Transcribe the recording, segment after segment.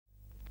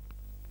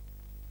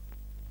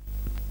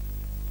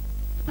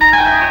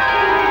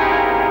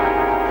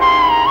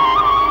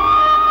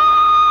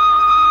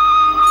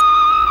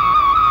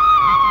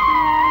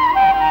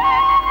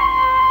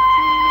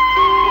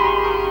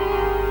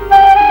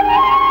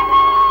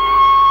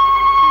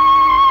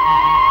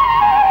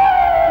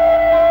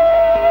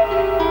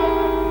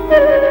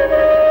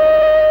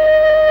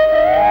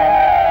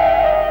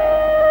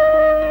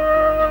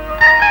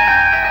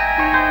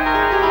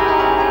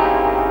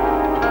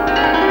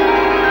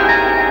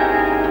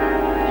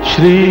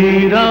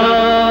श्रीराघवं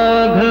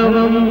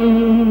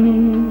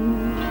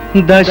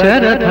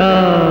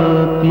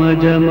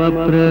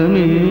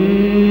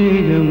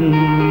दशरथात्मजमप्रमेयम्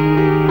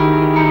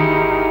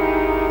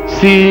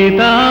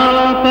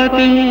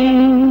सीतापतिं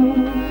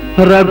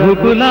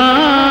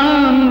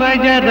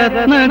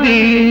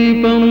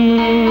रघुकुलान्वयरत्नदीपम्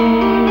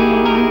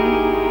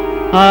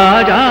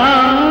आजानुबाहुम्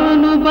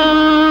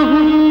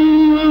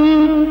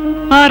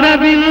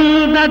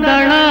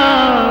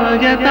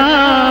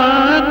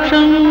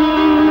अरविन्ददलायताक्षम्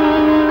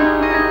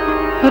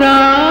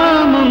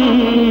रामं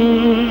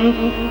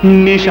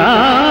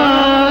निशाचरविनाशकरं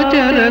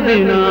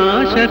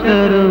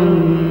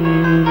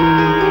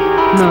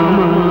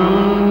नमामि।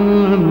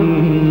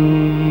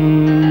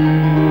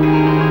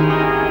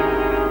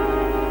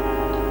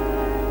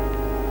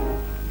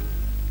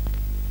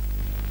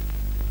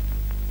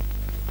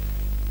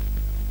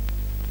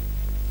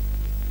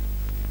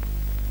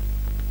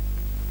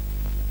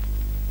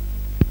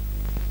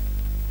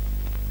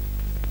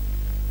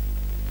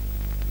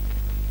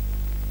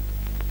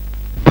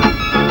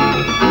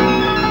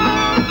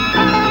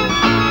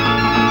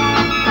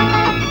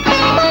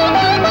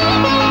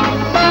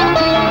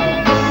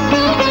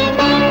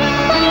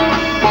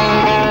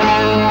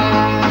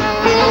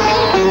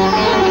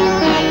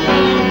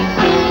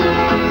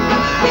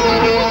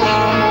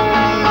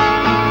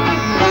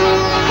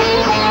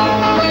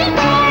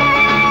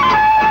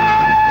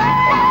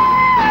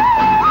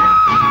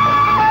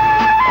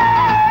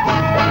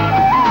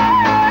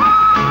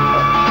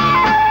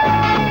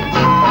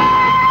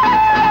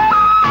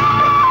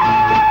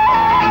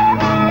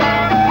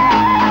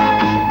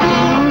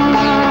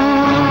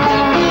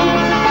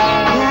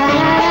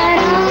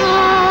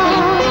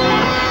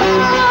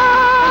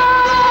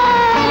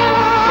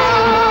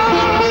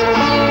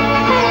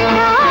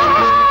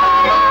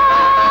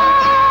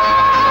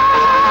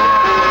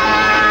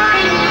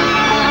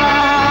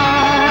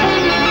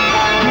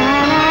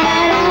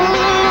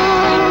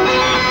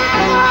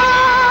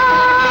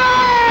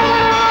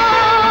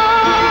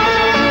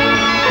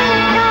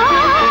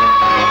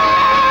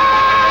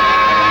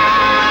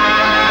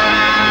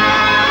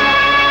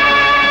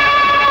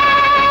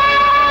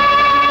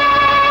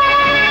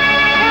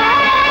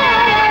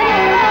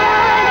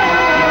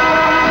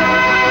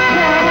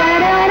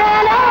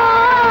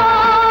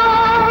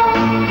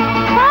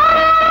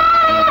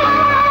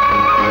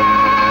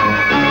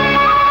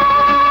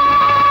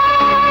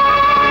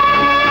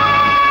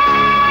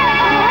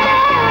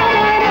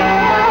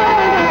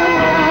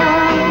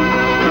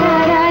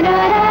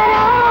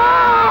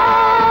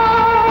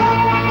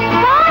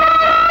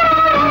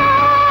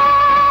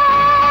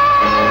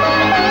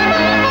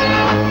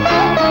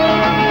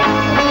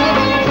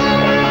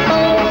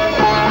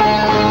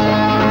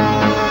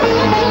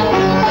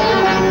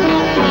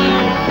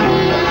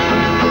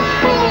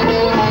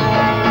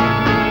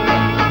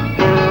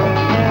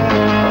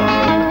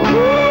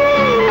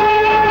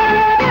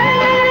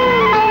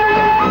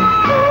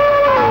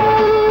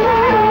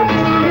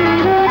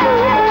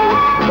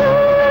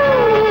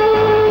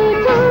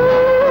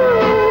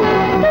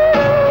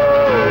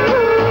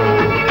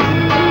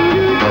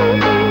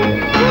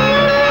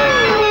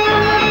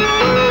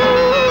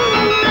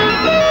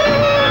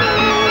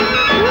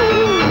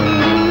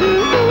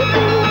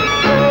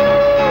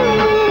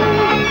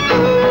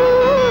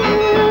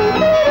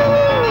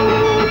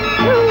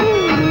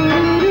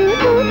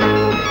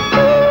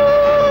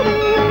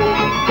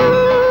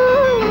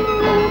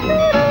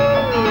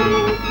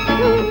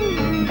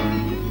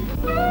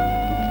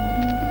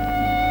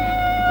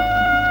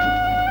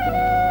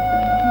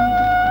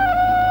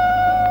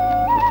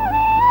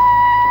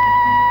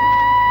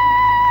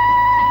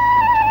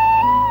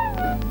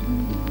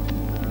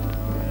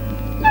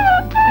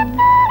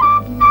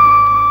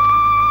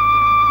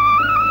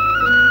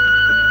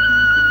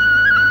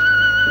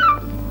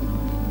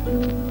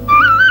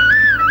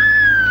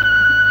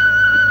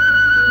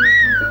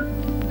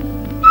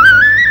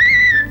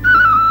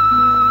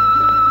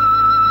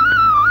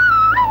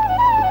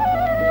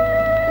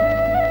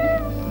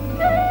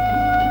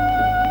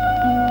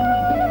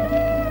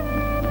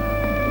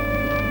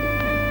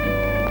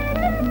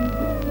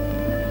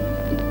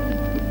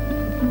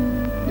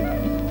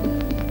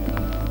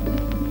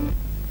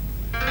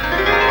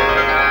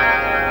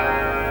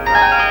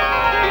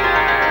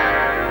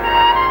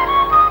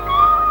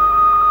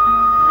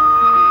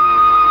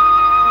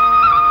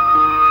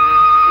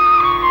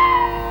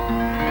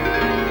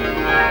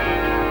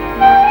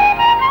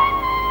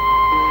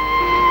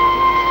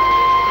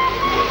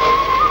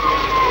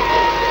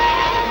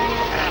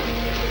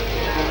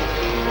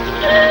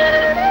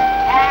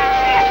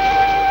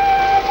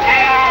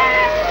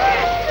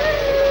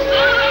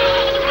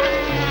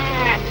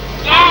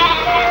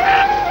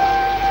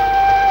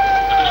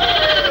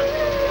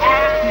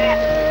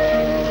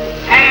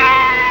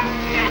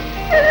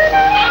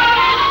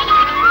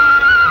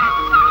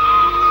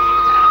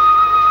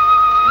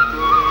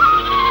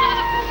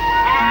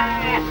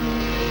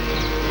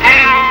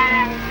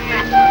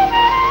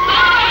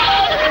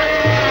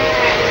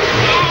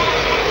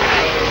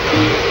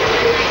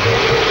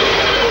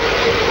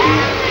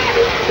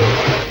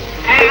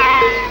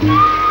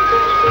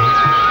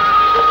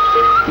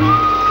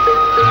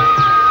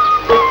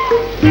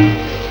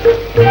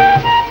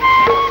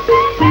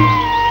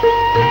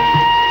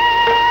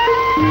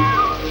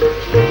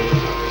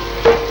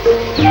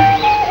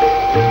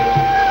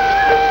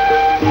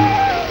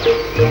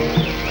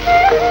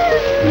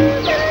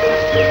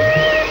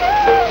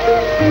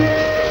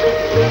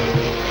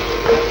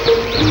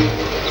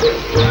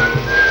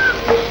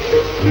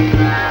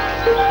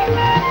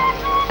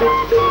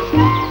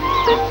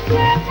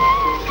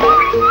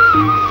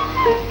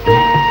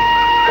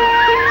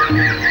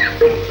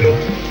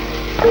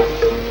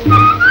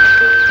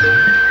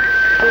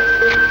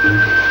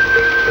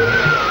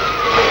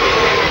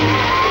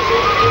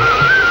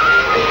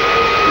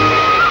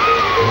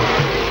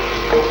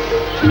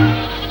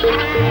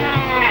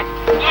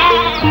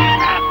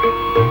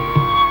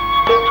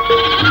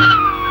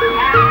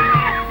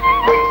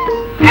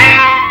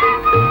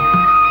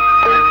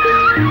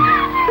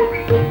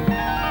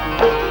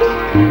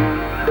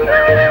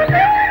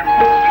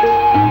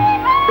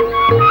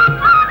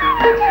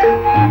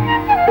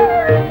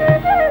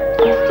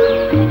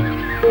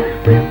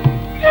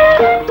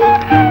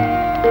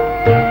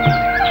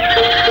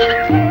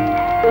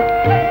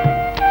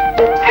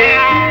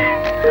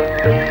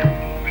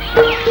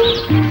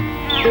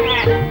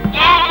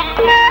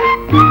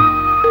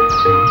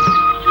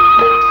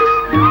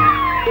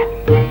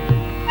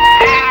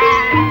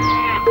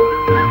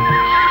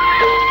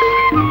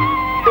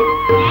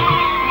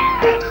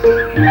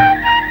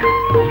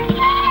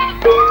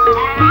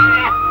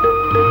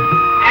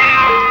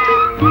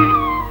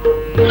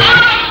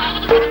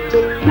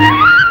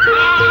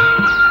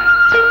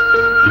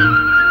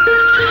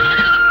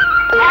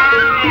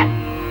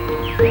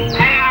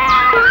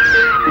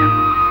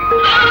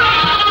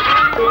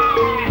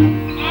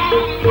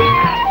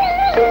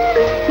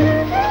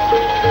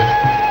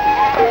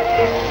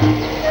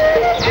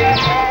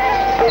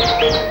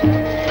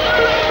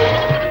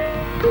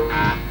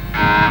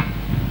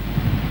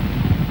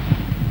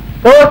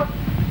 40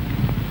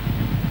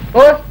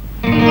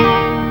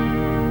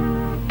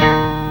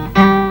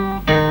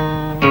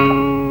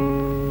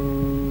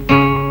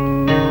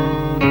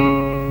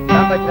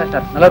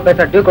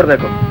 ಪೈಸಾ ಡ್ಯೂ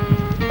ಕೊಡ್ಬೇಕು.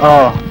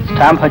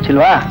 ಸ್ಟಾಂಪ್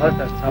ಹಚ್ಚಿಲ್ವಾ? ಹೌದು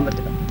ಸರ್, ಸ್ಟಾಂಪ್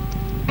ಹಚ್ಚಿಲ್ಲ.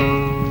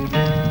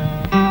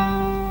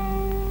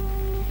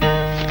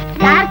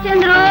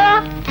 ಚಂದ್ರು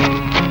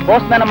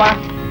ಪೋಸ್ಟ್ ಮ್ಯಾನಮ್ಮ.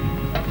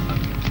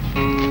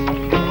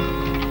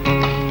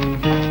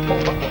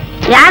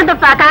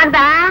 ಯಾರ್ದಪ್ಪ ಕಾಗ್ದ?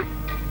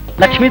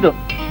 ಲಕ್ಷ್ಮೀದು.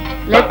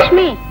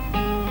 ಲಕ್ಷ್ಮಿ?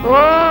 ಓ,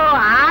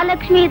 ಆ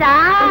ಲಕ್ಷ್ಮೀದಾ?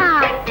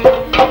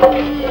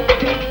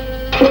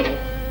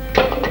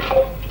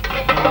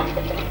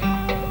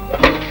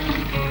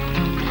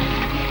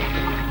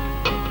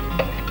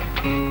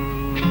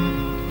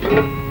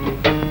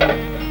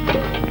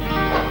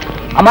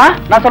 ಅಮ್ಮ,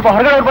 ನಾನ್ ಸ್ವಲ್ಪ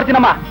ಹೊರಗಡೆ ಹೋಗಿ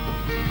ಬರ್ತೀನಮ್ಮ.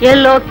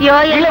 ಎಲ್ಲಿ ಹೋಗ್ತೀಯೋ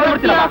ಎಲ್ಲಿ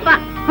ಬರ್ತೀಯಪ್ಪ?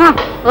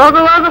 ಹೋಗು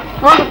ಹೋಗು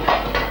ಹೋಗು.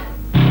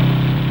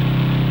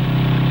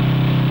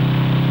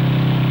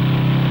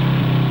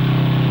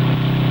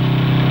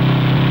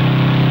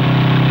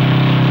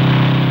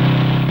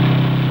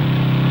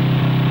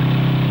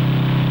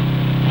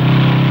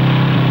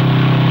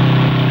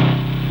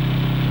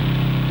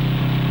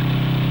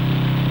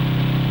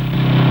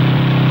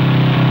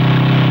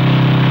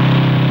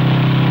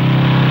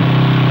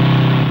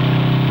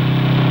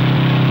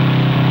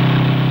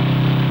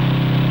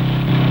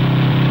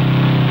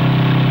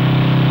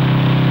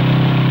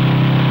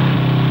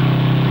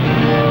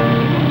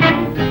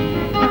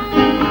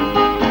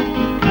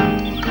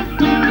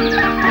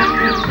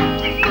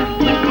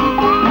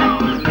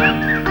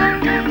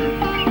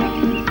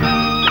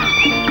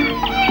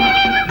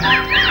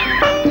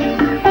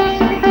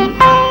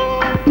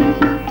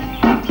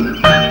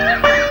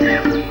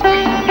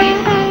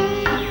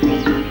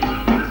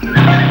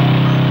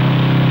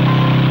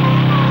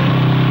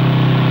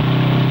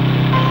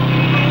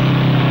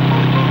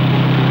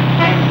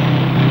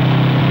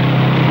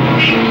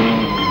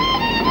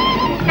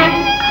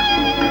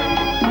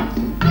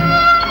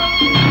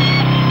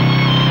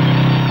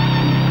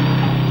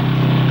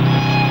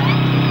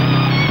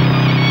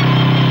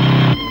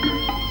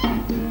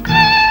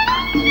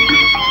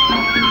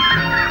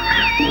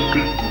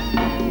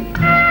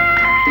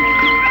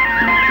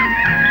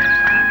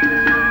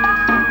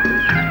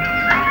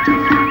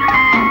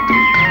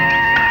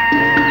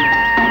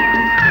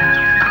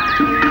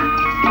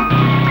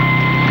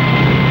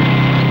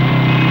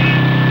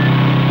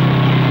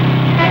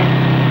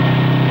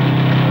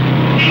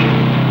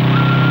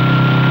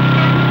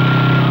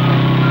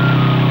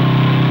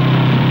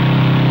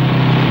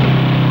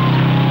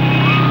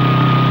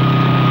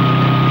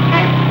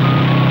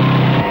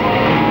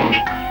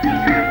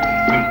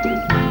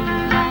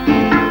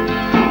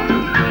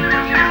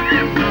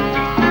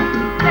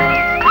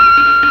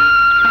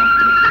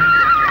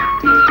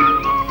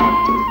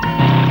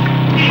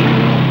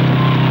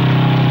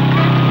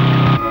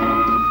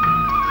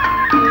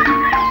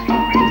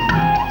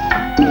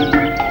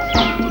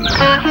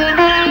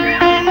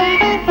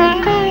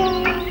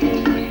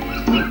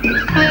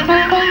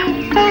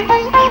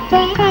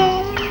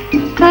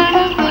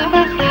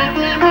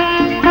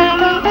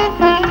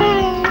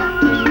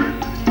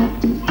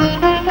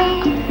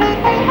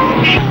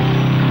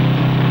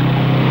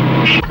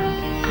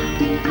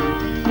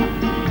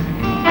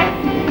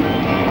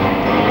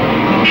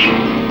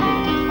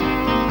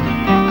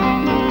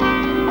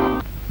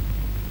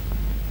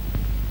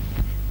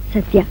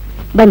 ಸತ್ಯ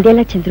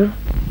ಬಂದೆಲ್ಲ ಚಂದ್ರು.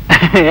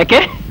 ಯಾಕೆ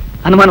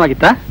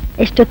ಅನುಮಾನವಾಗಿತ್ತಾ?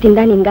 ಎಷ್ಟೊತ್ತಿಂದ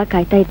ನಿನ್ಗ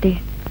ಕಾಯ್ತಾ ಇದ್ದೆ.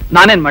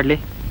 ನಾನೇನ್ ಮಾಡ್ಲಿ,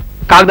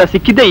 ಕಾಗದ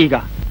ಸಿಕ್ಕಿದ್ದೆ ಈಗ.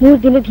 3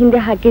 ದಿನದ ಹಿಂದೆ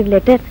ಹಾಕಿದ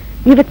ಲೆಟರ್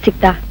ಇವತ್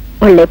ಸಿಕ್ತಾ?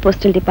 ಒಳ್ಳೆ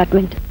ಪೋಸ್ಟಲ್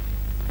ಡಿಪಾರ್ಟ್ಮೆಂಟ್.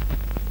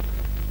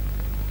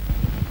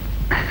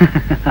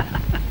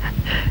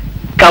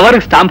 ಕವರ್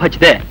ಸ್ಟಾಂಪ್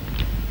ಹಚ್ಚಿದೆ,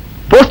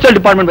 ಪೋಸ್ಟಲ್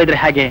ಡಿಪಾರ್ಟ್ಮೆಂಟ್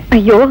ಬೈದ್ರೆ ಹೇಗೆ?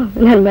 ಅಯ್ಯೋ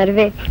ನನ್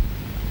ಮರ್ವೆ.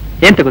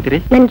 ಏನ್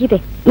ತಗೋತೀರಿ?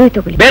 ನನ್ಗಿದೆ, ನೀವು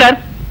ತಗೊಳ್ಳಿ. ಬೇಡ,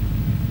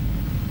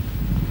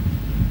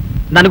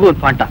 ನನಗೂ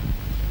ಒಂದು ಫಾಂಟ.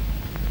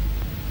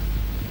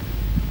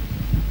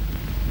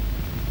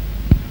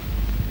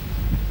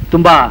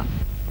 ತುಂಬಾ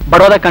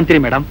ಬಡವಾದ ಕಾಣ್ತೀರಿ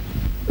ಮೇಡಮ್.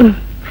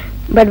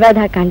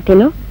 ಬಡವಾದ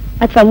ಕಾಣ್ತೇನೋ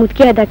ಅಥವಾ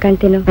ಮುದ್ಕೆಯಾದ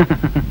ಕಾಣ್ತೇನೋ?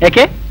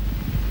 ಯಾಕೆ?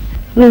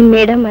 ನೀನ್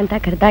ಮೇಡಮ್ ಅಂತ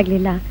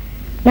ಕರೆದಾಗ್ಲಿಲ್ಲ,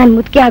 ನಾನ್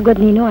ಮುದ್ಕೆ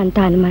ಆಗೋದ್ ನೀನು ಅಂತ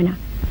ಅನುಮಾನ.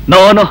 No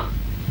no,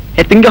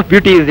 A thing of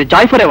beauty is A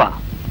Joy for ever.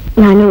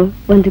 ನಾನು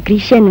ಒಂದು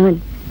ಗ್ರೀಷಿಯನ್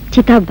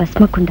ಚಿತಾ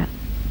ಭಸ್ಮಕುಂಡ.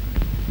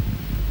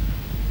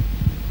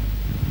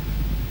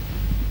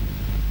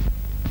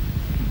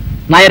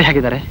 ನಾಯರ್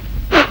ಹೇಗಿದ್ದಾರೆ?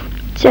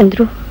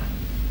 ಚಂದ್ರು,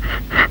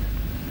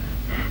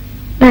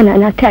 ನಾನು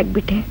ಅನಾಥೆ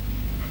ಆಗ್ಬಿಟ್ಟೆ.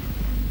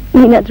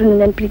 ನೀನಾದ್ರೂ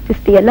ನನ್ನ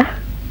ಪ್ರೀತಿಸ್ತೀಯಲ್ಲ?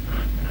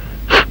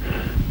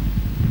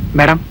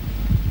 ಮೇಡಮ್,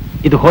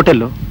 ಇದು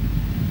ಹೋಟೆಲ್ಲು.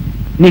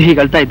 ನೀವು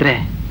ಹೀಗೆ ಅಳ್ತಾ ಇದ್ರೆ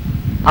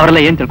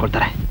ಅವರೆಲ್ಲ ಏನ್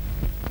ತಿಳ್ಕೊಳ್ತಾರೆ?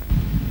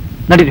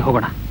 ನಡೀರಿ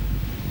ಹೋಗೋಣ.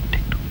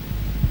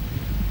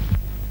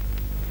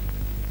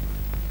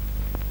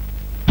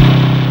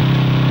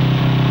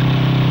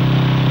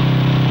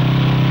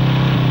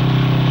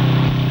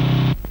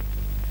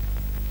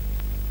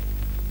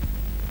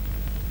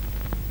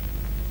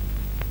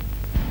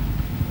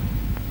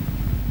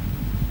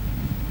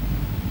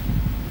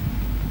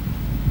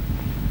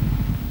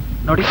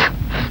 ನೋಡಿ,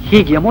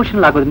 ಹೀಗೆ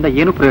ಎಮೋಷನಲ್ ಆಗೋದ್ರಿಂದ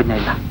ಏನೂ ಪ್ರಯೋಜನ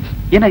ಇಲ್ಲ.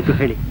 ಏನಾಯ್ತು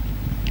ಹೇಳಿ?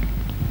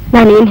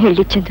 ನಾನೇನ್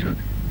ಹೇಳಿ ಚಂದ್ರು,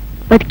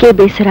 ಬದುಕೆ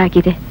ಬೇಸರ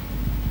ಆಗಿದೆ,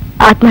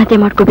 ಆತ್ಮಹತ್ಯೆ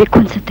ಮಾಡ್ಕೋಬೇಕು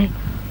ಅನ್ಸುತ್ತೆ.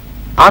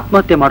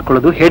 ಆತ್ಮಹತ್ಯೆ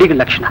ಮಾಡ್ಕೊಳ್ಳೋದು ಹೇಡಿಗಳ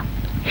ಲಕ್ಷಣ.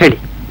 ಹೇಳಿ,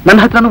 ನನ್ನ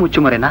ಹತ್ರನೂ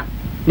ಮುಚ್ಚುಮರೇನಾ?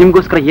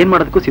 ನಿಮ್ಗೋಸ್ಕರ ಏನ್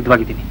ಮಾಡೋದಕ್ಕೂ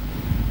ಸಿದ್ಧವಾಗಿದ್ದೀನಿ.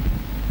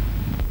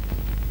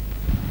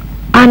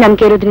 ಆ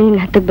ನಂಬಿಕೆ ಇರೋದ್ರೆ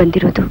ನಿನ್ನ ಹತ್ತಕ್ಕೆ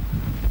ಬಂದಿರೋದು.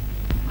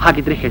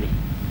 ಹಾಗಿದ್ರೆ ಹೇಳಿ,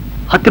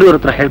 ಹತ್ತಿರದವ್ರ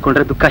ಹತ್ರ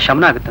ಹೇಳ್ಕೊಂಡ್ರೆ ದುಃಖ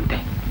ಶಮನ ಆಗುತ್ತಂತೆ.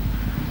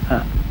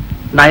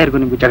 ನಾಯರ್ಗೂ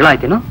ನಿಮ್ಗೂ ಜಗಳ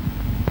ಆಯ್ತೇನು?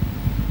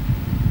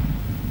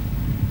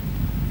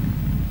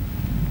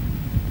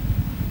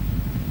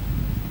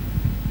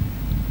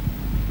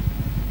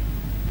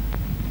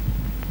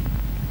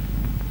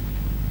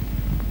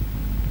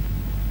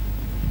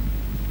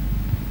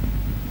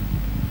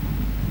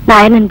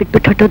 ನಾಯರ್ ನನ್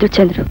ಬಿಟ್ಬಿಟ್ಟು ಹೊಟ್ಟೋದ್ರು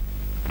ಚಂದ್ರು.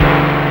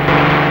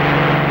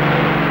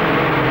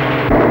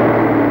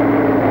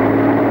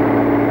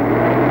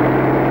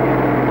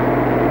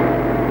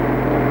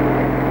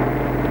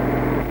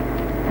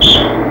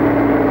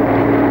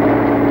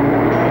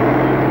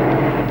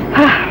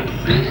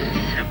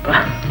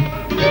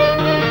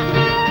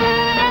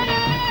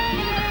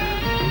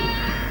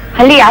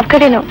 ಅಲ್ಲಿ ಯಾವ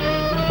ಕಡೆನೋ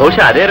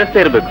ಬಹುಶಃ ಅದೇ ರಸ್ತೆ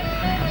ಇರ್ಬೇಕು.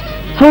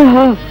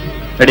 ಹ್ಮ್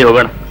ನಡಿ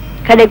ಹೋಗೋಣ.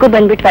 ಕಡೆಗೂ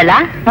ಬಂದ್ಬಿಟ್ವಲ್ಲ.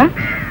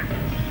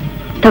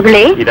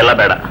 ತಗೊಳ್ಳಿ. ಇದೆಲ್ಲ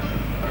ಬೇಡ.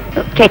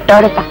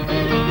 ಕೆಟ್ಟವ್ರಪ್ಪ.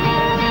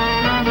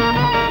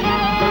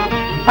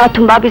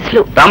 ತುಂಬಾ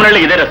ಬಿಸಿಲು.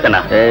 ರಾಮನಹಳ್ಳಿಗೆ ಇದೇ ರಸ್ತೆನಾ?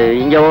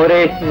 ಹಿಂಗೆ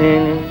ಹೋಗ್ರಿ.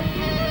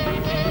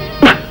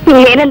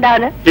 ಏನಂದ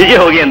ಅವನು? ಹೀಗೆ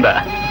ಹೋಗಿ ಅಂದ.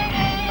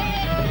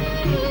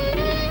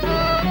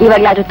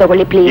 ಇವಾಗ್ಲಾದ್ರೂ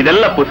ತಗೊಳ್ಳಿ ಪ್ಲೀಸ್.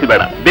 ಇದೆಲ್ಲ ಪೂಸಿ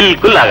ಬೇಡ,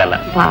 ಬಿಲ್ಕುಲ್ ಆಗಲ್ಲ.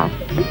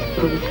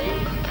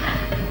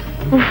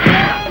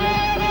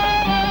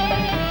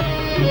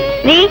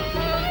 ರೀ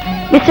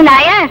ಮಿಸ್ಟರ್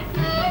ನಾಯರ್,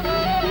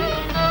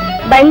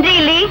 ಬನ್ರಿ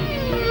ಇಲ್ಲಿ.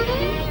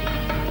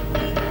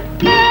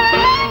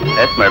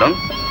 Yes madam.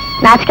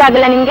 ನಾಚಿಕೆ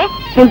ಆಗಲ್ಲ ನಿಮ್ಗೆ?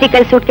 ಹೆಂಡತಿ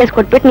ಕೈ ಸೂಟ್ ಕೇಸ್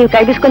ಕೊಟ್ಬಿಟ್ಟು ನೀವು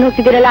ಕೈ ಬಿಸ್ಕೊಂಡು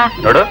ಹೋಗ್ತಿದ್ದೀರಲ್ಲ.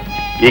 ನೋಡು,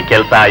 ಈ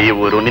ಕೆಲಸ, ಈ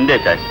ಊರು ನಿಂದೇ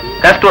ಚಾಯ್ಸ್.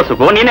 ಕಷ್ಟ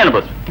ಸುಖ ನೀನೇ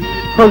ಅನ್ಬೋದು.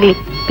 ಹೋಗ್ಲಿ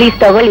ಪ್ಲೀಸ್,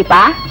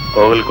 ತಗೊಳ್ಳಿಪಾ.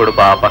 ಹೋಗ್ಲಿ ಕೊಡು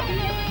ಪಾಪ.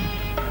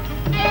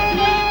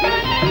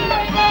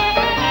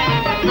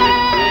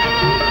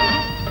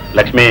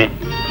 ಲಕ್ಷ್ಮಿ,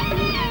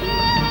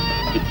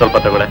 ಇದು ಸ್ವಲ್ಪ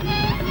ತಗೊಳ್ಳೆ.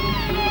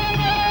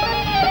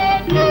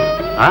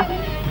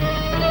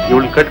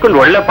 ಇವಳು ಕಟ್ಕೊಂಡು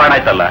ಒಳ್ಳೆ ಪಾಡ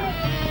ಆಯ್ತಲ್ಲ.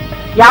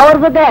 ಯಾವ ಊರ್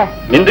ಬದ್ದೆ?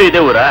 ನಿಂದು ಇದೇ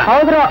ಊರ?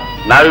 ಹೌದ್ರು.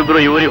 ನಾವಿಬ್ರು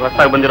ಈ ಊರಿಗೆ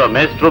ಹೊಸದಾಗಿ ಬಂದಿರೋ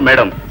ಮೇಸ್ಟ್ರು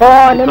ಮೇಡಮ್. ಓ,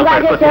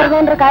 ನಿಮ್ಗೆ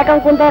ಸೇರ್ಕೊಂಡ್ರೆ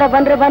ಕಾಯ್ಕೊಂಡ್ ಕುಂತಾರ.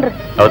 ಬನ್ರಿ ಬನ್ರಿ.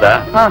 ಹೌದಾ?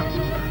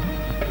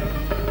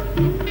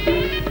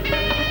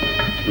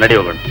 ನಡಿ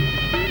ಹೋಗೋಣ.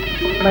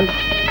 ಬನ್ನಿ.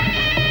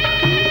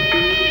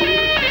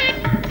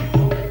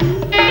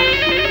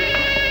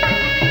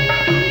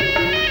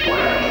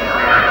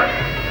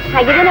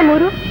 ಹಾಗಿದೆ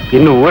ನಮ್ಮೂರು.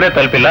 ಇನ್ನು ಊರೇ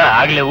ತಲುಪಿಲ್ಲ,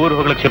 ಆಗ್ಲೇ ಊರು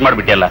ಹೋಗ್ಲಿಕ್ಕೆ ಶುರು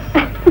ಮಾಡ್ಬಿಟ್ಟಿಯಲ್ಲ.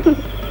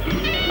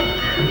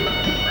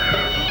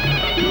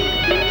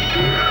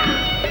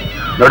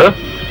 ನೋಡು,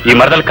 ಈ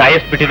ಮರದಲ್ಲಿ ಕಾಯಿ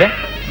ಎಷ್ಟು ಬಿಟ್ಟಿದೆ.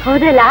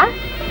 ಹೌದಲ್ಲ?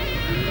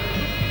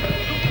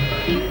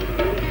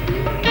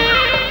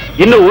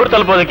 ಇನ್ನು ಊರು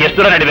ತಲುಪೋದಕ್ಕೆ ಎಷ್ಟು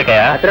ದೂರ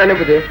ನಡಿಬೇಕಯ್ಯ? ಹತ್ರನೇ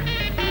ಬುದ್ಧಿ.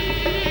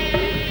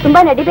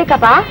 ತುಂಬಾ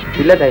ನಡಿಬೇಕಪ್ಪ?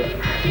 ಇಲ್ಲ ತಾಯಿ,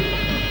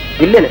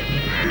 ಇಲ್ಲೇನೆ.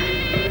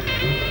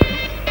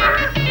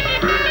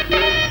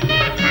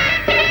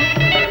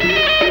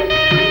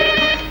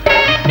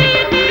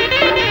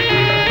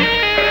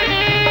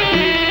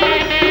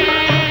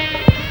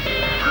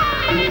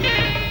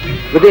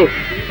 ಬುದ್ಧಿ,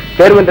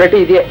 ಚೇರ್ಮನ್ ರೆಡ್ಡಿ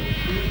ಇದೆಯೇ?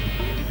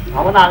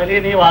 ಅವನಾಗ್ಲಿ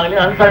ನೀವಾಗ್ಲಿ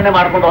ಅನುಸರಣೆ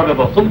ಮಾಡ್ಕೊಂಡು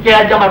ಹೋಗ್ಬೇಕು. ಸುಮ್ಕೆ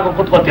ಅಜ್ಜ ಮಾಡ್ಕೊಂಡು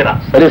ಕೂತ್ಕೊತೀರಾ?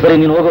 ಸರಿ ಸರಿ,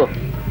 ನೀನು ಹೋಗು.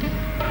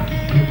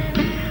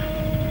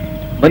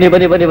 ಬನ್ನಿ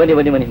ಬನ್ನಿ ಬನ್ನಿ ಬನ್ನಿ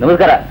ಬನ್ನಿ ಬನ್ನಿ.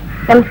 ನಮಸ್ಕಾರ.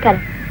 ನಮಸ್ಕಾರ.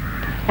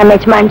 ನಮ್ಮ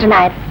ಯಜಮಾನ್ರು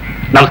ನಾಯರ್.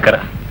 ನಮಸ್ಕಾರ.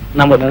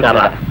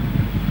 ನಮಸ್ಕಾರ.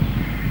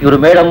 ಇವರು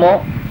ಮೇಡಮ್ಮು,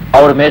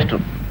 ಅವ್ರ ಮೇಷ್ಟ್ರು.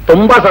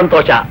 ತುಂಬಾ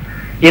ಸಂತೋಷ.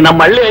 ಈ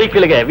ನಮ್ಮ ಹಳ್ಳಿ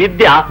ಐಕ್ಳಿಗೆ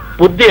ವಿದ್ಯಾ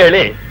ಬುದ್ಧಿ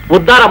ಹೇಳಿ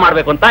ಉದ್ಧಾರ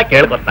ಮಾಡ್ಬೇಕು ಅಂತ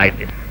ಕೇಳ್ಕೊತಾ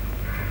ಇದ್ದೀನಿ.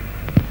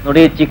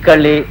 ನೋಡಿ,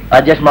 ಚಿಕ್ಕಹಳ್ಳಿ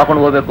ಅಡ್ಜಸ್ಟ್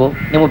ಮಾಡ್ಕೊಂಡು ಹೋಗ್ಬೇಕು.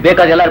 ನಿಮ್ಗೆ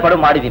ಬೇಕಾದ ಎಲ್ಲ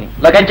ಏರ್ಪಾಡು ಮಾಡಿದ್ದೀನಿ.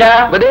 ಲಗಂಚ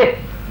ಬದಿ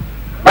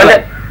ಬಲ್ಲೆ.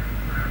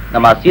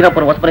 ನಮ್ಮ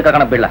ಸೀರಪ್ಪನ ಹೊಸಮನೆ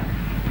ಕರ್ಕಣ ಬೇಡ.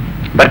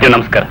 ಬರ್ತೀವಿ.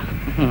 ನಮಸ್ಕಾರ.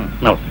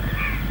 ನಾವು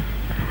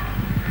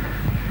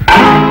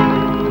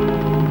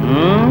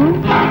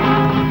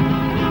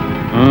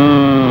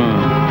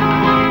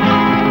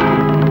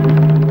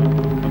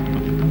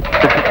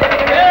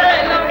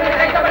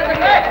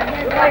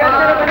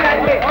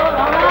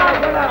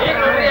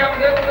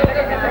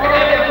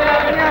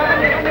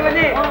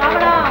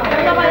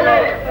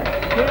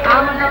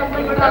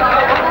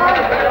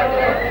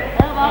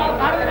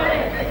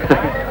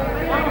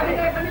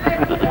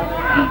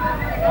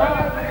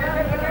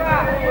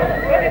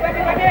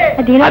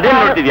ಅದೇ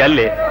ನೋಡ್ತಿದ್ಯಾ?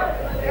 ಅಲ್ಲಿ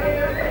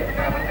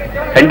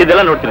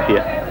ಕಂಡಿದ್ದೆಲ್ಲ ನೋಡ್ತಿರ್ತೀಯ.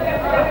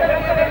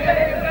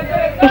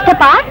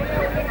 ಎಷ್ಟಪ್ಪ?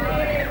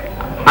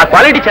 ಆ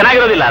ಕ್ವಾಲಿಟಿ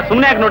ಚೆನ್ನಾಗಿರೋದಿಲ್ಲ.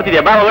 ಸುಮ್ನೆ ಯಾಕೆ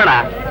ನೋಡ್ತಿದ್ಯಾ? ಬಾ ಹೋಗೋಣ.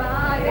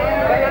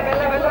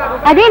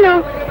 ಅದೇನು?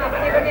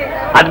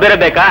 ಅದ್ ಬೇರೆ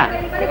ಬೇಕಾ?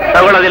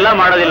 ತಗೊಳ್ಳೋದಿಲ್ಲ,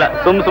 ಮಾಡೋದಿಲ್ಲ.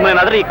 ಸುಮ್ಮನೆ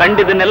ಏನಾದ್ರೆ ಈ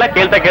ಕಂಡಿದ್ದನ್ನೆಲ್ಲ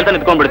ಕೇಳ್ತಾ ಕೇಳ್ತಾ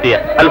ನಿಂತ್ಕೊಂಡ್ಬಿಡ್ತೀಯ.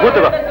 ಅಲ್ಲಿ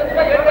ಕೂತ್ಕೋ.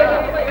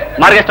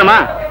 ಮಾರ್ಗಷ್ಟಮ್ಮ,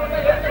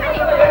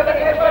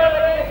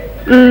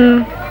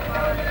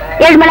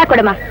 2 ಮೊಳ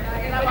ಕೊಡಮ್ಮ.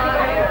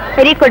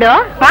 ಸರಿ ಕೊಡು.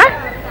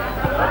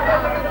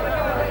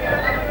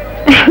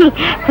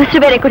 ಹೊಸ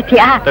ಬೇರೆ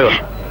ಕೊಡ್ತೀಯಾ?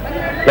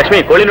 ಲಕ್ಷ್ಮಿ,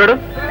 ಕೋಳಿ ನೋಡು.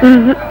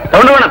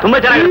 ತಗೊಂಡೋಗೋಣ. ತುಂಬಾ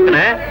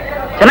ಚೆನ್ನಾಗಿರ್ತಾನೆ.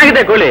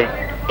 ಚೆನ್ನಾಗಿದೆ ಕೋಳಿ.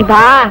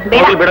 ಬಾ.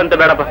 ಬೇಡ ಬಿಡಂತ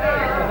ಬೇಡಪ್ಪ.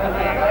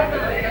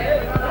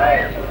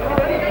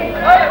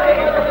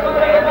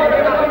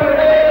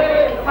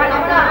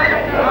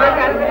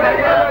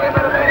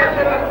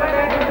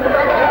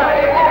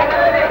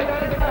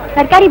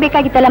 ತರಕಾರಿ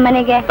ಬೇಕಾಗಿತ್ತಲ್ಲ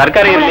ಮನೆಗೆ.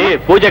 ತರಕಾರಿ ಇರ್ಲಿ,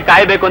 ಪೂಜೆ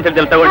ಕಾಯ್ಬೇಕು ಅಂತ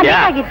ಹೇಳ್ತಾರೆ, ತಗೊಂಡ್ಯಾ?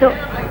 ಬೇಕಾಗಿತ್ತು.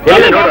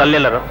 ಎಲ್ಲಿದೆ ನೋಡು,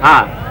 ಅಲ್ಲೆಲ್ಲರು. ಹಾ,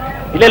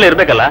 ಇಲ್ಲೆಲ್ಲ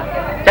ಇರ್ಬೇಕಲ್ಲ.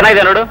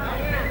 ಚೆನ್ನಾಗಿದೆ ನೋಡು,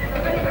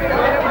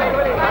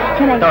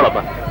 ತಗೊಳಪ್ಪ.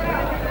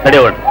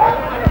 ನಡೆಯೋಣ.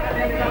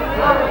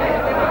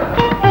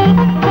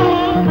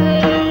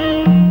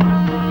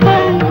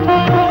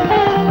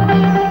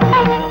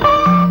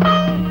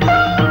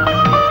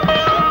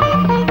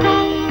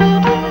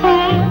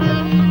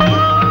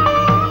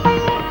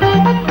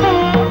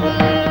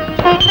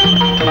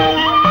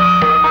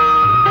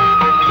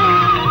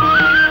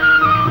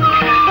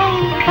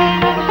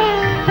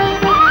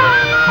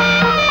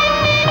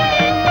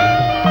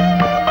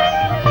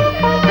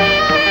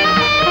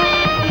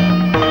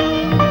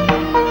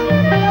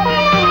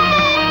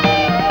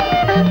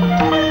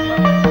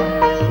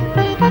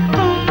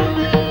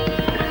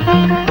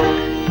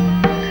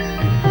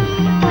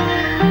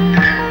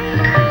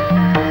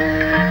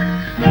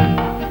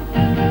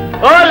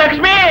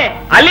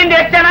 ಅಲ್ಲಿಂದ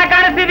ಎಷ್ಟು ಚೆನ್ನಾಗಿ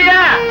ಕಾಣಿಸ್ತಿದೀಯಾ?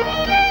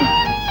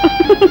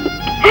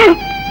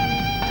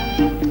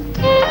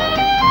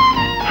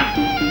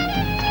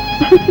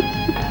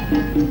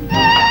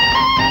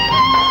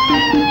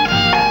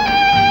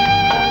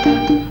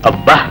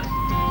 ಅಬ್ಬಾ,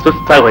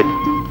 ಸುಸ್ತಾಗೋಯ್ತು.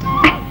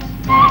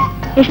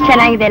 ಎಷ್ಟು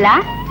ಚೆನ್ನಾಗಿದೆ ಅಲ್ಲ?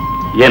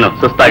 ಏನು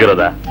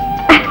ಸುಸ್ತಾಗಿರೋದ?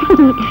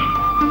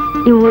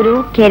 ಊರು,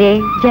 ಕೆರೆ,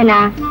 ಜನ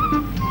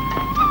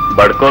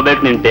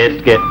ಬಡ್ಕೋಬೇಕು ನಿನ್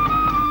ಟೇಸ್ಟ್ಗೆ.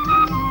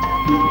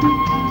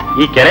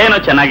 ಈ ಕೆರೆ ಏನೋ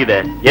ಚೆನ್ನಾಗಿದೆ,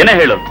 ಏನೇ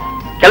ಹೇಳು.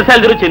 ಕೆಲಸ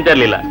ಇಲ್ದಿರೂ ಚಿಂತೆ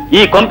ಇರ್ಲಿಲ್ಲ,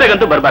 ಈ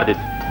ಕೊಂಪೆಗಂತೂ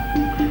ಬರ್ಬಾರ್ದಿತ್ತು.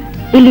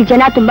 ಇಲ್ಲಿ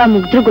ಜನ ತುಂಬಾ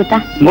ಮುಗ್ದ್ರು ಗೊತ್ತಾ?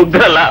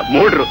 ಮುಗ್ದ್ರಲ್ಲ,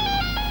 ಮೂಡ್ರು.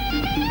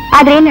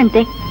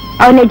 ಆದ್ರೇನಂತೆ,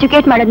 ಅವ್ರನ್ನ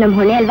ಎಜುಕೇಟ್ ಮಾಡೋದು ನಮ್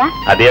ಹೊಣೆ ಅಲ್ವಾ?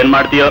 ಅದೇನ್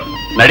ಮಾಡ್ತೀಯೋ,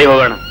 ನಡಿ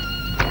ಹೋಗೋಣ.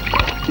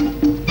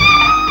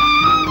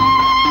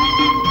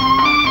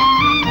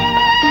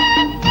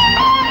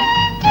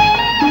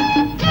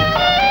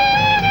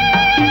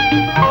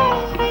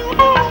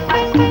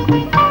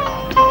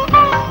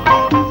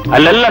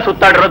 ಅಲ್ಲೆಲ್ಲ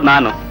ಸುತ್ತಾಡಿರೋದು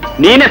ನಾನು,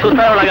 ನೀನೇ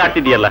ಸುತ್ತಾಡೊಳಗೆ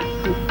ಆಡ್ತಿದ್ಯಲ್ಲ.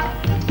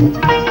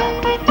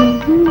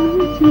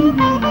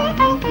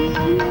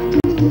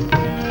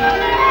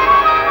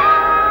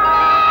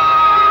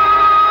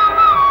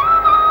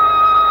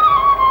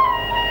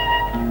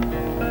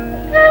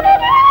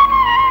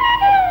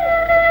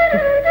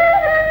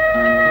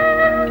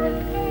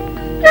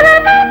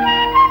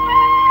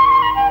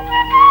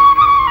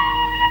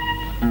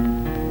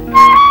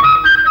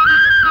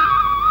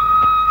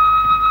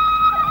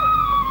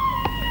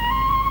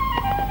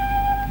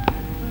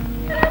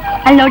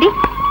 ಅಲ್ಲಿ ನೋಡಿ,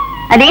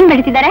 ಅದೇನ್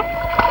ಬೆಳಿತಿದ್ದಾರೆ?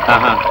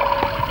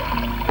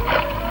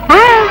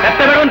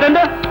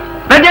 ಅಂತಂದು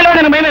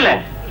ನನ್ನ ಮೈ ಮೇಲೆ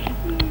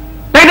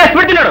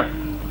ಬಿಡ್ತೀನಿ ನೋಡು.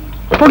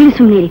 ಹೋಗ್ಲಿ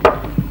ಸುಮ್ನಿರಿ,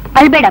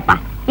 ಅಲ್ಬೇಡಪ್ಪ.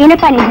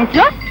 ಏನಪ್ಪಾ ನಿನ್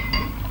ಹೆಸರು?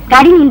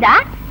 ಗಾಡಿನಿಂದ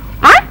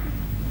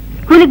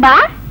ಸ್ಕೂಲಿಗೆ ಬಾ.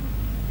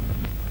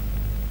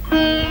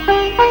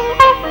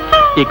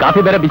 ಈ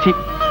ಕಾಫಿ ಬೇರೆ ಬಿಸಿ.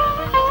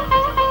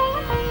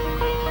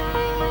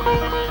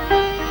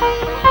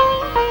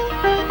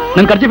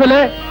 ನನ್ ಖರ್ಚಿ ಬೆಲೆ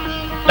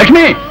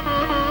ಲಕ್ಷ್ಮಿ.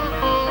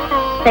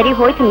 ಸರಿ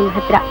ಹೋಯ್ತು ನಿಮ್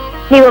ಹತ್ರ.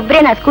 ನೀವೊಬ್ರೇ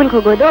ನಾ ಸ್ಕೂಲ್ಗೆ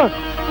ಹೋಗೋದು?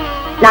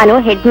 ನಾನು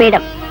ಹೆಡ್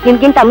ಮೇಡಮ್,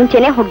 ನಿಮ್ಗಿಂತ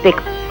ಮುಂಚೆನೆ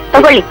ಹೋಗ್ಬೇಕು.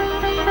 ತಗೊಳ್ಳಿ.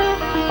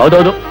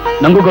 ಹೌದೌದು,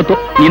 ನಂಗೂ ಗೊತ್ತು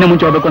ನೀನೇ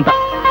ಮುಂಚೆ ಹೋಗ್ಬೇಕು ಅಂತ.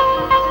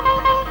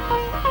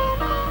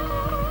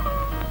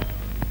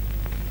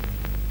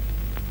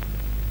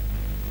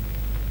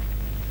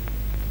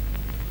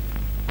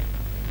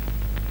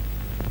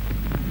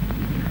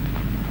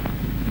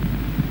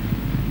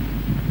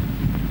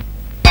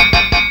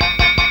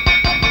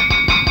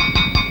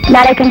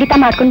 ನಾಳೆ ಖಂಡಿತ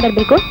ಮಾಡ್ಕೊಂಡು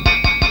ಬರ್ಬೇಕು.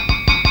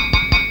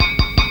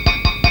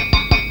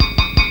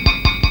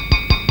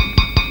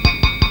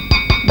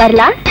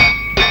 ಬರ್ಲಾ?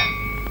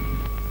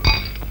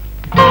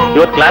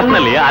 ಇವತ್ತು ಕ್ಲಾಸ್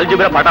ನಲ್ಲಿ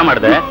ಆಲ್ಜಿಬ್ರಾ ಪಾಠ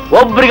ಮಾಡಿದೆ,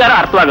 ಒಬ್ರಿಗಾರ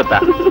ಅರ್ಥವಾಗುತ್ತಾ?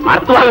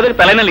 ಅರ್ಥವಾಗೋದಕ್ಕೆ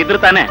ತಲೆನಲ್ಲಿ ಇದ್ರ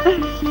ತಾನೆ.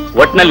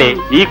 ಒಟ್ನಲ್ಲಿ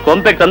ಈ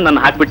ಕೊಂಪೆಗೆ ತಂದು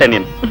ನನ್ನ ಹಾಕ್ಬಿಟ್ಟೆ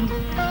ನೀನು.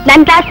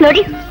 ನನ್ ಕ್ಲಾಸ್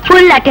ನೋಡಿ,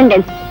 ಫುಲ್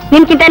ಅಟೆಂಡೆನ್ಸ್.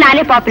 ನಿಮ್ಗಿಂತ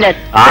ನಾನೇ ಪಾಪ್ಯುಲರ್.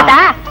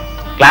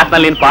 ಕ್ಲಾಸ್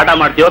ನಲ್ಲಿ ನೀನ್ ಪಾಠ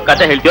ಮಾಡ್ತೀಯೋ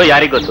ಕಥೆ ಹೇಳ್ತೀಯೋ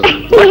ಯಾರಿಗ್ ಗೊತ್ತು.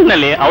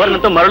 ಒಟ್ನಲ್ಲಿ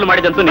ಅವ್ರನ್ನಂತೂ ಮರಳು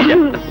ಮಾಡಿದಂತೂ ನಿಜ.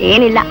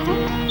 ಏನಿಲ್ಲ,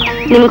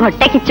 ನಿಮ್ಗೆ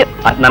ಹೊಟ್ಟೆ ಕಿಚ್ಚು.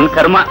 ನನ್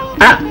ಕರ್ಮ.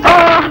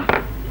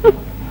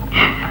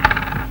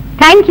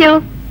 Thank you.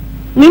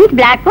 ನಿಮ್ದು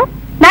ಬ್ಲ್ಯಾಕು,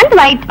 ನಂದು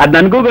ವೈಟ್. ಅದ್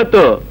ನನ್ಗೂ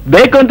ಗೊತ್ತು,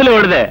 ಬೇಕು ಅಂತಲೇ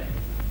ಹೊಡೆದೆ.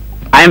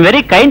 I am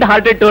very kind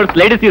hearted towards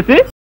ladies. U C.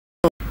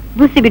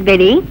 Busy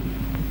ಬಿಡ್ಬೇಡಿ,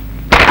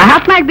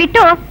 half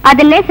ಮಾಡ್ಬಿಟ್ಟು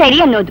ಅದನ್ನೇ ಸರಿ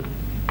ಅನ್ನೋದು.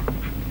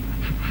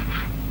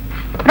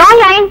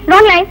 Wrong line,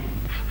 wrong line.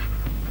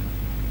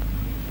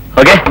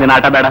 ಹೋಗೆ, ನಿನ್ನ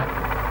ಆಟ ಬೇಡ.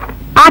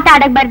 ಆಟ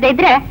ಆಡಕ್ ಬರ್ದೇ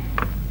ಇದ್ರೆ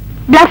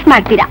ಬ್ಲಫ್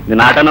ಮಾಡ್ತೀರಾ.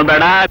 ನಿನ್ನ ಆಟನೂ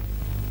ಬೇಡ.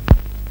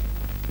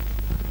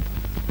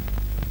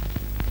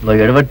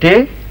 ಎಡಬಟ್ಟಿ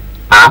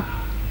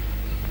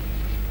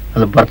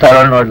ಅದು ಬರ್ತಾಳ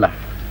ನೋಡ್ಲ.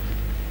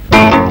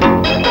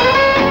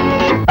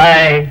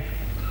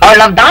 ಅವಳು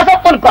ನಮ್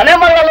ದಾಸಪ್ಪನ್ ಕೊನೆ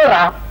ಮಾಡಲ್ಲ.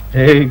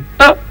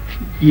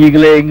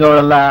 ಈಗಲೇ ಹಿಂಗ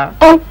ಅವಳಲ್ಲ,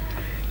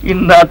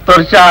 ಇನ್ನ 10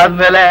 ವರ್ಷ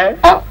ಆದ್ಮೇಲೆ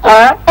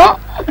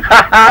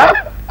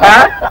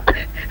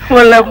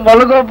ಒಳ್ಳೆ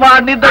ಮಲಗೊಬ್ಬ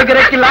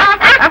ನಿದ್ದಾಗಿರಕ್ಕಿಲ್ಲ.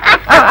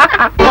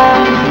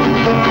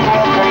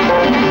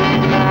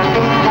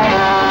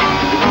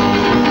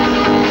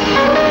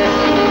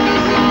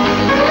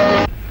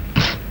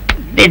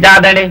 ನಿಜ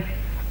ದಣಿ,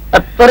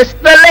 10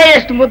 ವರ್ಷದಲ್ಲೇ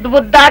ಎಷ್ಟು ಮುದ್ದು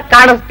ಮುದ್ದಾಗಿ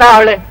ಕಾಣಿಸ್ತಾ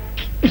ಅವಳೆ.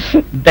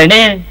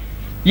 ದಣಿ,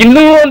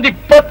 ಇನ್ನೂ ಒಂದ್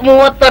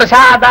 20-30 ವರ್ಷ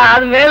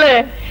ಆದ್ಮೇಲೆ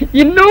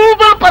ಇನ್ನೂ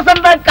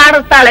ಪಸಂದಾಗಿ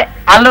ಕಾಣಿಸ್ತಾಳೆ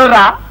ಅಲ್ಲೂರ.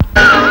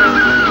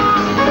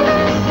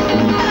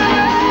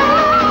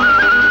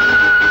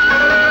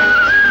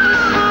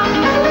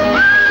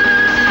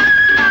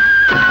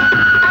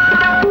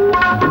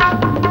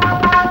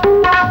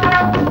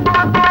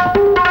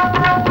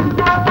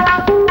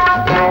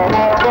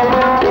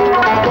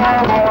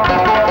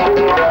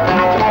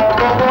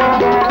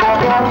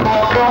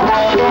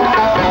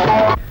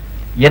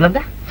 ಏನಂದ?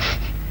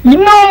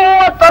 ಇನ್ನೂ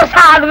 30 ವರ್ಷ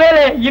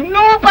ಆದ್ಮೇಲೆ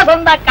ಇನ್ನೂ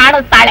ಪಸಂದ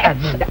ಕಾಣಿಸ್ತಾಳೆ.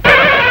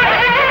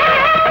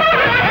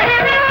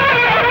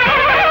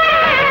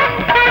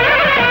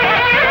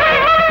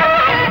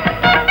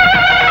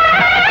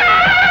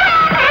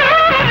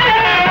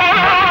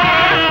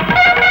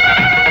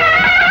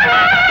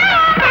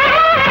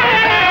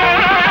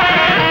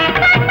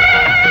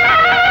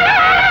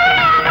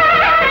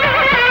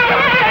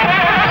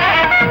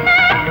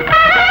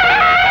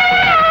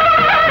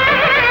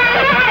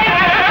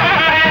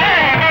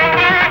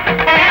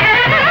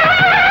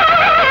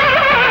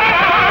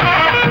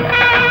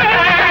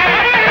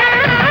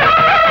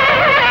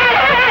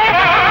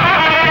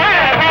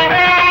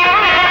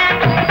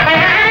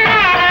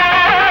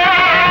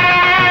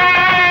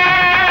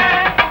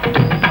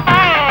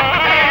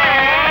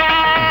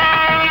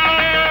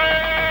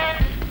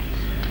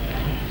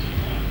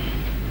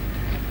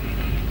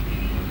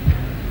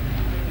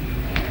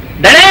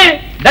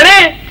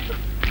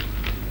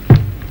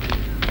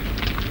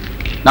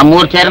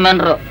 ನಮ್ಮೂರ್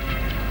ಚೇರ್ಮನ್ರು.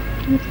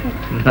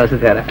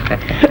 ನಮಸ್ಕಾರ.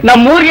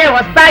 ನಮ್ಮೂರ್ಗೆ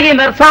ಹೊಸದಾಗಿ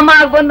ನರ್ಸಮ್ಮ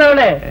ಆಗಿ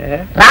ಬಂದವಳೆ.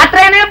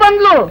 ರಾತ್ರಿನೇ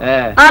ಬಂದ್ಲು.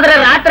 ಆದ್ರೆ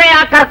ರಾತ್ರಿ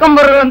ಯಾಕೆ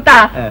ಕರ್ಕೊಂಬರು ಅಂತ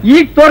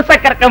ಈಗ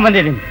ತೋರ್ಸಕ್ ಕರ್ಕೊಂಡ್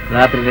ಬಂದಿದ್ದೀನಿ.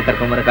 ರಾತ್ರಿ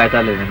ಕರ್ಕೊಂಬರಕ್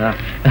ಆಯ್ತಾ ಇಲ್ಲ?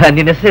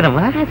 ನಿನ್ನ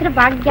ಹೆಸರೇನಮ್ಮ? ಹೆಸರು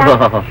ಭಾಗ್ಯ.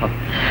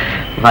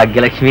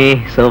 ಭಾಗ್ಯಲಕ್ಷ್ಮಿ,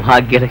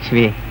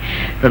 ಸೌಭಾಗ್ಯಲಕ್ಷ್ಮಿ.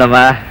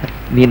 ನೋಡಮ್ಮ,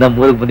 ನೀ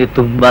ನಮ್ಮೂರಿಗೆ ಬಂದಿದ್ದು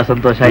ತುಂಬಾ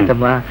ಸಂತೋಷ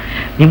ಆಯ್ತಮ್ಮ.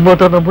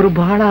 ನಿಮ್ಮತ್ತು ನಮ್ಮೂರು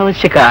ಬಹಳ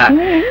ಅವಶ್ಯಕ.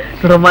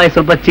 ನೋಡಮ್ಮ,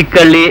 ಸ್ವಲ್ಪ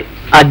ಚಿಕ್ಕಳ್ಳಿ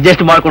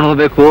ಅಡ್ಜಸ್ಟ್ ಮಾಡ್ಕೊಂಡು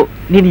ಹೋಗ್ಬೇಕು.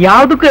 ನೀನ್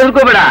ಯಾವ್ದಕ್ಕೂ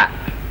ಹೆದರ್ಕೋಬೇಡ,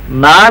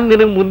 ನಾನ್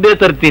ನಿನಗ್ ಮುಂದೆ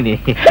ತರ್ತೀನಿ.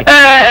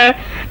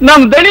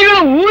 ನಮ್ ದಣಿಗಳು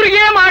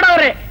ಊರಿಗೆ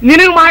ಮಾಡವ್ರೆ,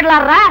 ನಿನಗ್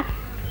ಮಾಡ್ಲಾರ?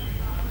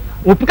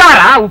 ಉಪಕಾರ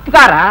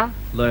ಉಪಕಾರ.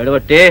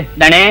 ಎಡವಟ್ಟಿ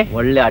ದಣೆ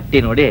ಒಳ್ಳೆ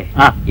ಅಟ್ಟಿ ನೋಡಿ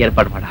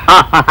ಏರ್ಪಾಡು ಮಾಡ.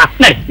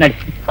 ನಡಿ ನಡಿ.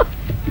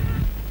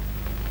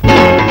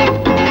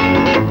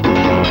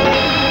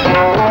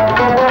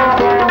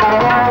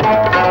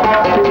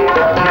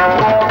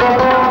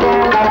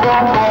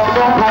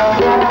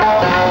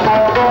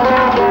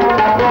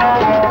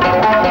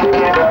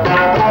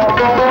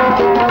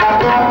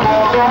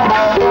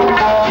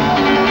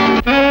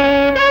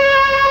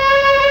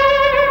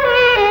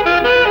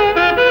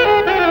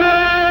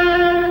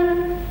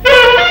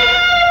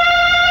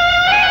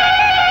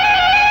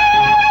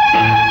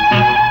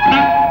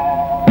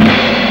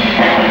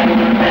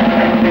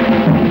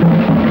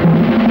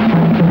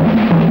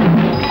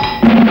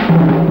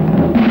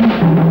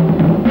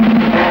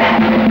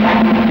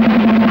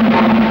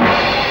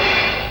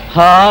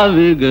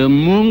 ಹಾವಿಗೆ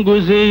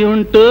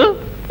ಮುಂಗುಸಿಯುಂಟು,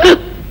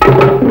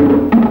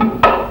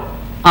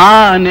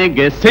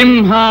 ಆನೆಗೆ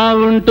ಸಿಂಹ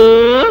ಉಂಟು.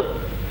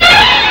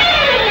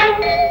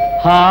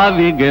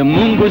 ಹಾವಿಗೆ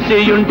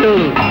ಮುಂಗುಸಿಯುಂಟು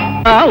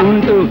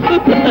ಉಂಟು.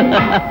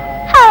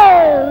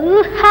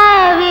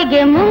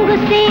 ಹಾವಿಗೆ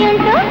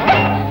ಮುಂಗುಸಿಯುಂಟು,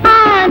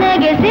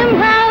 ಆನೆಗೆ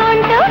ಸಿಂಹ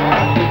ಉಂಟು.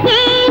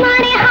 ಈ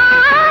ಮನೆ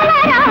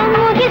ಹಾಲರ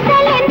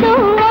ಮುಗಿಸಲೆಂದು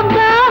ಒಬ್ಬ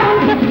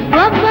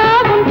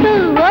ಉಂಟು,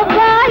 ಒಬ್ಬ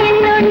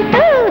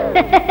ಇನ್ನುಂಟು.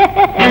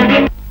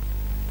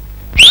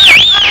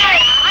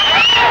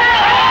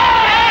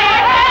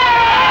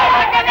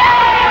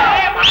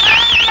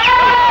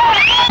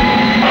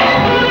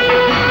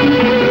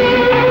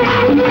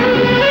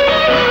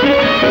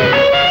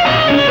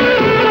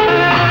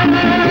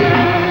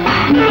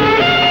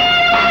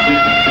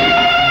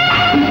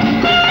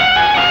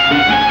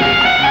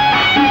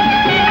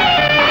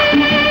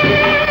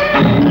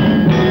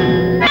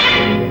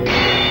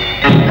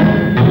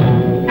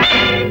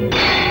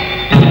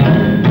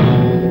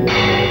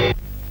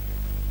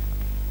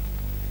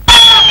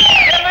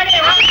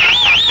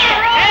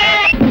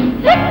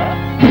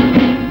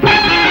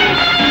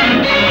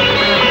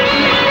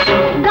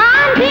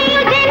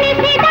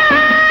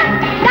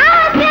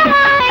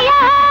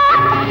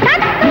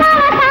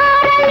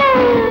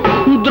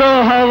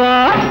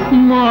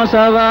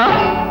 ಮೋಸವ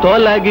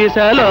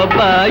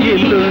ತೊಲಗಿಸಲೊಬ್ಬ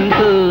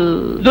ಇಲ್ಲುಂಟು.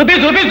 ಜುಬಿ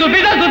ಜುಬಿ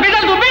ಜುಬಿದ ಜುಬಿದ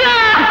ಜುಬಿದ.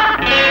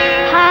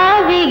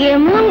 ಹಾವಿಗೆ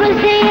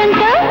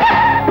ಮುಂಗುಸಿಯುಂಟು,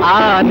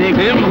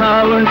 ಆನೆಗೆ ಸಿಂಹ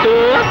ಉಂಟು.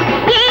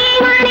 ಈ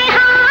ಮನೆ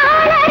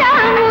ಹಾಲರ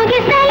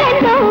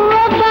ಮುಗಿಸಲೆಂದು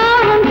ಒಬ್ಬ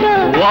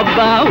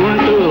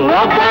ಉಂಟು,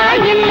 ಒಬ್ಬ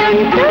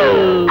ಇನ್ನುಂಟು.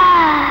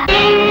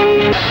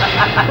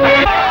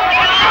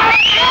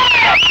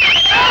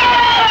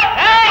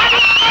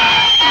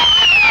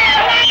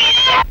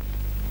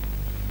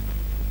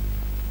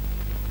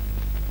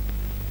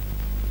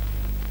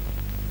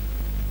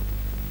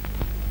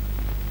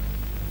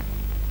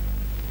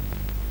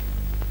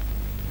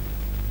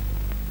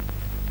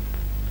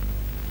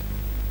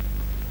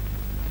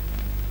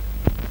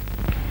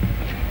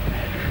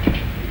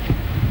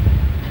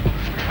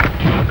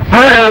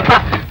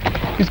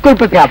 ಸ್ಕೂಲ್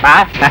ಪುಸ್ತಕ.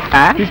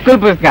 ಸ್ಕೂಲ್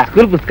ಪುಸ್ತಕ.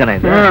 ಸ್ಕೂಲ್ ಪುಸ್ತಕನ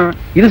ಇದು?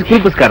 ಇದು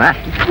ಸ್ಕೂಲ್ ಪುಸ್ತಕನ?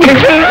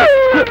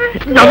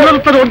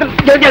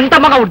 ಎಂತ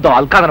ಮಗ ಹುಡ್ದು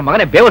ಅಲ್ಕಾದ್ರ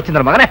ಮಗನೇ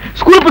ಬೇವಚ್ಚಿಂದ್ರ ಮಗನೇ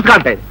ಸ್ಕೂಲ್ ಪುಸ್ತಕ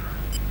ಅಂತ ಇದೆ.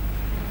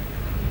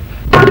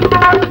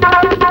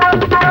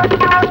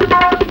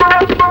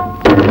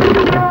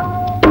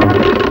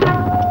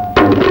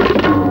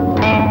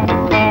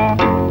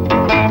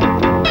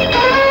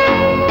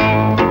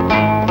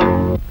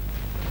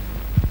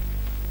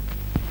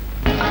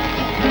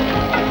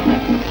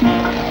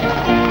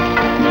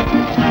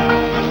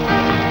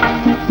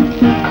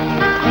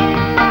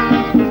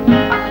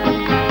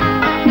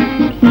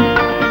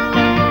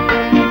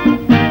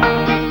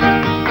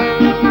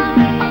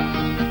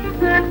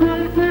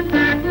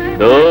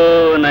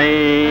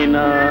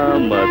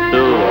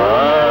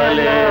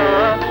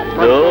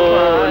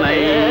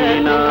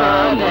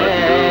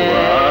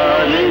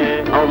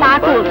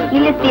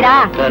 ನಿಲ್ಲಿಸ್ತೀರಾ?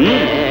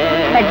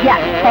 ಸದ್ಯ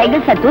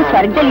ಸೈಗಲ್ ಸತ್ತು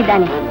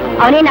ಸ್ವರ್ಗದಲ್ಲಿದ್ದಾನೆ.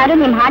 ಅವನೇನಾದ್ರು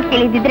ನಿಮ್ ಹಾಟ್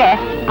ಕೇಳಿದಿದ್ರೆ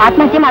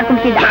ಆತ್ಮಹತ್ಯೆ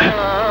ಮಾಡ್ಕೊಂತಿದ್ದ.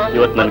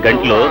 ಇವತ್ತು ನನ್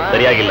ಗಂಟ್ಲು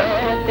ಸರಿಯಾಗಿಲ್ಲ.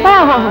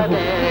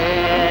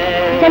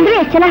 ಚಂದ್ರು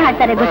ಎಷ್ಟ್ ಚೆನ್ನಾಗಿ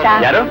ಹಾಡ್ತಾರೆ ಗೊತ್ತಾ?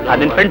 ಯಾರು?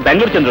 ಅದಿನ ಫ್ರೆಂಡ್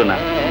ಬೆಂಗಳೂರು ಚಂದ್ರನ.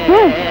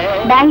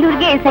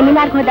 ಬ್ಯಾಂಗ್ಳೂರ್ಗೆ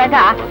ಸೆಮಿನಾರ್ಗೆ ಹೋದಾಗ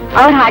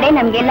ಅವ್ರ ಹಾಡೇ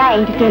ನಮ್ಗೆಲ್ಲ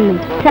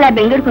ಎಂಟರ್ಟೈನ್ಮೆಂಟ್. ಸಲ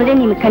ಬೆಂಗಳೂರಿಗೆ ಹೋದ್ರೆ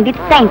ನಿಮ್ಗೆ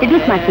ಖಂಡಿತ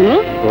ಇಂಟ್ರೊಡ್ಯೂಸ್ ಮಾಡ್ತೀನಿ.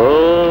 ಓ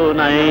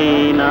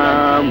ನೈನಾ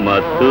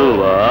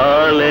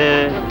ಮತ್ತುವಾಲೆ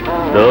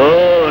ದೋ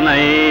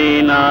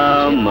ನೈನಾ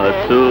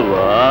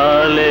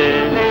ಮತ್ತುವಾಲೆ.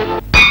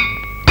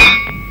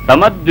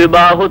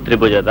 ಸಮದ್ವಿಬಾಹು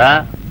ತ್ರಿಭುಜದ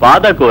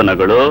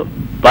ಪಾದಕೋನಗಳು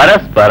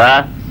ಪರಸ್ಪರ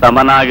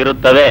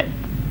ಸಮನಾಗಿರುತ್ತವೆ.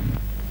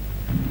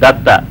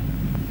 ದತ್ತ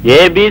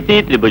ಎಬಿಸಿ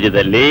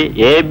ತ್ರಿಭುಜದಲ್ಲಿ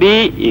AB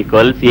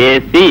 =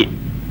 AC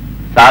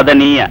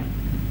ಸಾಧನೀಯ.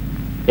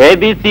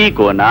 ABC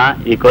ಕೋನ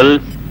 =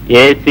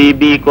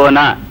 ACB ಕೋನ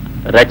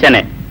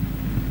ರಚನೆ.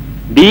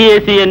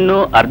 BACಯನ್ನು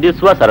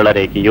ಅರ್ಧಿಸುವ ಸರಳ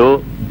ರೇಖೆಯು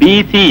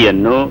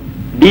BCಯನ್ನು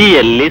D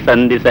ಯಲ್ಲಿ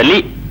ಸಂಧಿಸಲಿ.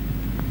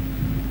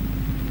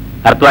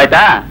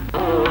 ಅರ್ಥವಾಯ್ತಾ?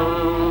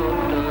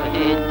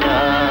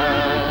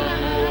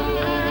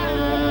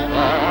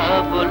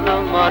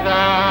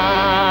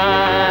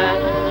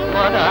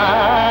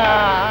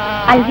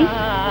 ಅಲ್ರಿ,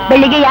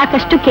 ಬೆಳಿಗ್ಗೆ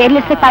ಯಾಕಷ್ಟು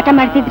ಕೇರ್ಲೆಸ್ ಪಾಠ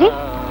ಮಾಡ್ತಿದ್ರಿ?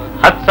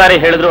 10 ಸಾರಿ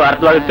ಹೇಳಿದ್ರು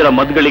ಅರ್ಥವಾಗುತ್ತಿರೋ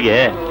ಮದ್ಗಳಿಗೆ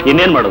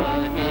ಇನ್ನೇನ್ ಮಾಡೋದು?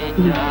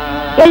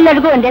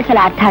 ಎಲ್ಲರಿಗೂ ಒಂದೇ ಸಲ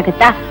ಅರ್ಥ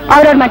ಆಗುತ್ತಾ?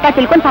 ಅವ್ರವ್ರ ಮಟ್ಟ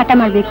ತಿಳ್ಕೊಂಡು ಪಾಠ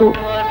ಮಾಡ್ಬೇಕು.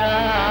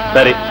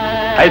 ಸರಿ,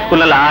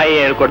 ಹೈಸ್ಕೂಲ್ನಲ್ಲಿ ಆಯೇ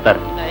ಹೇಳ್ಕೊಡ್ತಾರೆ.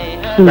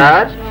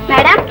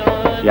 ಮೇಡಮ್,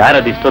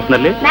 ಯಾರದು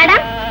ಇಷ್ಟೊತ್ತಿನಲ್ಲಿ?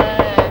 ಮೇಡಮ್,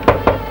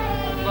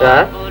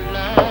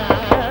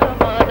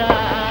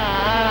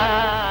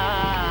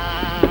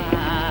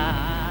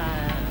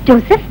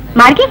 ಜೋಸೆಫ್,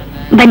 ಮಾರ್ಗಿ,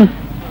 ಬನ್ನಿ.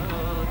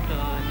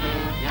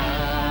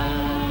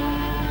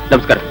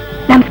 ನಮಸ್ಕಾರ.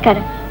 ನಮಸ್ಕಾರ.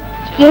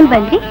 ಏನ್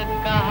ಬಂದ್ರಿ?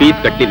 ಫೀಸ್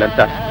ಕಟ್ಟಿಲ್ಲ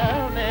ಅಂತ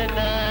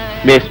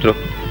ಮೇಸ್ಟ್ರು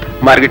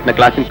ಮಾರ್ಕೆಟ್ನ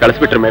ಕ್ಲಾಸಿನ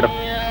ಕಳಿಸ್ಬಿಟ್ರು ಮೇಡಮ್.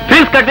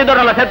 ಫೀಸ್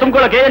ಕಟ್ಟಿದವರಲ್ಲ ಸರ್,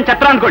 ತುಂಬ್ಕೊಳಕ್ಕೆ ಏನ್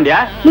ಛತ್ರ ಅನ್ಕೊಂಡ್ಯಾ?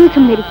 ನೀವ್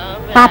ಸುಮ್ಮನಿರಿ,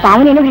 ಪಾಪ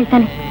ಅವನೇನೋ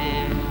ಹೇಳ್ತಾನೆ.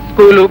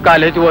 ಸ್ಕೂಲು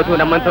ಕಾಲೇಜು ಓದು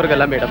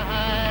ನಮ್ಮಂತವ್ರಿಗೆಲ್ಲ ಮೇಡಮ್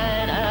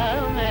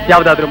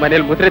ಯಾವ್ದಾದ್ರು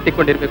ಮನೇಲಿ ಮುದ್ರೆ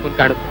ತಿಕ್ಕೊಂಡಿರ್ಬೇಕು ಅಂತ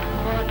ಕಾಣುತ್ತೆ.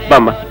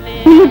 ಬಾಮ್ಮ.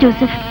 ಇಲ್ಲ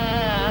ಜೋಸೆಫ್,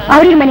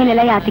 ಅವ್ರ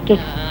ಮನೇನೆಲ್ಲ ಯಾತಕ್ಕೆ?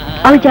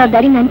 ಅವ್ರ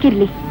ಜವಾಬ್ದಾರಿ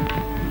ನನ್ಗಿರ್ಲಿ.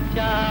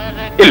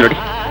 ಇಲ್ಲಿ ನೋಡಿ,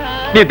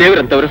 ನೀವು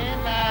ದೇವ್ರಂತವ್ರು.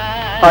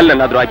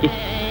 ಹಾಲಲ್ಲಾದ್ರೂ ಹಾಕಿ,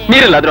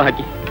 ನೀರಲ್ಲಾದ್ರೂ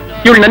ಹಾಕಿ.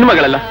 ಇವಳು ನನ್ನ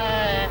ಮಗಳಲ್ಲ,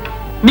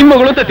 ನಿಮ್ಮ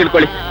ಮಗಳು ಅಂತ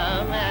ತಿಳ್ಕೊಳ್ಳಿ.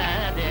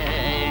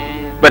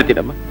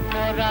 ಬರ್ತೀನಮ್ಮ,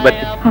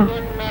 ಬರ್ತೀನಿ.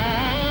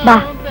 ಬಾ.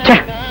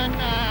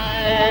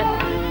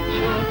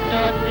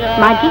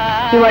 ಮಾಗಿ,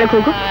 ನೀವು ಒಳಗೆ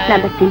ಹೋಗು,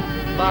 ನಾನು ಬರ್ತೀನಿ.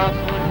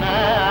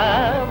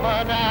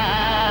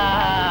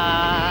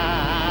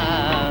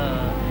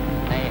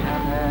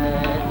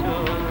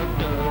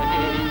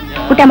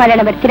 ಊಟ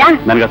ಮಾಡೋಣ, ಬರ್ತೀರಾ?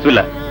 ನನ್ಗೆ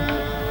ಹಸುವಿಲ್ಲ.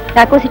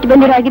 ಯಾಕೋ ಸಿಟ್ಟು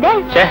ಬಂದಿರೋ ಆಗಿದೆ?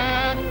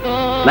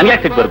 ನನ್ಗೆ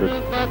ಯಾಕೆ ಸಿಟ್ಟು ಬರ್ಬೇಕು?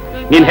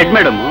 ನೀನ್ ಹೆಡ್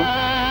ಮೇಡಮ್,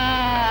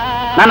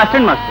 ನಾನು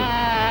ಅಸಿಸ್ಟೆಂಟ್ ಮಾಸ್ಟರ್.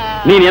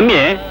 ನೀನ್ MA,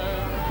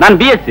 ನಾನು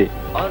BSc.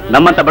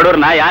 ನಮ್ಮಂತ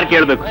ಬಡವ್ರನ್ನ ಯಾರು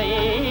ಕೇಳ್ಬೇಕು?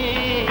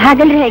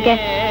 ಹಾಗಲ್ರಿ ಹೇಗೆ?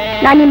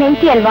 ನಾನು ನಿನ್ನ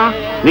ಹೆಂಡತಿ ಅಲ್ವಾ?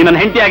 ನೀನ್ ನನ್ನ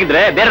ಹೆಂಡತಿ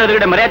ಆಗಿದ್ರೆ ಬೇರೆ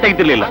ಎದುರುಗಡೆ ಮರ್ಯಾದೆ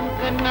ತೆಗಿತಿರ್ಲಿಲ್ಲ.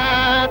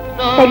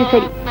 ಸರಿ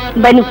ಸರಿ,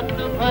 ಬನ್ನಿ,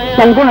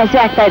 ನನ್ಗೂ ಹಸು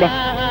ಆಗ್ತಾ ಇದೆ.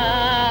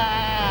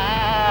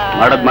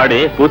 ಮಾಡೋದ್ ಮಾಡಿ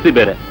ಕೂಸಿ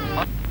ಬೇರೆ.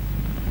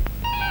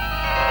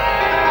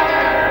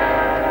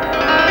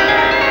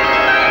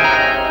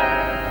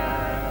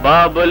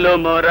 ಬಾಬುಲು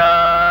ಮೊರ.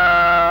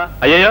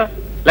 ಅಯ್ಯಯ್ಯೋ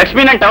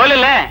ಲಕ್ಷ್ಮಿ, ನನ್ ಟವಲ್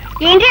ಇಲ್ಲೇ.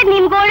 ಏನ್ರಿ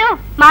ನಿಮ್ಗೋಳು?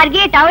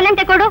 ಮಾರ್ಗಿ ಟವಲ್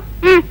ಅಂತ ಕೊಡು.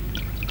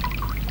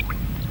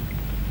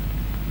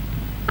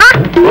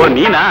 ಓ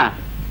ನೀನಾ?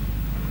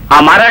 ಆ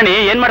ಮಾರಾಣಿ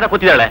ಏನ್ ಮಾಡ್ತಾ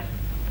ಕೂತಿದ್ದಾಳೆ?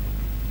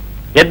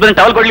 ಎದ್ ಬಂದು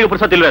ಟವಲ್ ಕೊಡ್ಲಿಕ್ಕೆ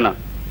ಪುರ್ಸೋತಿಲ್ವೇನೋ?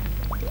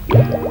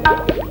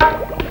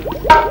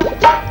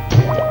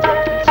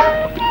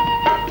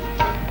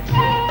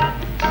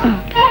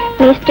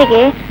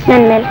 ಮೇಸ್ಟ್ರಿಗೆ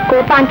ನನ್ನ ಮೇಲೆ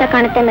ಕೋಪ ಅಂತ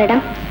ಕಾಣುತ್ತೆ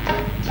ಮೇಡಮ್.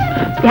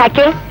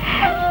 ಯಾಕೆ?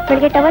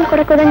 ಬೆಳಿಗ್ಗೆ ಟವಲ್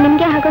ಕೊಡಕೋದಂಗ್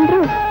ನಿಮ್ಗೆ ಹಾಗಂದ್ರು?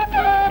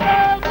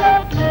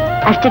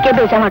 ಅಷ್ಟಕ್ಕೆ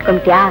ಬೇಜಾರ್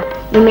ಮಾಡ್ಕೊಂತೀಯಾ?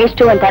 ನಿಮ್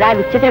ಮೇಷ್ಟ್ರು ಒಂಥರ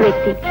ವಿಚಿತ್ರ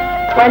ವ್ಯಕ್ತಿ.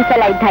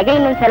 ಒಂದ್ಸಲ ಇದ್ದ ಹಾಗೆ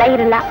ಇನ್ನೊಂದ್ಸಲ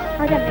ಇರಲ್ಲ.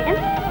 ಹೌದಾ ಮೇಡಮ್?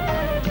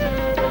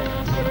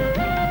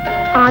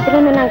 ಆದ್ರೂ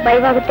ನಂಗೆ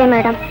ಭಯವಾಗುತ್ತೆ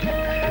ಮೇಡಮ್.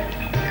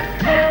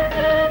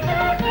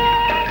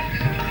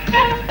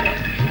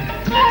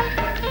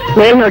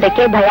 ಮೇಲ್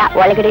ನೋಡಕ್ಕೆ ಭಯ,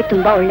 ಒಳಗಡೆ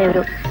ತುಂಬಾ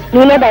ಒಳ್ಳೆಯವರು.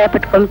 ನೀನೇ ಭಯ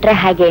ಪಟ್ಕೊಂಡ್ರೆ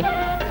ಹಾಗೆ.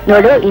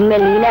 ನೋಡು,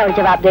 ಇನ್ಮೇಲೆ ನೀನೇ ಅವ್ರ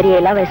ಜವಾಬ್ದಾರಿ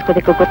ಎಲ್ಲ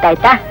ವಹಿಸ್ಕೋಬೇಕು,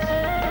 ಗೊತ್ತಾಯ್ತಾ?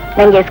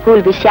 ನಂಗೆ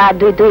ಸ್ಕೂಲ್ ವಿಷಯ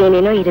ಅದು ಇದು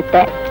ಏನೇನೋ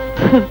ಇರುತ್ತೆ.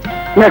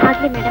 ಮೇಡಮ್,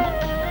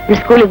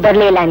 ಸ್ಕೂಲಿಗೆ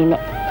ಬರ್ಲೇ ಇಲ್ಲ ನಿನ್ನೆ.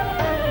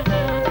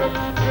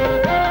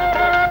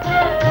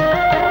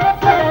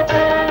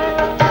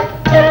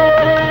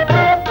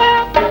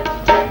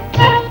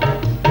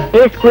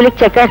 ಸ್ಕೂಲಿಗೆ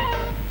ಚಕ್ಕರ್.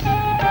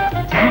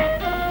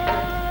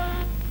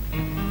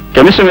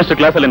 ಕೆಮಿಸ್ಟ್ರಿ ಮಿಸ್ಟರ್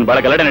ಕ್ಲಾಸಲ್ಲಿ ಬಹಳ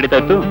ಗಲಾಟೆ ನಡೀತಾ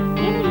ಇತ್ತು.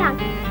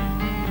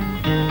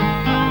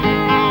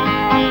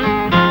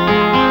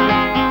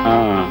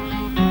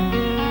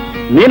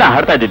 ನೀನಾ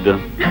ಹಾಡ್ತಾ ಇದ್ದಿದ್ದು?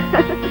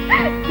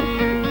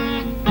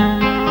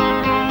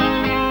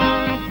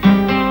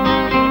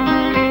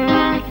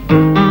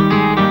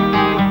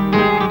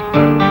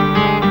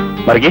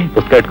 ಮಾರ್ಗಿ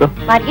ಪುಸ್ತಕ ಇಟ್ಕೋ.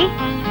 ಮಾರ್ಗಿ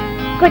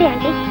ಕೊಡಿ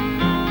ಆಂಟಿ.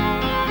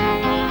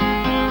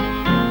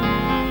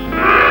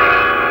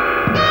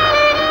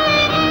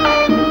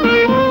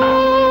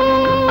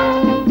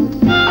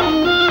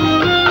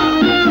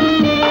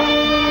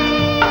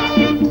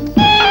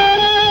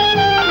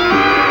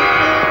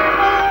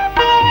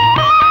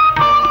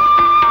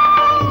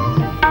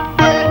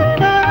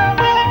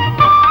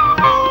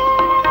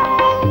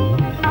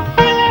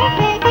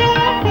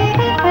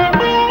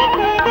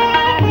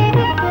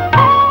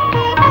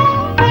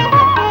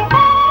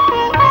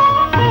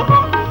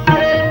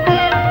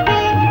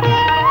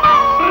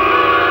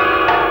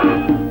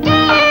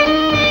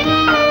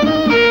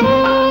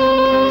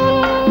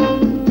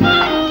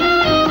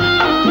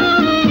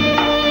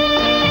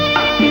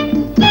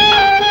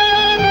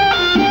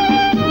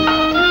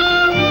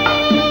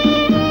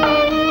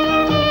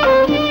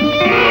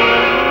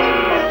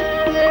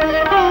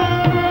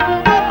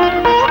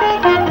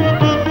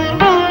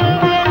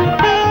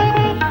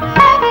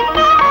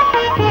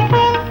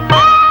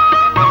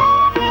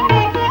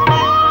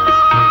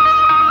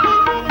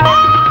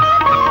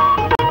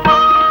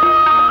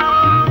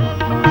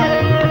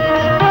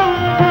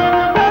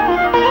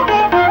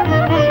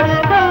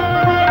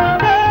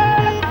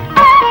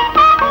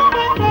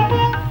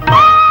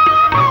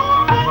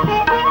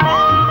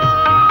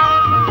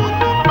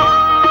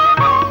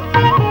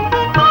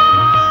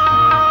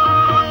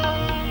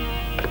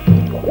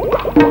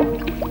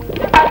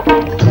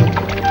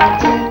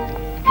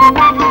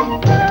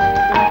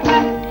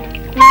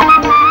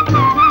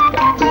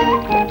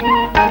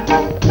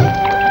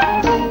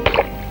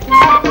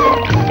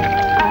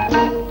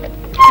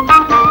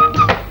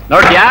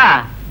 ನೋಡ್ಯಾ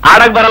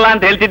ಆಡಕ್ ಬರಲ್ಲ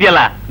ಅಂತ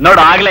ಹೇಳ್ತಿದ್ಯಲ್ಲ,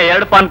 ನೋಡು ಆಗ್ಲೇ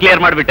 2 ಪಾನ್ ಕ್ಲಿಯರ್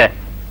ಮಾಡ್ಬಿಟ್ಟೆ.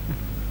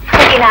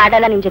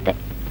 ಆಡಲ್ಲ ನಿಮ್ ಜೊತೆ.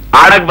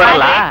 ಆಡಕ್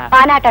ಬರಲ್ಲ,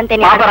 ಪಾನಾಟ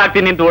ಅಂತೇನೆ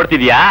ಹಾಕ್ತೀನಿ ನಿಂತು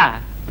ಓಡ್ತಿದ್ಯಾ?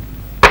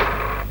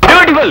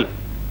 ಬ್ಯೂಟಿಫುಲ್.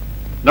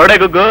 ನೋಡೆ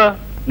ಗುಗ್ಗು,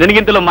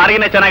 ನಿನಗಿಂತಲೂ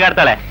ಮಾರ್ಗಿನೇ ಚೆನ್ನಾಗಿ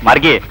ಆಡ್ತಾಳೆ.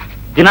 ಮಾರ್ಗಿ,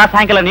 ದಿನ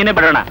ಸಾಯಂಕಾಲ ನೀನೇ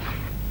ಬಿಡೋಣ.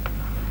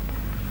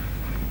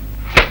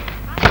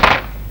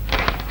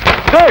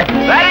 Good,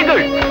 very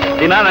good.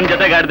 ದಿನ ನನ್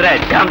ಜೊತೆಗೆ ಆಡಿದ್ರೆ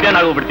ಚಾಂಪಿಯನ್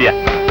ಆಗೋಗ್ಬಿಡ್ತೀಯ.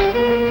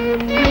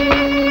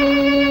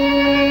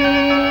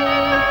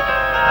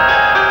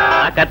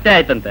 ಕತ್ತೆ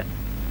ಆಯ್ತಂತೆ.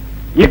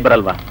 ಈಗ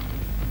ಬರಲ್ವಾ?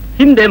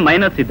 ಹಿಂದೆ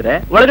ಮೈನಸ್ ಇದ್ರೆ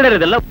ಒಳಗಡೆ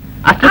ಇರೋದೆಲ್ಲ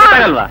ಅಷ್ಟು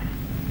ಗೊತ್ತಾಗಲ್ವಾ?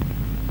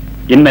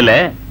 ಇನ್ಮೇಲೆ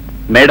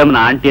ಮೇಡಮ್ನ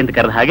ಆಂಟಿ ಅಂತ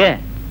ಕರೆದ ಹಾಗೆ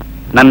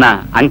ನನ್ನ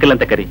ಅಂಕಲ್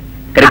ಅಂತ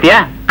ಕರಿತೀಯಾ?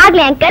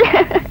 ಆಗ್ಲಿ ಅಂಕಲ್.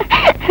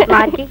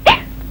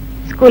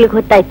 ಸ್ಕೂಲ್ಗೆ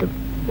ಹೊತ್ತಾಯ್ತು,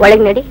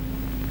 ಒಳಗ್ ನಡಿ.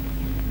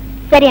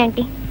 ಸರಿ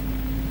ಆಂಟಿ.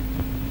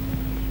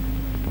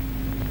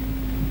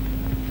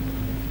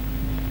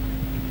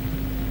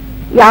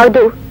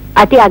 ಯಾವುದು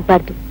ಅತಿ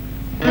ಆಗ್ಬಾರ್ದು.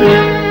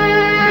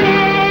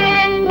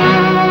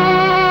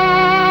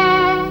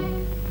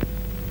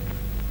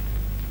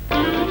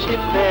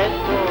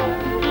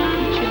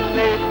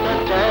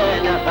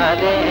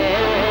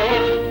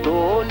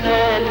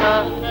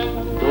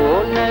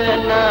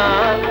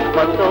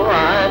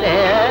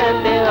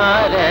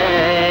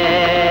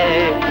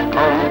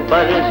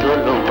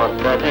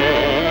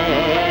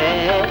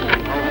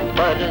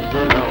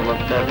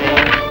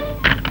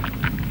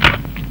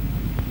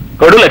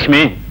 ಕೊಡು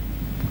ಲಕ್ಷ್ಮಿ.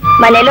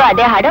 ಮನೇಲೂ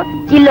ಅದೇ ಹಾಡು,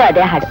 ಇಲ್ಲೂ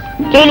ಅದೇ ಹಾಡು.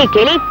 ಕೇಳಿ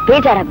ಕೇಳಿ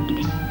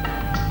ಬೇಜಾರಾಗ್ಬಿಟ್ಟಿದೆ.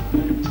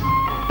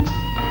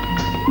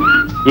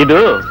 ಇದು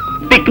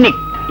ಪಿಕ್ನಿಕ್,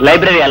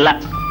 ಲೈಬ್ರರಿ ಅಲ್ಲ.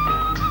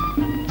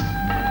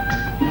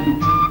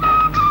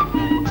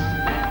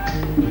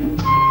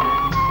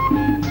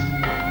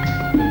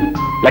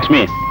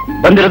 ಲಕ್ಷ್ಮಿ,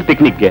 ಬಂದಿರೋದು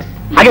ಪಿಕ್ನಿಕ್ಗೆ,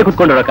 ಹಾಗೆ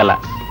ಕುತ್ಕೊಂಡು ಹೋಗಕ್ಕಲ್ಲ.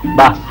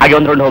 ಬಾ, ಹಾಗೆ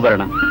ಒಂದ್ ರೌಂಡ್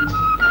ಹೋಗ್ಬರೋಣ.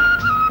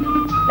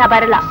 ನಾ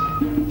ಬರಲ್ಲ.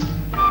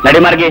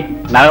 ನಡಿ ಮಾರ್ಗಿ,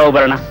 ನಾವೇ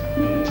ಹೋಗ್ಬರೋಣ.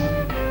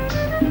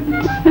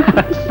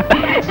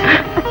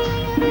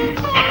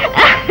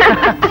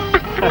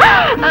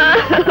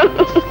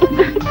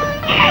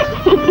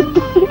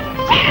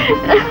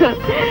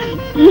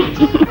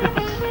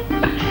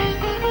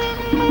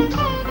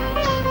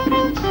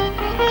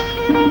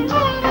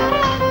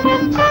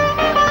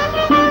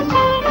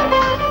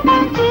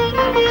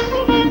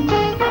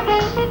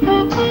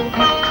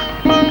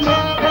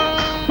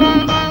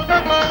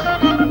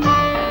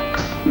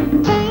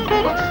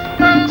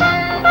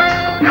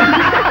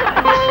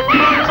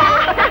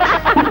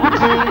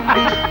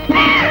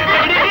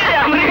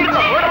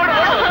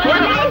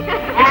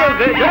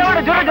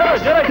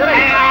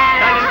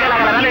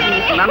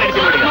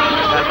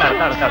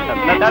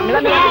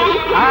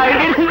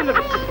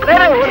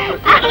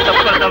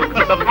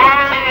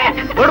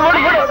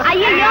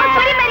 ಅಯ್ಯೋ,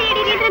 ಕುರಿ ಮರಿ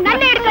ಹಿಡೀರಿ ಅಂದ್ರೆ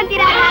ನನ್ನ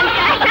ಹಿಡ್ಕೊಂತೀರಾ?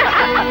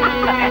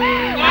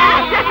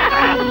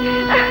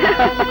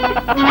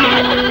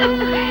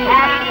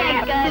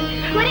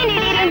 ಕುರಿ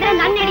ಹಿಡೀರಿ ಅಂದ್ರೆ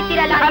ನನ್ನ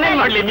ಹಿಡಿತೀರಲ್ಲ.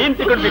 ಮಾಡ್ಲಿ, ನೀನ್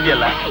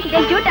ಸಿಕ್ಕೊಂಡಿದ್ಯಲ್ಲ.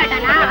 ಇದೇನ್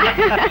ಜೂಟಾಟನಾ?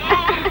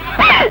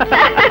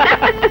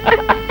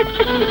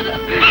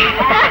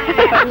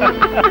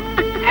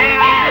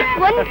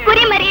 ಒಂದ್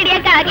ಕುರಿ ಮರಿ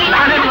ಹಿಡಿಯಕ್ಕಾಗಿಲ್ಲ.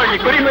 ನಾನೇನ್ ಮಾಡ್ಲಿ,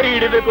 ಕುರಿ ಮರಿ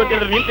ಹಿಡಿಬೇಕು ಅಂತ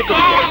ಹೇಳಿದ್ರೆ ನೀನ್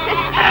ಸಿಕ್ಕೋದು.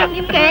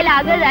 ನಿಮ್ ಕೈಯಲ್ಲಿ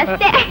ಆಗೋದು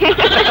ಅಷ್ಟೇ.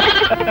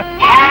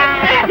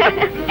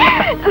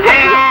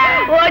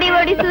 ಓಡಿ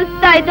ಓಡಿ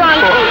ಸುಸ್ತಾಯ್ತು.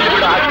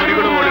 ಆ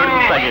ಕುರಿಗಳು ಓಡಿ ಓಡಿ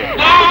ಸುಸ್ತಾಗಿ.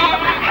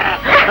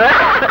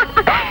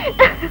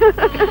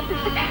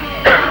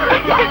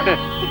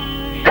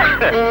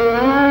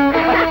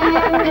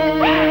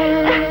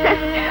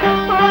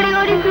 ಓಡಿ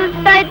ಓಡಿ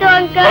ಸುಸ್ತಾಯ್ತು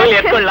ಅಂಕಲ್.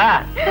 ಎತ್ಕೊಳ್ಳ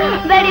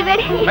ಬೇಡಿ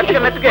ಬೇಡಿ.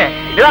 ಮೆತ್ತಗೆ ಮೆತ್ತಗೆ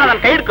ಇದಾನ, ನನ್ನ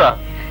ಕೈ ಹಿಡ್ಕೋ,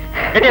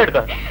 ಗಟ್ಟಿ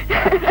ಹಿಡ್ಕೋ.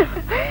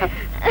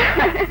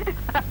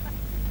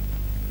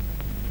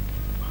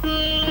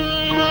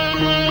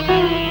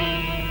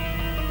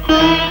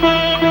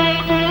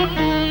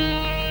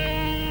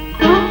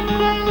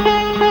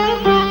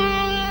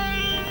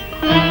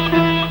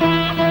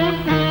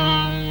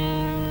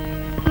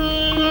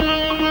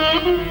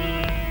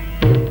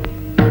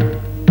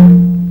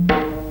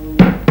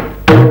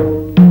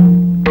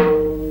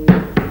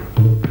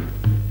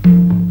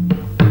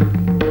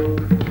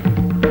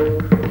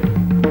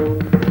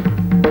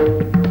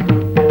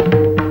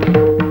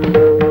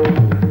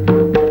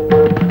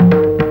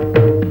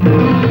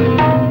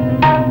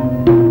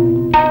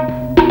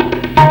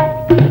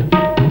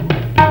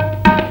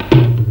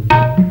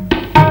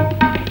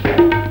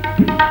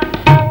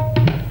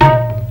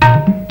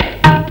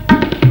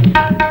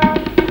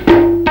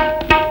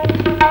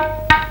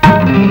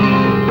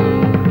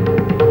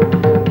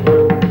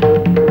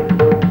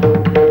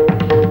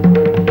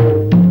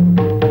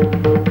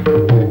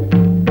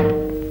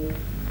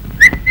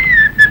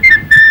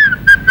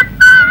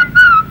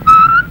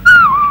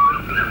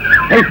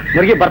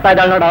 ಮುರುಗಿ ಬರ್ತಾ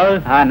ಇದ್ದಾಳ ನೋಡ.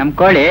 ನಮ್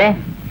ಕೋಳಿ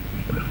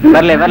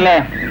ಬರ್ಲೆ ಬರ್ಲೆ.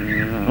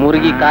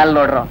 ಮುರುಗಿ ಕಾಲ್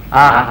ನೋಡ್ರು,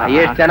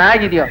 ಎಷ್ಟ್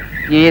ಚೆನ್ನಾಗಿದ್ಯೋ.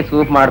 ಈ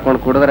ಸೂಪ್ ಮಾಡ್ಕೊಂಡ್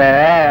ಕುಡಿದ್ರೆ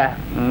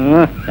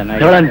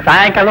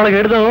ಸಾಯಂಕಾಲದೊಳಗೆ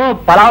ಹಿಡಿದು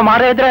ಪಲಾವ್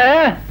ಮಾಡೇ ಇದ್ರೆ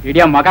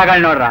ಹಿಡಿಯೋ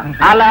ಮಗಗಳು ನೋಡ್ರ.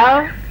 ಅಲ್ಲ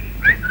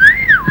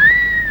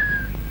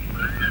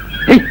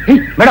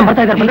ಮೇಡಮ್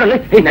ಬರ್ತಾ ಇದ್ದಾರೆ, ಬಂದ್ರಲ್ಲಿ.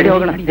 ನಡಿ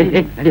ಹೋಗೋಣ,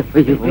 ನಡಿ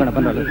ಹೋಗೋಣ,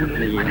 ಬಂದ್ರಲ್ಲಿ.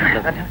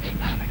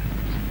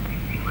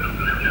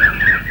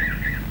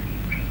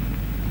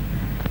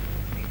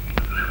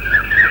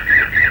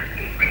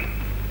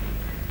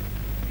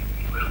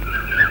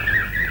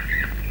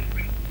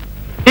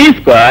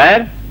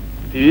 ಸ್ಕ್ವೇರ್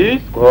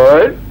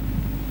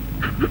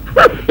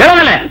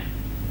ಹೇಳೋದಲ್ಲೇ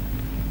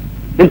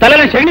ನಿನ್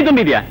ತಲೆನ ಶಗಣಿ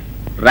ತುಂಬಿದ್ಯಾ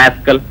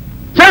rascal.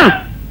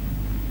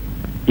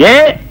 A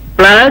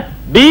plus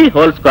B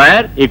whole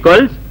square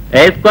equals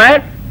A square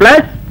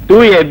plus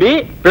 2ab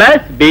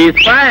plus B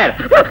square.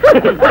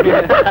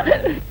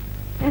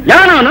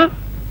 ಯಾವನವನು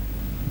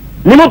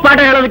ನಿಮಗ್ ಪಾಠ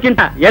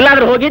ಹೇಳೋದಕ್ಕಿಂತ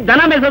ಎಲ್ಲಾದ್ರೂ ಹೋಗಿ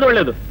ದನ ಮೇಯಿಸೋದು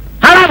ಒಳ್ಳೇದು.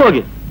 ಹಾಳಾಗಿ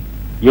ಹೋಗಿ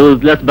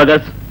ಯೂಸ್ಲೆಸ್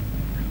ಬಗಸ್.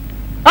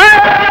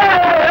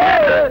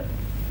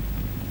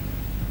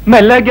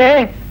 ಮೆಲ್ಲಗೆ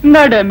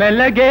ನಡೆ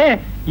ಮೆಲ್ಲಗೆ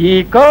ಈ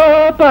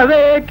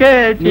ಕೋಪವೇಕೆ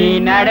ನೀ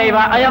ನಡೆಯುವ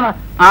ಅಯ್ಯಮ್ಮ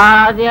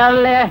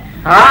ಆದ್ಯಲ್ಲೇ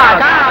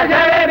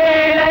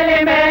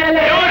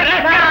ಮೇಲೆ.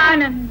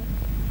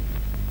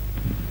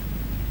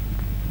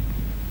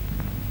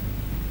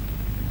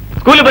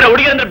 ಸ್ಕೂಲ್ ಬರೋ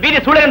ಹುಡುಗಿರಂದ್ರೆ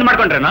ಬೀದಿ ಸುಳೆ ಅಂತ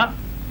ಮಾಡ್ಕೊಂಡ್ರೇನು?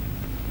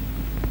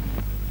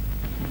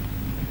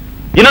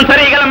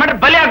 ಇನ್ನೊಂದ್ಸರಿ ಈಗೆಲ್ಲ ಮಾಡ್ರೆ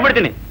ಬಲಿ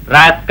ಆಗ್ಬಿಡ್ತೀನಿ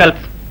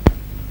ರಾಸ್ಕಲ್ಸ್.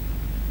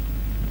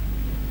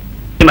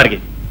 ಮರ್ಗಿ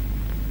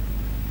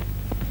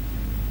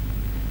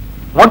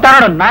ಹೋಗ್ತಾ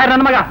ನೋಡು ನಾಯರ್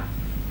ನನ್ನ ಮಗ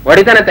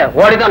ಹೊಡಿತಾನಂತೆ,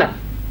 ಹೊಡಿತಾನೆ.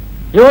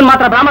 ಇವನ್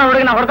ಮಾತ್ರ ಬ್ರಾಹ್ಮಣ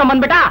ಹುಡುಗಿನ ಹೊಡ್ಕೊಂಡ್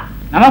ಬಂದ್ಬಿಟ್ಟ,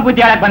 ನಮ್ಮ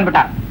ಬುದ್ಧಿ ಹೇಳಕ್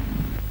ಬಂದ್ಬಿಟ್ಟ.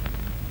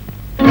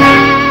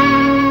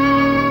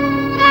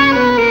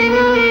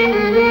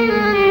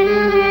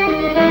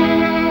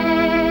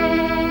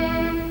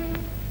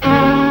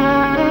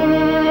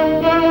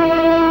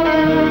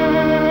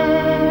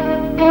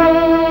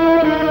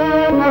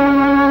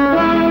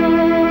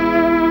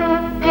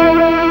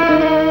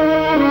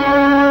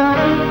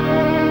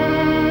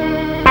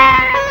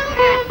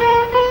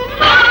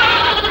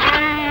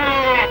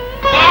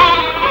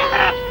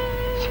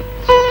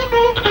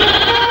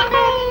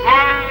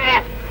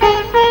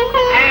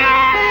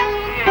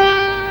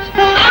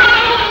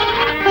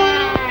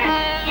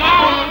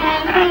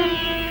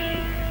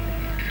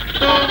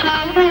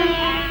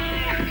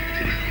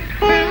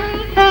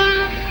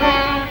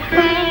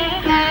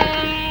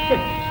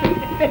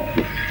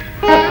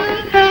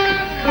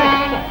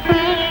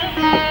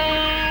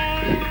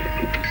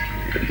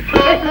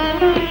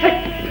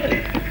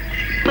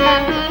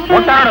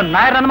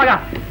 ನಾಯರ್ ನನ್ನ ಮಗ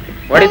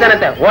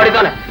ಹೊಡಿತಾನಂತೆ,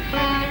 ಹೊಡಿತಾನೆ.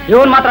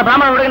 ಇವನ್ ಮಾತ್ರ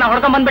ಬ್ರಾಹ್ಮಣ ಹುಡುಗಿನ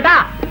ಹೊಡ್ಕೊಂಡ್ ಬಂದ್ಬಿಟ್ಟ,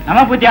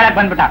 ನಮ್ಮ ಬುದ್ಧಿ ಹೇಳಕ್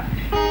ಬಂದ್ಬಿಟ್ಟ.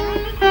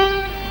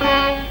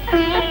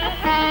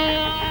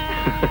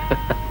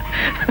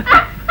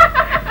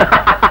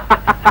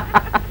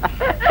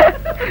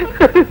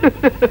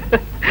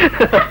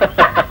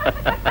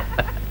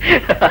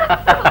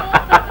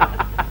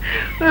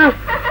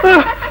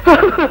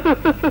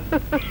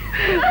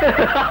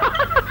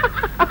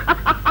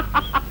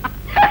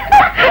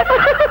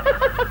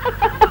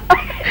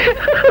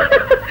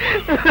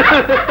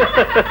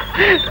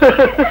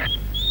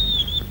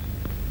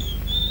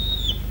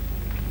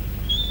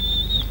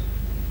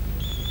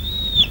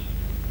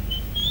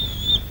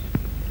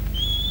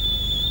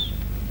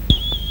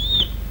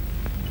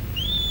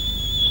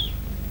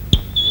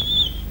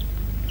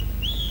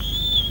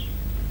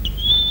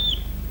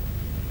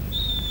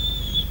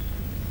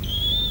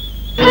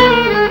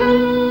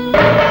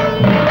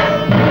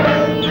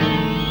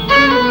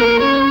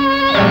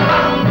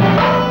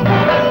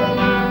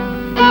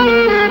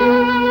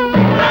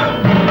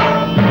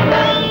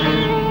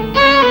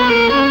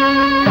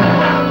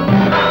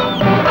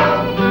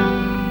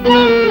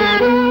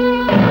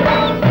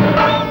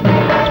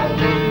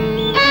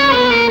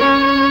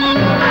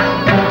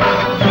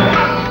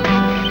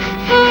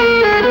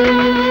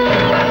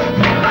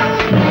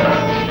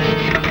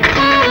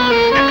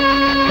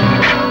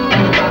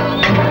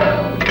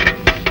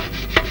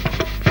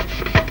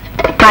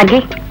 ಮಾರ್ಗಿ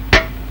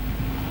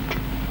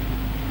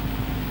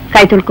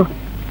ಕೈ ತುಳ್ಕೊ.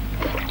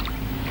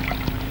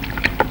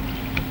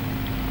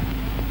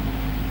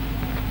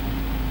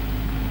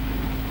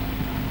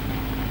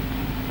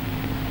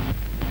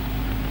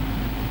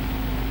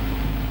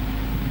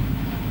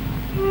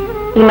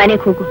 ಈ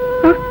ಮನೆಗೆ ಹೋಗು.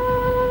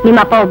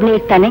 ನಿಮ್ಮಪ್ಪ ಒಬ್ನೇ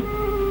ಇರ್ತಾನೆ,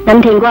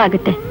 ನಂದು ಹೆಂಗೋ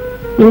ಆಗುತ್ತೆ.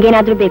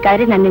 ನಿಮ್ಗೇನಾದ್ರೂ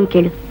ಬೇಕಾದ್ರೆ ನನ್ನನ್ನು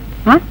ಕೇಳು.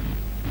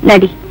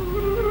 ನಡಿ.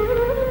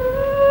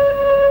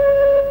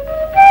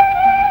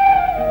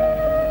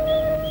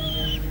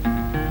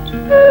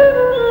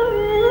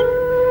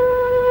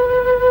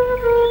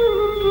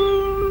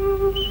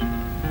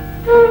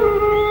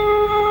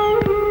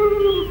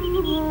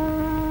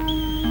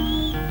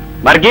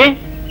 ಮಾರ್ಗಿ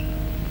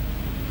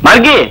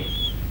ಮಾರ್ಗಿ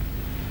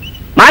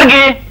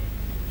ಮಾರ್ಗಿ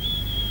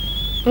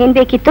ಏನ್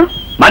ಬೇಕಿತ್ತು?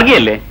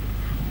 ಮಾರ್ಗಿಯಲ್ಲಿ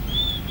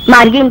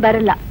ಮಾರ್ಗಿನ್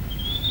ಬರಲ್ಲ.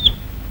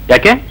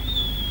 ಯಾಕೆ?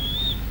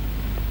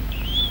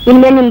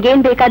 ಇನ್ಮೇಲೆ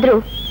ನಿಮ್ಗೇನ್ ಬೇಕಾದ್ರೂ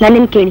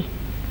ನನ್ನನ್ನು ಕೇಳಿ.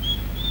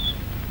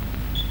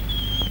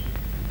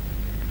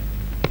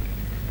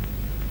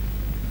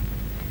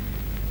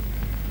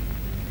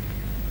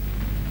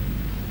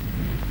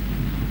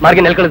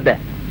 ಮಾರ್ಗಿ ನೆಲ್ ಕಳಿಸ್ದೆ.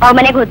 ಅವ್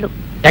ಮನೆಗೆ ಹೋದ್ಲು.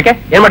 ಯಾಕೆ?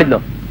 ಏನ್ ಮಾಡಿದ್ಲು?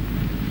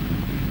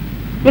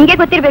 ನಿಮ್ಗೆ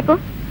ಗೊತ್ತಿರ್ಬೇಕು.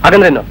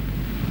 ಹಾಗಂದ್ರೇನು?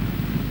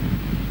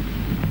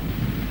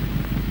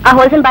 ಆ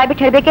ಹೋಲ್ಸನ್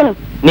ಬಾಯ್ಬಿಟ್ಟು ಹೇಳ್ಬೇಕೇನು?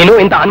 ನೀನು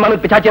ಇಂಥ ಅನುಮಾನದ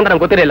ಪಿಚಾಚಿ ಅಂತ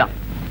ನಂಗೆ ಗೊತ್ತಿರಲಿಲ್ಲ.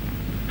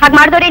 ಹಾಗೆ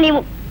ಮಾಡಿದೋರೆ ನೀವು.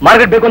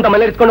 ಮಾರ್ಗೆಟ್ ಬೇಕು ಅಂತ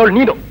ಮನೆ ಇಸ್ಕೊಂಡವಳು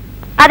ನೀನು.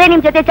 ಅದೇ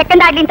ನಿಮ್ ಜೊತೆ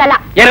ಚೆಕ್ಕಂದ ಆಗ್ಲಿ ಅಂತಲ್ಲ.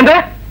 ಏನಂದ್ರೆ?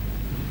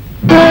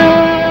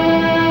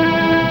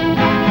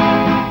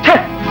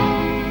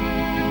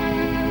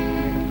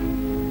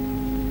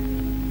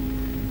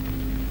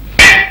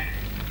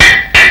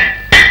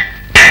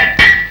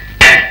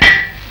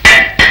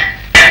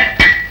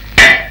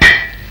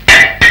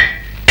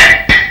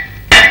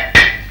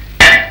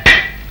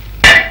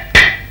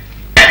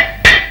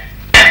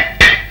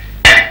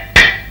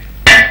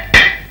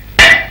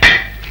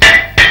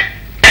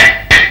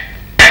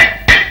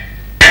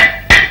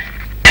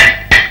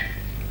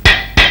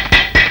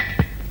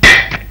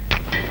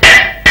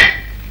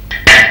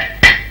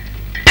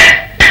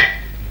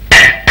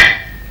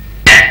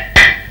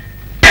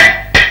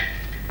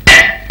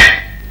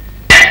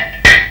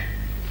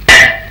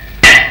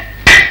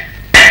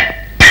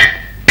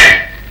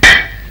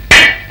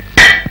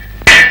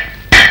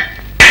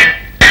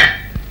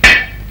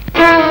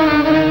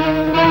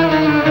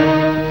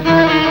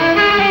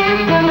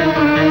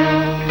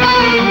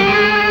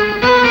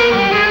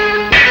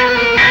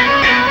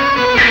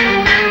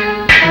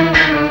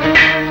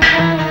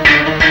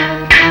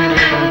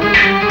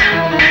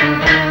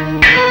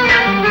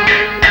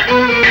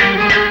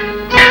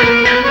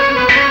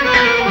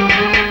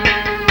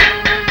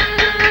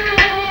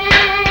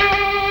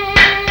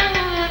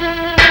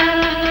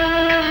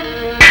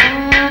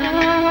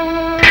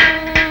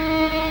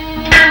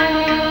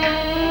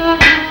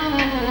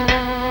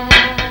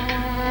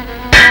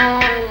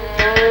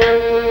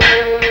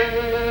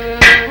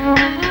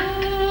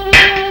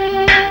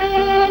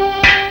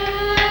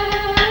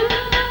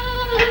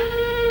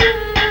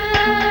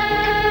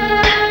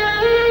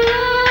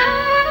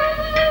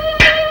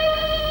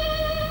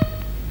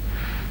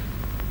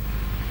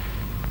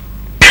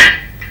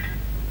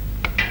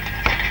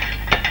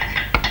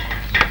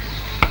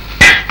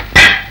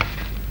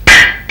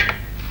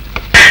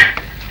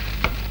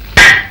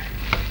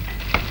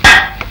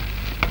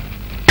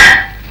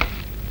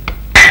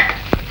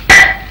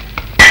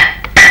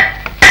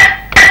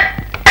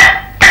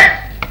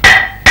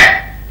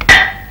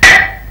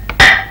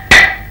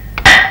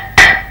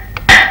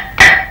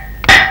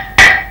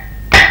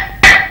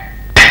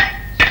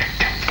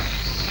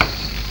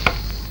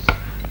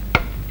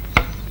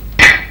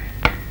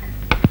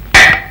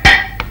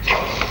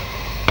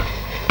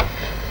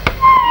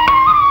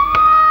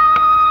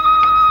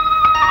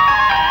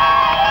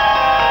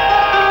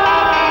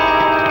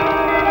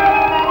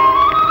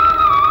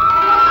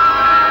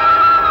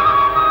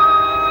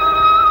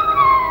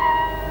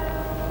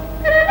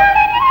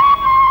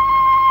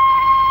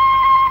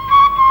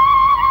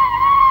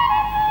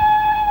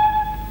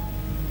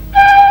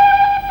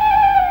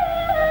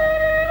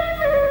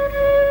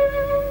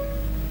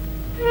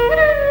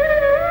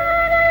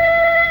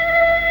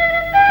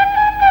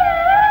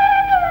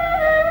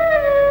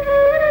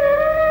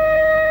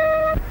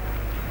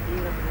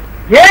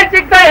 ಏನ್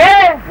ಸಿಗ್ತಾರೆ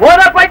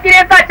ಓದಕ್ ಹೋಗ್ತೀನಿ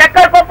ಅಂತ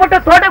ಚಕ್ಕರ್ ಕೊಟ್ಬಿಟ್ಟು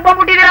ತೋಟಕ್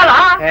ಬಂದ್ಬಿಟ್ಟಿದ್ದೀರಲ್ಲ.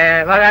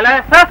 ಇವಾಗಲ್ಲ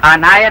ಆ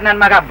ನಾಯರ್ ನನ್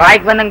ಮಗ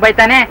ಬಾಯ್ಗ್ ಬಂದಂಗ್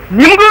ಬೈತಾನೆ.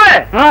 ನಿಮ್ಗೂ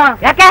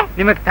ಯಾಕೆ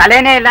ನಿಮಗ್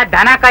ತಲೆನೇ ಇಲ್ಲ,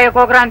 ದನ ಕಾಯಕ್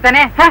ಹೋಗ್ರ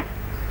ಅಂತಾನೆ.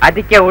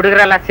 ಅದಕ್ಕೆ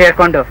ಹುಡುಗರೆಲ್ಲ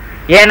ಸೇರ್ಕೊಂಡು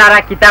ಏನಾರ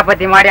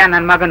ಕಿತಾಪತಿ ಮಾಡಿ ಆ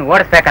ನನ್ ಮಗನ್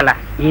ಓಡಿಸ್ಬೇಕಲ್ಲ.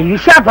 ಈ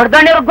ವಿಷಯ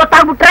ದೊಡ್ಡದಣ್ಣಿಯವ್ರಿಗೆ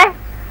ಗೊತ್ತಾಗ್ಬಿಟ್ರೆ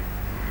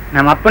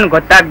ನಮ್ಮ ಅಪ್ಪನ್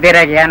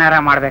ಗೊತ್ತಾಗ್ದಿರಾಗ ಏನಾರ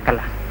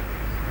ಮಾಡ್ಬೇಕಲ್ಲ.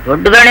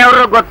 ದೊಡ್ಡ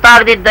ದಣಿಯವರು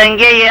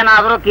ಗೊತ್ತಾಗದಿದ್ದಂಗೆ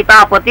ಏನಾದ್ರೂ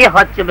ಕಿತಾಪತಿ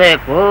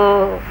ಹಚ್ಚಬೇಕು.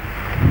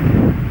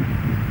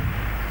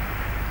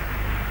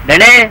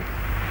 ದಣೆ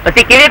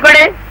ಅತಿ ಕಿವಿ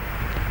ಕೊಡಿ.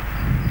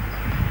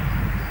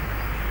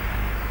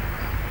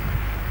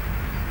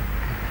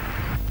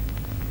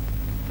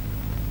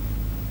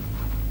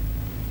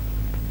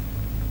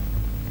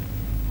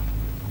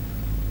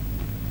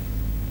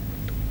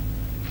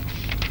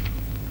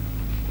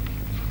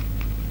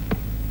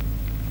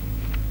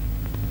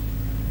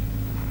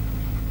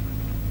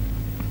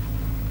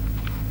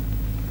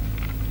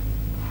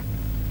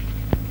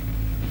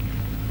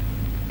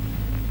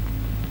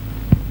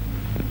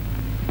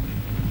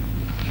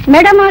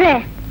 ಮೇಡಮ್ ಅವರೇ,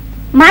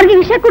 ಮಾರ್ಗಿ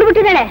ವಿಷ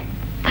ಕುಡ್ಬಿಟ್ಟಿದ್ದಾಳೆ.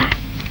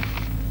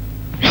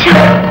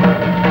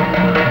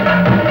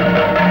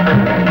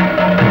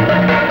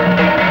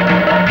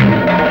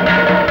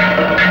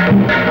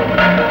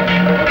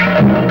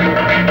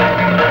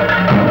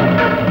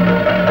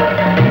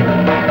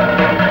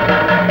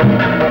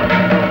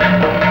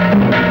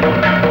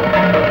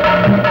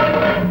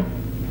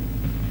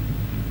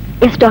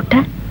 Yes,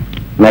 doctor.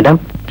 Madam,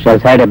 she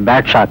has had a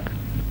bad shock.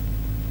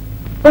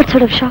 What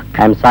sort of shock?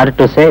 I am sorry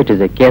to say it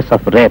is a case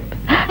of rape.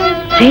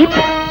 Rape?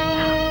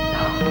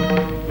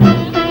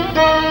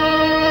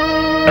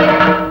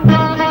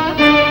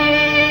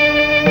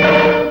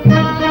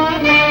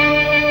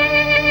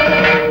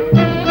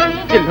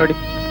 ಇಲ್ಲಿ ನೋಡಿ,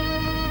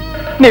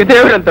 ನೀವು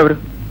ದೇವರಂತವ್ರು.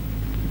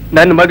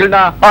 ನನ್ನ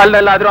ಮಗಳನ್ನ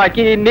ಹಾಲ್ನಲ್ಲಾದ್ರೂ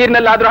ಹಾಕಿ,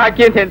 ನೀರ್ನಲ್ಲಾದ್ರೂ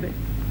ಹಾಕಿ ಅಂತ ಹೇಳಿದೆ.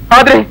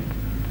 ಆದ್ರೆ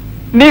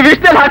ನೀವ್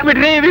ಇಷ್ಟಲ್ಲಿ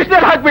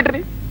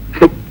ಹಾಕ್ಬಿಟ್ರಿ.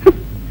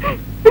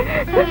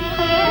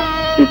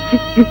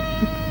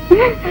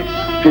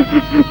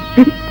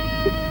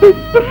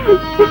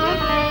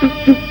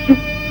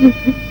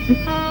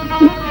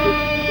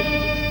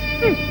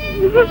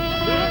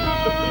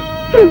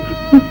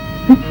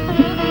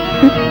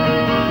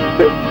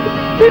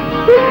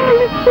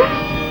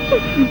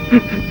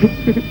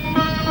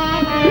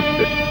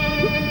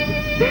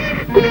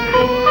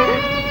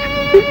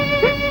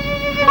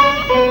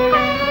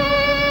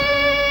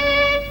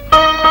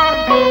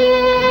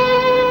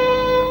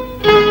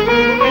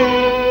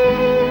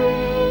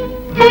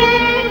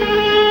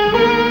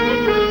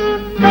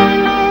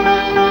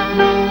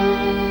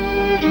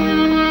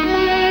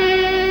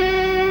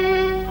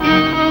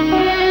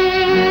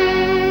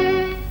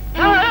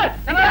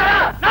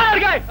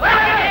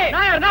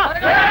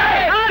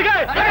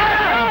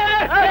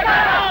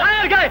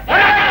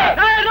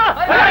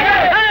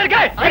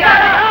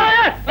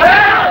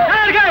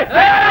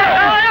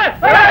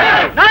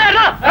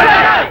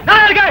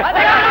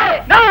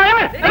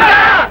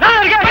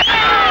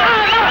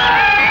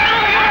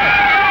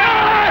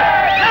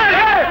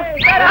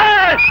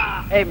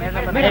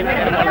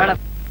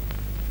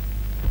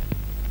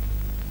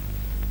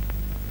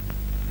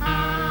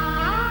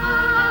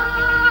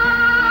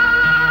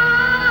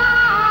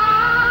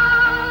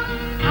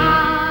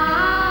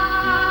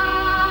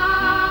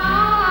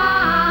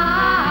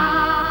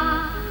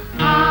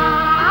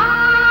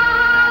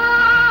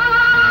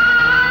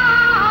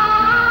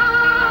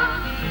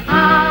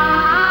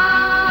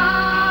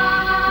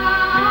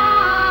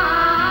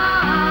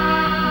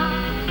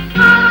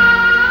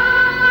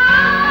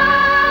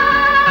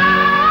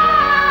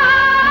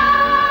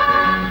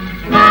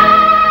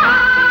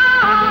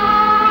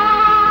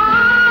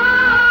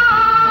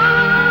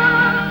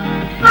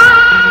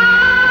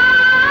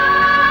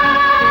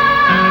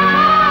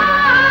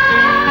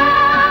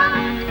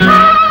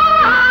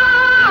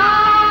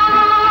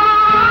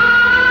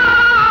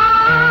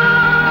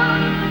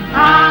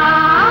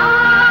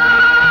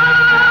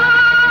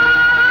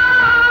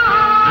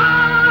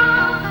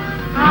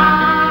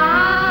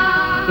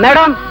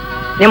 ಮೇಡಮ್,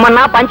 ನಿಮ್ಮನ್ನ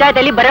ಪಂಚಾಯತ್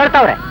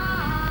ಬರೆಯಿರ್ತಾವ್ರೆ.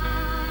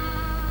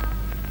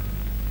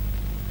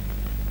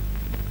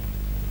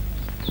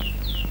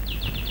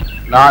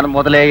 ನಾನು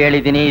ಮೊದಲೇ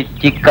ಹೇಳಿದ್ದೀನಿ,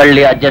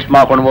 ಚಿಕ್ಕಳ್ಳಿ ಅಡ್ಜಸ್ಟ್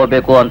ಮಾಡ್ಕೊಂಡು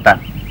ಹೋಗ್ಬೇಕು ಅಂತ.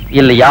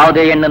 ಇಲ್ಲಿ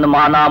ಯಾವುದೇ ಹೆಣ್ಣನ್ನು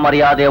ಮಾನ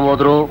ಮರ್ಯಾದೆ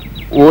ಹೋದ್ರು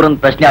ಊರಿನ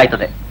ಪ್ರಶ್ನೆ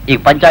ಆಯ್ತದೆ. ಈಗ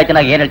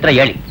ಪಂಚಾಯತಿನಾಗ ಏನ್ ಹೇಳ್ತೀರಾ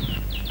ಹೇಳಿ.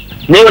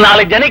 ನೀವು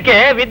 4 ಜನಕ್ಕೆ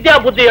ವಿದ್ಯಾ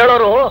ಬುದ್ಧಿ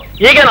ಹೇಳೋರು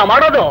ಹೀಗೆ ನಾವು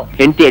ಮಾಡೋದು.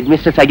 ಹೆಂಡತಿ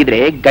ಅಡ್ಮಿನಿಸ್ಟ್ರೇಸ್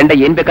ಆಗಿದ್ರೆ ಗಂಡ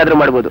ಏನ್ ಬೇಕಾದ್ರೂ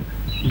ಮಾಡ್ಬೋದು.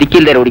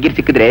 ದಿಕ್ಕಿಲ್ದೇ ಹುಡುಗಿರ್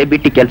ಸಿಕ್ಕಿದ್ರೆ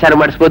ಬಿಟ್ಟು ಕೆಲಸ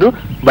ಮಾಡಿಸ್ಬೋದು,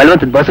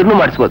 ಬಲವಂತದ ಬಸರ್ನು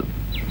ಮಾಡಿಸ್ಬೋದು.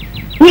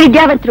 ನೀವು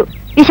ವಿದ್ಯಾವಂತರು,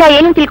 ವಿಷಯ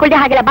ಏನು ತಿಳ್ಕೊಳ್ಳದೆ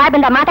ಹಾಗೆಲ್ಲ ಬಾಯ್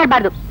ಬಂದ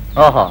ಮಾತಾಡಬಾರ್ದು.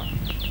 ಓಹೋ,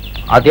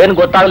 ಅದೇನು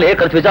ಗೊತ್ತಾಗಲಿ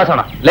ಕಳ್ಸಿ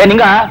ವಿಚಾರಿಸೋಣ. ಲೇ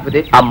ನಿಂಗ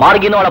ಆ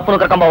ಮಾರ್ಗಿನ ಅವಳ ಅಪ್ಪನ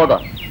ಕರ್ಕೊಂಬ ಹೋದು.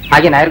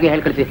 ಹಾಗೆ ನಾಯರ್ಗೆ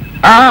ಹೇಳಿ ಕಳಿಸಿ.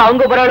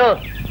 ಅವಂಗೂ ಬರೋಳು.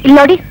 ಇಲ್ಲಿ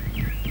ನೋಡಿ,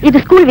 ಇದು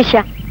ಸ್ಕೂಲ್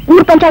ವಿಷಯ,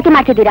 ಊರ್ ಪಂಚಾಯತಿ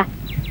ಮಾಡ್ತಿದ್ದೀರಾ.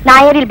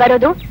 ನಾಯರ್ ಇಲ್ಲಿ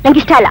ಬರೋದು ನಂಗೆ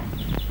ಇಷ್ಟ ಅಲ್ಲ.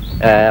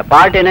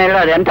 ಪಾರ್ಟಿನ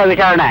ಹೇಳೋದು ಎಂತ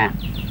ವಿಚಾರಣೆ?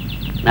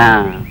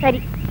 ಸರಿ,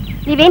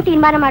 ನೀವೇನ್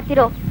ತೀರ್ಮಾನ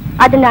ಮಾಡ್ತೀರೋ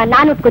ಅದನ್ನ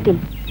ನಾನು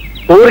ಒಪ್ಕೋತೀನಿ.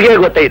 ಊರಿಗೆ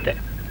ಗೊತ್ತೈತೆ,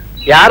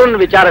 ಯಾರನ್ನು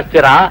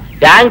ವಿಚಾರಿಸ್ತೀರಾ,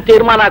 ಹ್ಯಾಂಗ್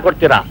ತೀರ್ಮಾನ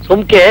ಕೊಡ್ತೀರಾ?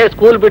 ಸುಮ್ಕೆ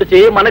ಸ್ಕೂಲ್ ಬಿಡಿಸಿ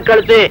ಮನೆ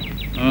ಕಳಿಸಿ.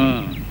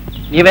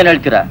 ನೀವೇನ್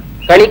ಹೇಳ್ತೀರಾ?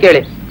 ಕಣಿ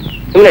ಕೇಳಿ,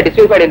 ಸುಮ್ಮನೆ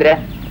ಡಿಸ್ಮಿಸ್ ಮಾಡಿ ಅಂದ್ರೆ.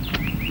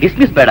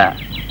 ಡಿಸ್ಮಿಸ್ ಬೇಡ,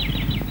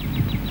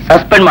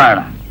 ಸಸ್ಪೆಂಡ್ ಮಾಡೋಣ.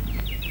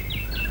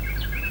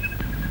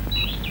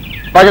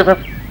 ಬಾ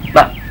ಜೋಸಫ್,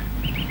 ಬಾ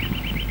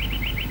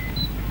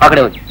ಆ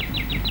ಕಡೆ ಹೋಗಿ.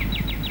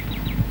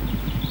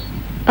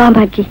 ಬಾ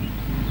ಭಾಗ್ಯ,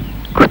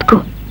 ಕೂತ್ಕೋ.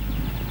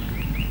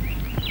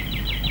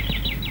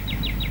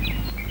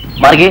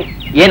 ಮಾರ್ಗಿ,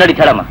 ಏನ್ ನಡೀತ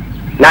ಹೇಳಮ್ಮ.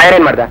 ನಾ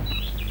ಏನೇನ್ ಮಾಡ್ದ?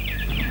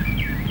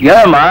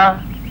 ಹೇಳಮ್ಮ,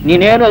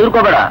 ನೀನೇನು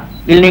ಎದುರ್ಕೋಬೇಡ.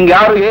 ಇಲ್ಲಿ ನಿಂಗೆ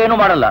ಯಾರು ಏನು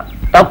ಮಾಡಲ್ಲ.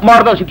 ತಪ್ಪು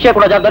ಮಾಡ್ದವ್ ಶಿಕ್ಷೆ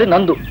ಕೊಡೋ ಜವಾಬ್ದಾರಿ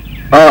ನಂದು.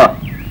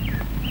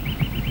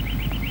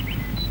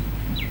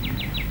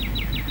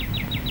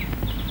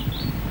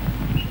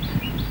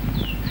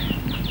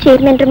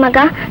 ಚೇರ್ಮನ್ ಮಗ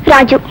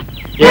ರಾಜು.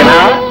 ಏನ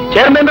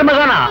ಚೇರ್ಮನ್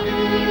ಮಗನ?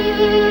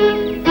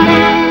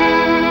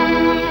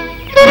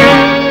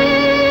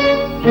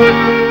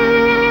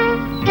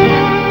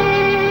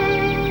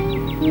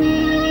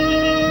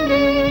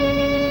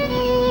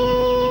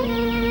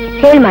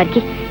 ಹೇಳ್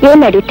ಮಾರ್ಗಿ,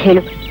 ಏನ್ ನಡೆಯುತ್ತೆ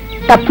ಹೇಳು.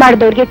 ತಪ್ಪು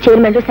ಮಾಡಿದವ್ರಿಗೆ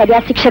ಚೇರ್ಮನ್ರು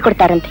ಸರಿಯಾದ ಶಿಕ್ಷೆ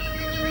ಕೊಡ್ತಾರಂತೆ.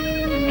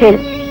 ಹೇಳು.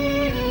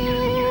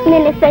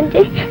 ನಿನ್ನೆ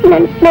ಸಂಜೆ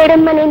ನನ್ನ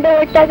ಮೇಡಮ್ ಮನೆಯಿಂದ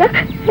ಹೊರಟಾಗ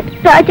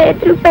ರಾಜ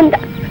ಎದುರು ಬಂದ.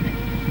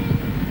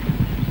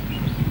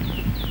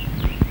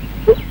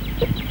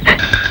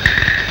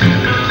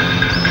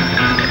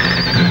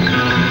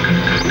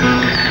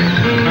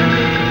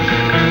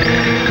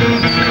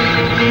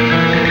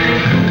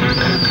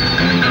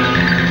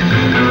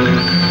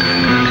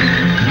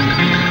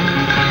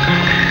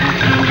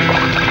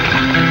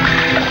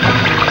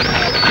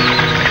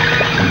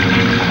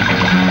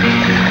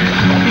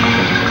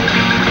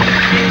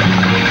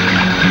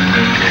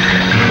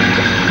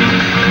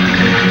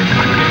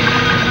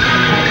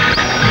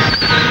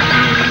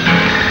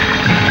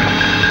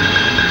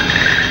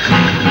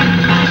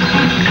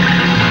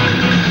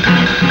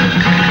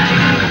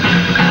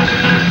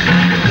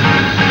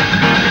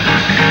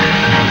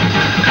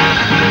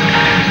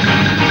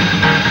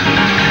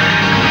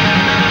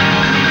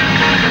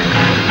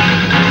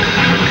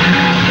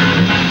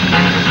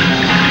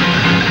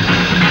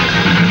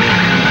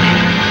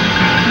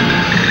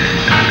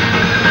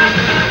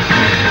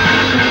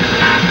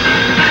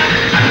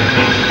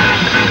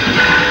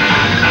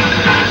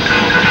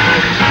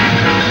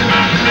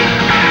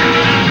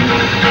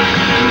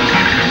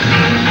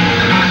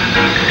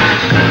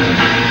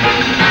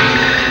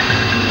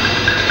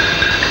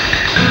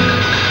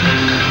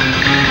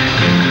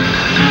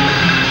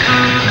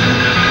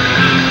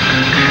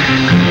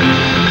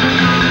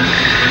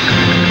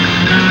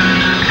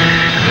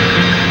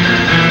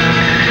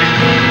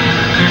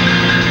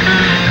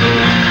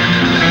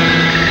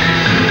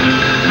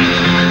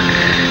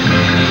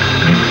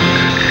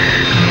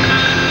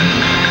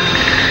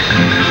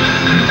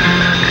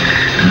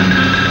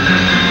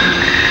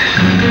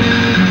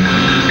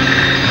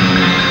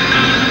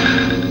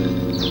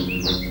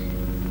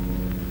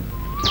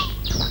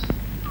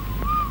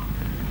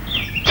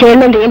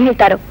 ಚೇರ್ಮನ್ ಏನ್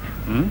ಹೇಳ್ತಾರೋ?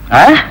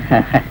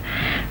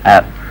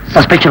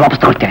 ಸಸ್ಪೆನ್ಷನ್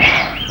ವಾಪಸ್ ತಗೊಳ್ತೇನೆ.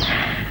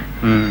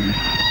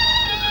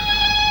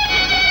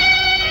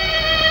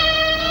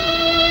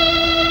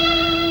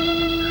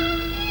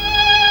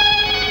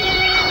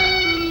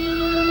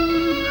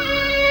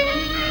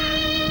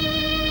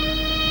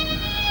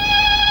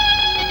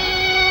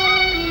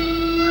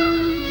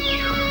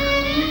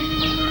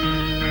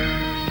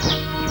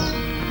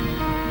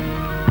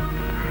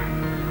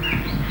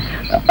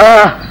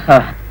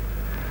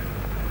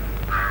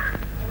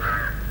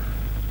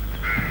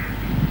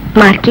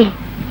 ಮಾರ್ಕಿ,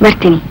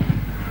 ಬರ್ತೀನಿ.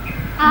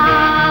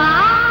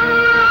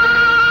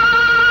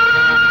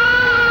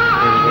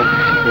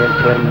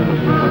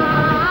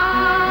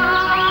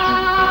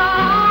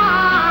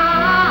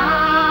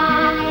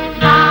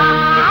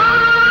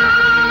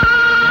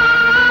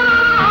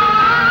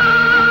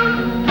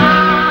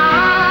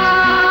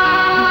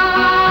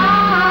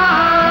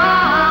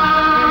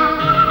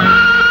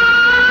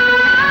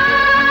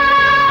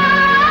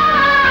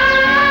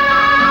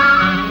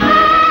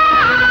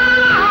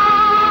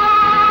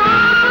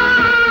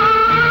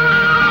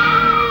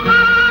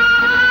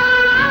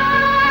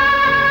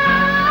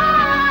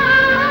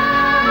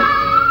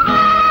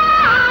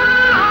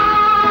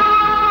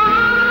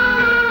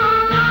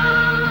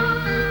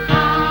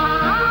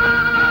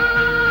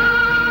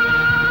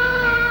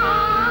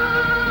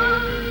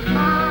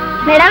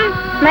 ಮೇಡಮ್,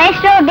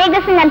 ಮಹೇಶ್ರು ಬೇಗ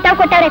ಅಂತ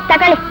ಕೊಟ್ಟವ್ರೆ,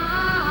 ತಗೊಳ್ಳಿ.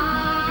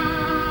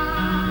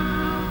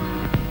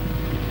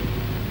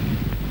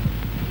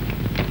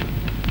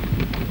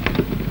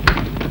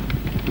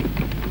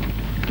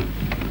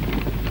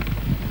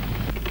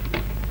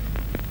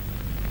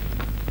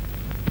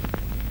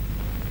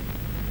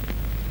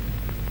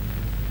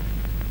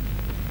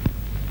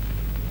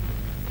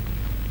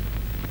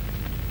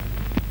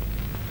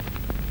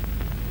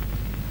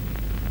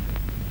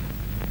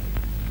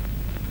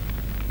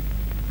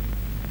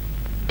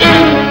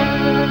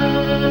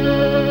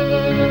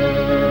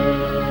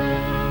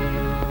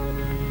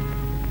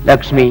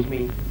 ಲಕ್ಷ್ಮಿ,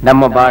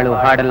 ನಮ್ಮ ಬಾಳು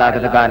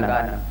ಹಾಡಲಾಗದ ಗಾನ.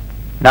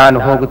 ನಾನು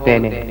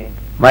ಹೋಗುತ್ತೇನೆ,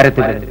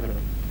 ಮರೆತು ಬಿಡು.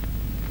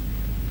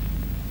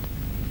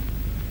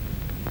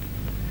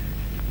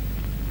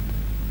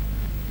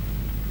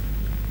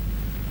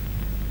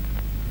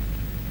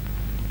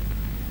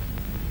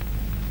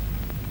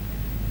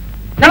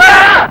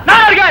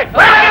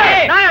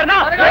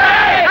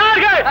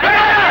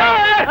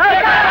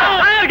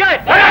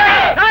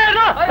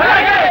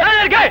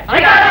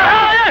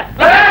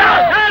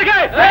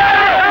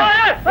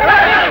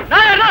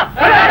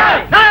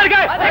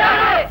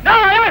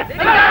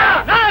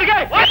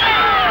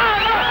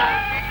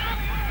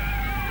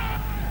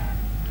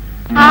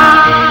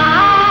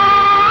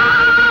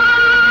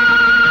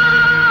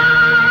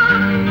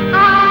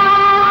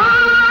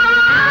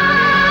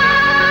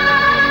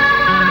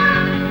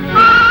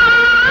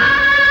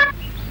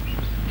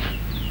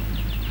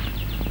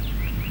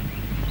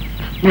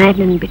 ನಾಯರ್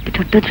ನನ್ನ ಬಿಟ್ಟು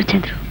ಹೊಟ್ಟೋದ್ರು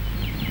ಚಂದ್ರು.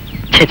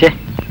 ಛೇ,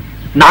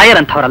 ನಾಯರ್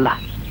ಅಂತವರಲ್ಲ,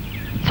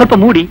 ಸ್ವಲ್ಪ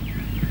ಮೂಡಿ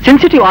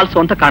ಸೆನ್ಸಿಟಿವ್ ಆಲ್ಸೋ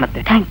ಅಂತ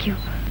ಕಾಣುತ್ತೆ. Thank you.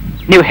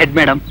 ನೀವು ಹೆಡ್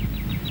ಮೇಡಮ್,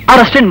 ಅವ್ರ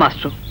ಅಸಿಸ್ಟೆಂಟ್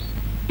ಮಾಸ್ಟ್ರು,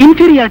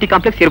 ಇನ್ಫೀರಿಯಾರಿಟಿ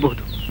ಕಾಂಪ್ಲೆಕ್ಸ್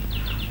ಇರಬಹುದು.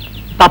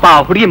 ಪಾಪ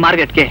ಆ ಹುಡುಗಿ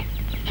ಮಾರ್ಗೆಟ್ಗೆ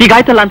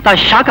ಹೀಗಾಯ್ತಲ್ಲ ಅಂತ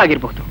ಶಾಕ್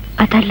ಆಗಿರಬಹುದು.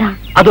 ಅದಲ್ಲ,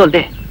 ಅದು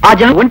ಅಲ್ಲದೆ ಆ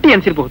ಜನ ಒಂಟಿ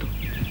ಅನ್ಸಿರ್ಬಹುದು.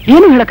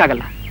 ಏನು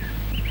ಹೇಳಕ್ಕಾಗಲ್ಲ.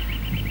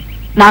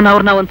 ನಾನು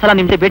ಅವ್ರನ್ನ ಒಂದ್ಸಲ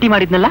ನಿಮ್ದೆ ಭೇಟಿ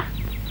ಮಾಡಿದ್ನಲ್ಲ,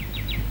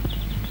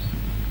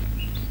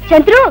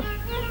 ಚಂದ್ರು,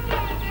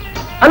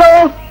 ಹಲೋ.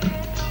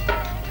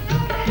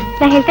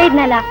 ನಾ ಹೇಳ್ತಾ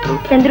ಇದ್ನಲ್ಲ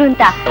ಚಂದ್ರು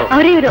ಅಂತ,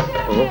 ಅವ್ರೇ ಇವರು.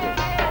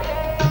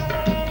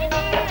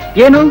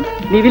 ಏನು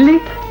ನೀವಿಲ್ಲಿ?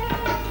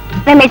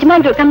 ನಮ್ಮ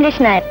ಯಜಮಾನ್ರು ಕಮಲೇಶ್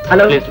ನಾಯರ್.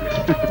 ಹಲೋ.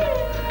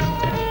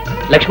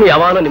 ಲಕ್ಷ್ಮಿ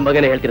ಯಾವಾಗಲೂ ನಿಮ್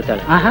ಬಗ್ಗೆನೇ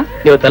ಹೇಳ್ತಿರ್ತಾಳೆ.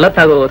 ನೀವು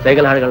ತಲತ್ತಾಗೋ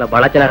ಸೈಗಲ್ ಹಾಡುಗಳನ್ನ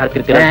ಬಹಳ ಚೆನ್ನಾಗಿ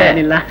ಹಾಡ್ತಿರ್ತೀರ.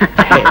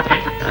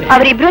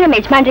 ಅವರಿಬ್ರು ನಮ್ಮ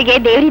ಯಜಮಾನ್ರಿಗೆ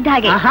ದೇವರಿದ್ದ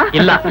ಹಾಗೆ.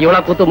 ಇಲ್ಲ, ಇವಳ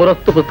ಕೂತು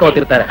ಮುರಸ್ತು ಪುಸ್ತಕ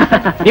ಓದ್ತಿರ್ತಾರೆ.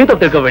 ನೀವು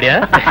ತಪ್ಪು ತಿಳ್ಕೊಬೇಡಿ.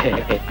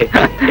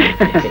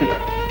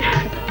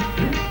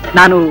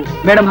 ನಾನು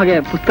ಮೇಡಮ್ ಹಾಗೆ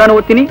ಪುಸ್ತಕನೂ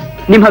ಓದ್ತೀನಿ,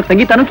 ನಿಮ್ ಹಾಗೆ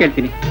ಸಂಗೀತನೂ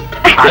ಕೇಳ್ತೀನಿ.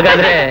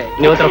 ಹಾಗಾದ್ರೆ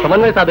ನೀವು ಹತ್ರ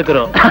ಸಮನ್ವಯ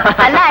ಸಾಧಕರು.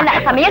 ಅಲ್ಲ ಅಲ್ಲ,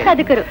 ಸಮಯ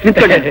ಸಾಧಕರು.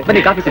 ನಿಂತ್ಕೊಳ್ಳಿ,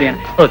 ಬನ್ನಿ ಕಾಫಿ ಕುಡಿಯೋಣ.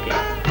 ಓಕೆ.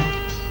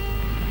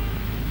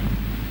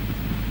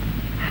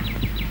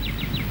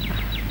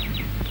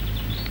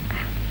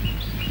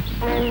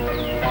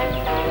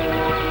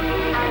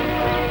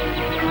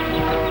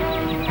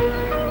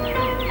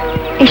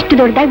 ಎಷ್ಟು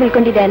ದೊಡ್ಡದಾಗಿ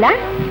ಬೆಳ್ಕೊಂಡಿದೆ ಅಲ್ಲ?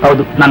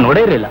 ಹೌದು, ನಾನು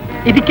ನೋಡೇ ಇರಲಿಲ್ಲ.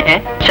 ಇದಕ್ಕೆ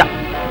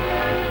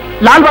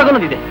ಲಾಲ್ ಬಾಗ್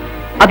ಅನ್ನೋದಿದೆ,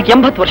 ಅದಕ್ಕೆ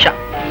 80 ವರ್ಷ.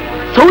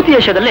 ಸೌತ್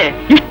ಏಷ್ಯಾದಲ್ಲೇ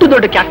ಇಷ್ಟು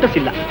ದೊಡ್ಡ ಕ್ಯಾಕ್ಟಸ್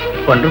ಇಲ್ಲ.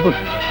 ವಂಡರ್ಫುಲ್.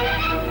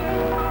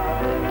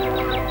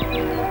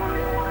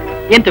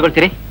 ಏನ್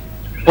ತಗೊಳ್ತೀರಿ?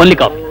 Only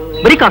coffee.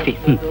 ಬರೀ ಕಾಫಿ?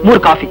 3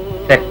 ಕಾಫಿ.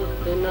 ಸರಿ.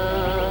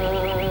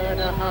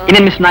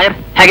 ಇನ್ನೇನ್ ಮಿಸ್ ನಾಯರ್,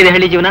 ಹೇಗಿದೆ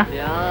ಹಳ್ಳಿ ಜೀವನ?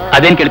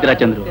 ಅದೇನ್ ಕೇಳ್ತೀರಾ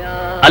ಚಂದ್ರು,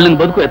 ಅಲ್ಲಿನ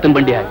ಬದುಕು ಎತ್ತನ್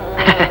ಬಂಡಿ ಹಾಗೆ.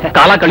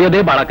 ಕಾಲ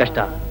ಕಳೆಯೋದೇ ಬಹಳ ಕಷ್ಟ.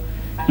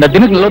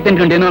 ದಿನಕ್ಕೆ 48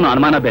 ಗಂಟೆ ಏನೋ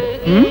ಅನುಮಾನ ಬೇರೆ.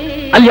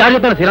 ಅಲ್ಲಿ ಯಾರ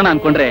ಜೊತೆ ಸೇರೋಣ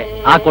ಅನ್ಕೊಂಡ್ರೆ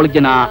ಆ ಕೊಳಗ್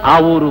ಜನ, ಆ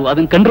ಊರು,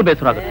 ಅದನ್ನ ಕಂಡ್ರು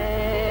ಬೇಸರ ಆಗುತ್ತೆ.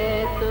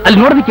 ಅಲ್ಲಿ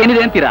ನೋಡೋದಕ್ಕೆ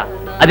ಏನಿದೆ ಅಂತೀರಾ?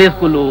 ಅದೇ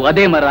ಸ್ಕೂಲು,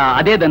 ಅದೇ ಮರ,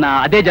 ಅದೇ ದನ,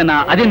 ಅದೇ ಜನ,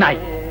 ಅದೇ ನಾಯಿ.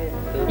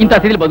 ಇಂಥ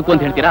ಸ್ಥಿತಿಲಿ ಬದುಕು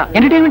ಅಂತ ಹೇಳ್ತೀರಾ?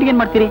 ಎಂಟರ್ಟೈನ್ಮೆಂಟ್ ಏನ್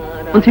ಮಾಡ್ತೀರಿ?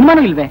 ಒಂದ್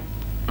ಸಿನಿಮಾನೂ ಇಲ್ವೇ?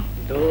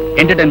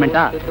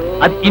 ಎಂಟರ್ಟೈನ್ಮೆಂಟಾ?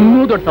 ಅದ್ ಇನ್ನೂ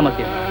ದೊಡ್ಡ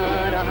ಸಮಸ್ಯೆ.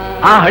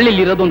 ಆ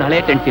ಹಳ್ಳಿಲಿ ಇರೋದು ಒಂದು ಹಳೆ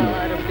ಟೆಂಟ್ ಸಿನಿಮಾ,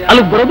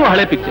 ಅಲ್ಲಿ ಬರೋದು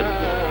ಹಳೆ ಪಿಕ್ಚರ್.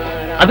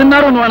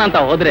 ಅದನ್ನಾರು ನೋಡೋಣ ಅಂತ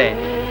ಹೋದ್ರೆ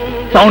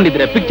ಸೌಂಡ್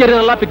ಇದ್ರೆ ಪಿಕ್ಚರ್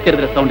ಇರಲ್ಲ, ಪಿಕ್ಚರ್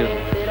ಇದ್ರೆ ಸೌಂಡ್ ಇರಲ್ಲ.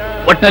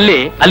 ಒಟ್ಟಿನಲ್ಲಿ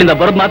ಅಲ್ಲಿಂದ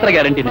ಬರೋದು ಮಾತ್ರ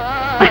ಗ್ಯಾರಂಟಿನೇ.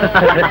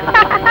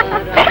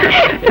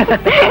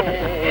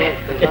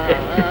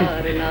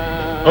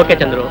 ಓಕೆ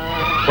ಚಂದ್ರು,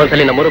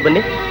 ಒಂದ್ಸಲಿ ನಮ್ಮೂರು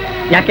ಬನ್ನಿ.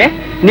 ಯಾಕೆ?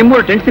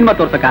 ನಿಮ್ಮೂರು ಟೆಂಟ್ ಸಿನಿಮಾ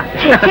ತೋರ್ಸಕ?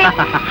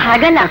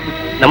 ಹಾಗಲ್ಲ,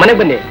 ನಮ್ಮನೆಗೆ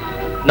ಬನ್ನಿ.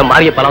 ನಮ್ಮ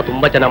ಮಾರಿಗೆ ಪಲಾವ್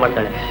ತುಂಬಾ ಚೆನ್ನಾಗಿ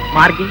ಮಾಡ್ತಾಳೆ.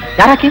 ಮಾರ್ಗಿ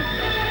ಯಾರಾಕಿ?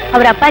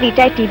 ಅವರಪ್ಪ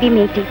ರಿಟೈರ್ಡ್ ಟಿವಿ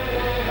ಮೇಟಿ.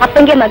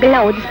 ಅಪ್ಪಂಗೆ ಮಗಳನ್ನ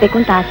ಓದಿಸ್ಬೇಕು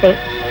ಅಂತ ಆಸೆ,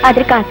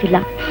 ಆದ್ರೆ ಕಾಸಿಲ್ಲ.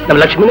 ನಮ್ಮ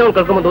ಲಕ್ಷ್ಮಿನ ಅವ್ನು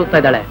ಕರ್ಕೊಂಡ್ಬಂದು ಓದಿಸ್ತಾ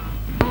ಇದ್ದಾಳೆ.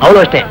 ಅವಳು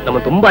ಅಷ್ಟೇ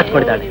ನಮ್ಮನ್ನು ತುಂಬಾ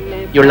ಹಚ್ಕೊಂಡಿದ್ದಾಳೆ.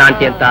 ಇವಳ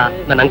ಆಂಟಿ ಅಂತ,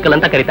 ನನ್ನ ಅಂಕಲ್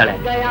ಅಂತ ಕರೀತಾಳೆ.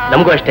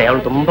 ನಮಗೂ ಅಷ್ಟೇ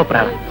ಅವಳು ತುಂಬಾ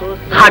ಪ್ರಾಣ.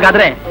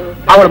 ಹಾಗಾದ್ರೆ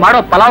ಅವಳು ಮಾಡೋ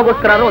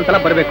ಪಲಾವ್ಗೋಸ್ಕರ ಒಂದ್ಸಲ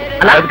ಬರ್ಬೇಕು.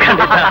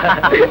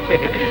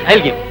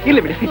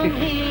 ಇಲ್ಲಿ ಬಿಡಿ.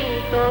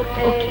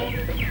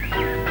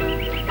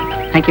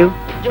 Thank you.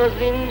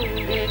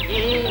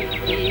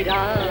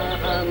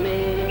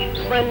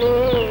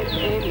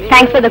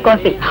 Thanks for the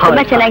coffee,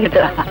 ತುಂಬಾ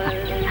ಚೆನ್ನಾಗಿತ್ತು.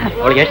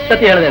 ಅವಳಿಗೆ ಎಷ್ಟು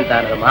ಸತಿ ಹೇಳಿದೆ ಅಂತ,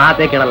 ನನ್ನ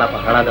ಮಾತೇ ಕೇಳಲ್ಲಪ್ಪ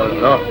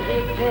ಹಾಳಾದವಳು.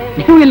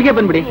 ನೀವು ಇಲ್ಲಿಗೆ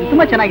ಬಂದ್ಬಿಡಿ,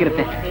 ತುಂಬಾ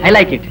ಚೆನ್ನಾಗಿರುತ್ತೆ. I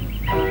like it.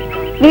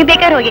 ನೀವ್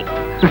ಬೇಕಾದ್ರೆ ಹೋಗಿ,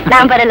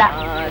 ನಾನ್ ಬರಲ್ಲ.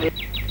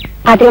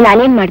 ಆದ್ರೆ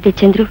ನಾನೇನ್ ಮಾಡ್ದೆ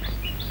ಚಂದ್ರು?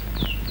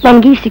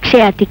 ನನ್ಗೀ ಶಿಕ್ಷೆ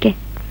ಆತಿಕೆ,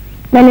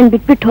 ನನ್ನನ್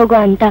ಬಿಟ್ಬಿಟ್ಟು ಹೋಗೋ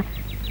ಅಂತ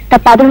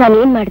ತಪ್ಪಾದ್ರೂ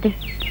ನಾನೇನ್ ಮಾಡ್ದೆ?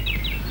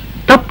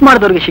 ತಪ್ಪು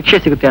ಮಾಡಿದವ್ರಿಗೆ ಶಿಕ್ಷೆ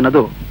ಸಿಗುತ್ತೆ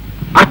ಅನ್ನೋದು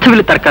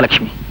ಅರ್ಥವಿಲ್ಲ ತರ್ಕ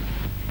ಲಕ್ಷ್ಮಿ.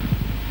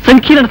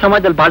 ಸಂಕೀರ್ಣ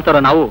ಸಮಾಜದಲ್ಲಿ ಬಾಳ್ತಾರೋ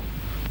ನಾವು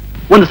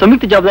ಒಂದು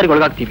ಸಂಯುಕ್ತ ಜವಾಬ್ದಾರಿಗೆ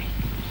ಒಳಗಾಗ್ತೀವಿ.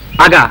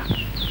 ಆಗ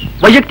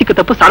ವೈಯಕ್ತಿಕ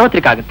ತಪ್ಪು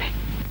ಸಾರ್ವತ್ರಿಕ ಆಗುತ್ತೆ.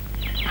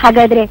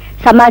 ಹಾಗಾದ್ರೆ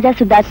ಸಮಾಜ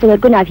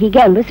ಸುಧಾರಿಸುವವರೆಗೂ ನಾವ್ ಹೀಗೆ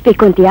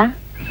ಅನುಭವಿಸ್ಬೇಕು ಅಂತೀಯಾ?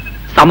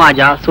 ಸಮಾಜ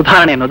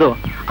ಸುಧಾರಣೆ ಅನ್ನೋದು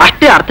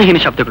ಅಷ್ಟೇ ಅರ್ಥಹೀನ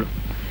ಶಬ್ದಗಳು.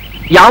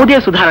 ಯಾವುದೇ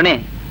ಸುಧಾರಣೆ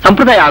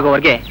ಸಂಪ್ರದಾಯ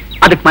ಆಗೋವರೆಗೆ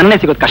ಅದಕ್ಕೆ ಮನ್ನಣೆ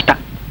ಸಿಗೋದು ಕಷ್ಟ.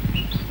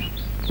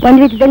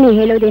 ಒಂದ್ ವಿಧದಲ್ಲಿ ನೀ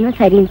ಹೇಳೋದೇನೋ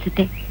ಸರಿ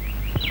ಅನ್ಸುತ್ತೆ.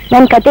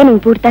 ನನ್ ಕತೆ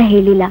ನಿಂಗ್ ಪೂರ್ತ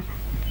ಹೇಳಿಲ್ಲ.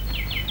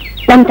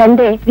 ನಮ್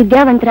ತಂದೆ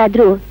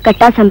ವಿದ್ಯಾವಂತರಾದ್ರೂ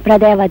ಕಟ್ಟಾ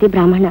ಸಂಪ್ರದಾಯವಾದಿ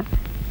ಬ್ರಾಹ್ಮಣ.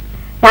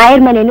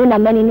 ನಾಯರ್ ಮನೇನು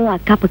ನಮ್ಮನೇನು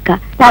ಅಕ್ಕಪಕ್ಕ.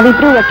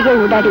 ನಾವಿಬ್ರು ಒಟ್ಟಿಗೆ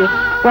ಓಡಾಡಿ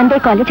ಒಂದೇ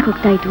ಕಾಲೇಜ್ಗೆ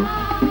ಹೋಗ್ತಾ ಇದ್ವು.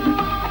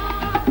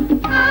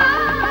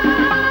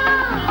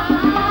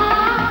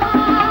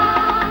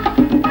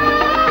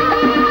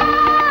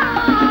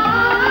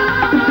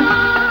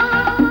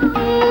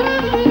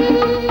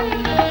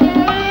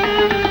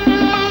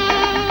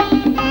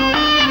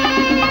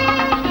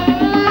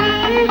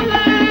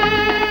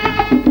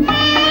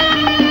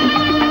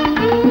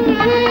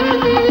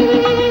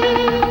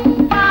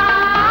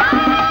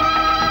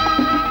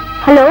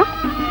 ಹಲೋ,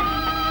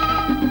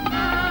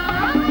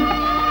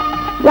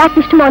 ಯಾಕೆ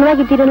ಇಷ್ಟು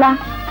ಮೌನವಾಗಿದ್ದೀರಲ್ಲ?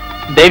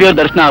 ದೇವಿಯವ್ರ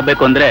ದರ್ಶನ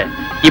ಆಗ್ಬೇಕು ಅಂದ್ರೆ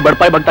ಈ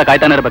ಬಡಪಾಯಿ ಭಕ್ತ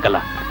ಕಾಯ್ತಾನೆ ಇರ್ಬೇಕಲ್ಲ.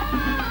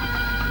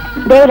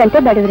 ದೇವರಂತೆ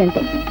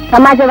ಬಡವರಂತೆ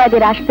ಸಮಾಜವಾದಿ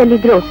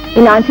ರಾಷ್ಟ್ರದಲ್ಲಿದ್ರು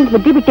ಈ ನಾನ್ಸೆನ್ಸ್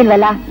ಬುದ್ಧಿ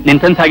ಬಿಟ್ಟಿಲ್ವಲ್ಲ?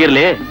 ನಿನ್ ಸೆನ್ಸ್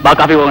ಆಗಿರ್ಲಿ, ಬಾ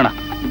ಕಾಫಿ ಹೋಗೋಣ.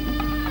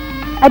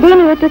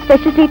 ಅದೇನು ಇವತ್ತು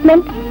ಸ್ಪೆಷಲ್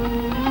ಟ್ರೀಟ್ಮೆಂಟ್?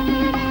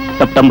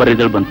 ಸೆಪ್ಟೆಂಬರ್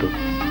ರಿಸಲ್ಟ್ ಬಂತು.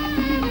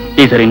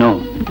 ಈ ಸರಿನೂ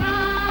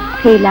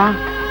ಫೇಲಾ?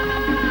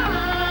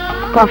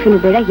 ಕಾಫಿನೂ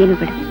ಬೇಡ, ಏನು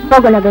ಬೇಡ,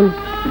 ಹೋಗೋಣ ಬನ್ನಿ.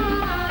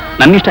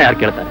 ನನ್ನಿಷ್ಟ ಯಾರು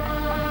ಕೇಳ್ತಾರೆ?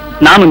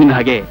 ನಾನು ನಿನ್ನ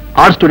ಹಾಗೆ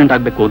ಆರ್ಟ್ ಸ್ಟೂಡೆಂಟ್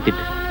ಆಗ್ಬೇಕು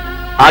ಅಂತಿದ್ದೆ.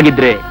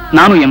 ಆಗಿದ್ರೆ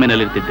ನಾನು MA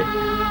ನಲ್ಲಿ ಇರ್ತಿದ್ದೆ.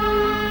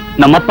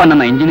 ನಮ್ಮಪ್ಪ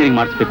ನನ್ನ ಇಂಜಿನಿಯರಿಂಗ್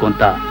ಮಾಡಿಸ್ಬೇಕು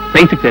ಅಂತ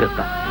ಸೈನ್ಸಿಗೆ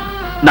ಸೇರಿಸ್ತಾ.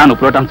 ನಾನು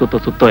ಪ್ರೋಟಾನ್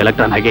ಸುತ್ತೋ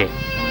ಎಲೆಕ್ಟ್ರಾನ್ ಹಾಗೆ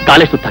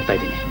ಕಾಲೇಜ್ ಸುತ್ತಾಗ್ತಾ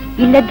ಇದ್ದೀನಿ.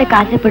 ಇಲ್ಲದ್ದಕ್ಕೆ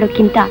ಆಸೆ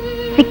ಪಡೋಕ್ಕಿಂತ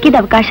ಸಿಕ್ಕಿದ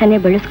ಅವಕಾಶನೇ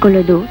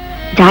ಬಳಸ್ಕೊಳ್ಳೋದು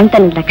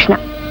ಜಾಣತನದ ಲಕ್ಷಣ.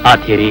 ಆ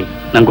ಥಿಯರಿ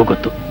ನಂಗೂ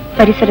ಗೊತ್ತು.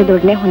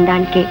 ಪರಿಸರದೊಡನೆ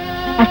ಹೊಂದಾಣಿಕೆ,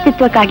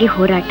 ಅಸ್ತಿತ್ವಕ್ಕಾಗಿ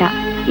ಹೋರಾಟ,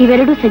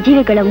 ಇವೆರಡೂ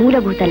ಸಜೀವಿಗಳ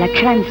ಮೂಲಭೂತ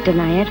ಲಕ್ಷಣ ಮಿಸ್ಟರ್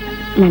ನಾಯರ್.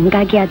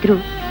 ನನ್ಗಾಗಿ ಆದ್ರೂ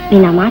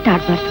ನೀನ್ ಆ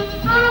ಮಾತಾಡ್ಬಾರ್ದು.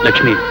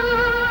 ಲಕ್ಷ್ಮಿ,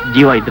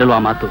 ಜೀವ ಇದ್ರಲ್ವ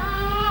ಆ ಮಾತು?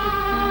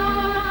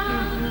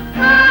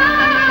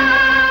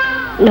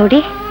 ನೋಡಿ,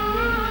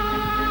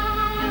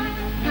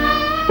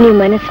 ನೀವು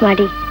ಮನಸ್ಸು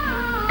ಮಾಡಿ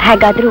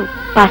ಹೇಗಾದ್ರೂ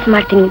ಪಾಸ್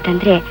ಮಾಡ್ತೀನಿ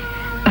ಅಂತಂದ್ರೆ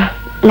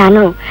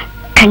ನಾನು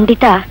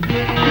ಖಂಡಿತ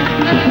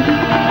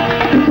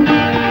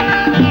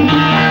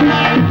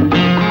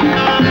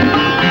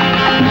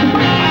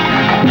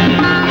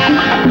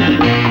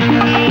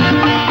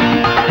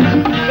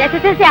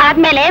SSLC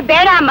ಆದ್ಮೇಲೆ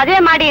ಬೇಡ ಮದುವೆ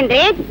ಮಾಡಿ ಅಂದ್ರೆ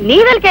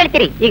ನೀವೆಲ್ಲಿ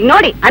ಕೇಳ್ತೀರಿ? ಈಗ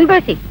ನೋಡಿ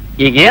ಅನ್ಭವಿಸಿ.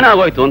 ಈಗ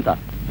ಏನಾಗೋಯ್ತು ಅಂತ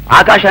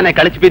ಆಕಾಶನೇ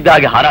ಕಳಚಿ ಬಿದ್ದ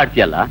ಹಾಗೆ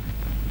ಹಾರಾಡ್ತೀಯಲ್ಲ,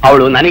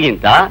 ಅವಳು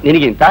ನನಗಿಂತ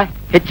ನಿನಗಿಂತ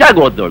ಹೆಚ್ಚಾಗಿ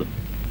ಓದ್ದೋಳು.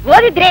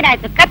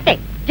 ಓದಿದ್ರೇನಾಯ್ತು? ಕತ್ತೆ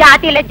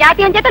ಜಾತಿ ಇಲ್ಲ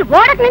ಜಾತಿ ಅಂತ ಜೊತೆ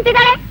ಓಡಕ್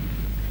ನಿಂತಿದ್ದಾಳೆ.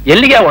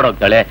 ಎಲ್ಲಿಗೆ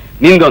ಓಡೋಗ್ತಾಳೆ?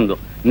 ನಿನ್ಗೊಂದು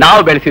ನಾವು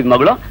ಬೆಳೆಸಿದ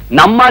ಮಗಳು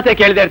ನಮ್ಮ ಮಾತೆ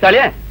ಕೇಳದೆ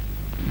ಇರ್ತಾಳೆ.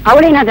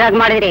 ಅವಳೇನಾದ್ರಾಗ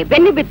ಮಾಡಿದ್ರೆ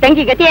ಬೆನ್ನಿ ಬಿದ್ದ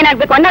ತಂಗಿ ಗತಿ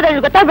ಏನಾಗ್ಬೇಕು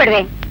ಅನ್ನೋದ್ರಲ್ಲಿ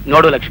ಗೊತ್ತಾಗ್ಬೇಡ್ವೆ?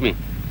 ನೋಡು ಲಕ್ಷ್ಮಿ,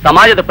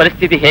 ಸಮಾಜದ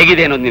ಪರಿಸ್ಥಿತಿ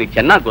ಹೇಗಿದೆ ಅನ್ನೋದು ನಿನಗೆ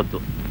ಚೆನ್ನಾಗಿ ಗೊತ್ತು.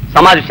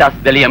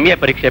 ಸಮಾಜಶಾಸ್ತ್ರದಲ್ಲಿ MA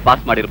ಪರೀಕ್ಷೆ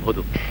ಪಾಸ್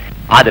ಮಾಡಿರಬಹುದು,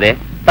 ಆದ್ರೆ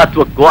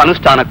ತತ್ವಕ್ಕೂ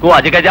ಅನುಷ್ಠಾನಕ್ಕೂ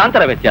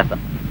ಅಜಗಜಾಂತರ ವ್ಯತ್ಯಾಸ.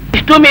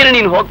 ಇಷ್ಟು ಮೇಲೆ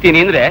ನೀನು ಹೋಗ್ತೀನಿ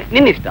ಅಂದ್ರೆ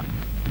ನಿನ್ನಿಷ್ಟ.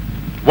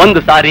 ಒಂದು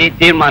ಸಾರಿ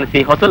ತೀರ್ಮಾನಿಸಿ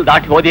ಹೊಸಲು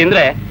ದಾಟಿ ಹೋದಿ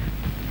ಅಂದ್ರೆ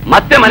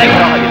ಮತ್ತೆ ಮನೆಗೆ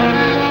ಬರೋದಿಲ್ಲ.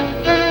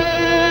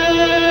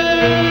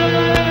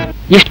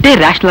 ಎಷ್ಟೇ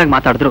ರ್ಯಾಷನಲ್ ಆಗಿ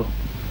ಮಾತಾಡಿದ್ರು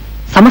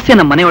ಸಮಸ್ಯೆ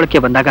ನಮ್ಮ ಮನೆಯೊಳಕ್ಕೆ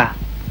ಬಂದಾಗ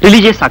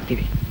ರಿಲಿಜಿಯಸ್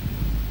ಆಗ್ತೀವಿ.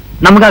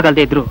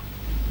 ನಮಗಾಗಲ್ದೇ ಇದ್ರು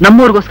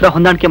ನಮ್ಮೂರಿಗೋಸ್ಕರ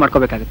ಹೊಂದಾಣಿಕೆ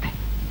ಮಾಡ್ಕೋಬೇಕಾಗುತ್ತೆ.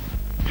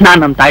 ನಾನ್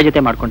ನಮ್ಮ ತಾಯಿ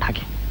ಜೊತೆ ಮಾಡ್ಕೊಂಡ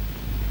ಹಾಗೆ.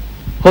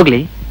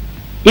 ಹೋಗ್ಲಿ,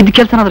 ಇದ್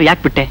ಕೆಲ್ಸನಾದ್ರೂ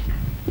ಯಾಕೆ ಬಿಟ್ಟೆ?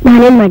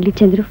 ನಾನೇನ್ ಮಾಡ್ಲಿ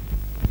ಚಂದ್ರು,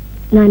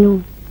 ನಾನು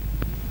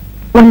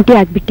ಒಂಟಿ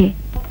ಆಗ್ಬಿಟ್ಟೆ.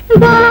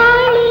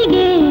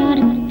 ಬಾಳಿಗೆ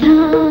ಅರ್ಥ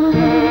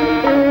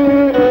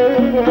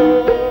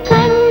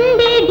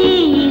ಕಂಡಿದೆ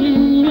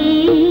ಇಲ್ಲಿ,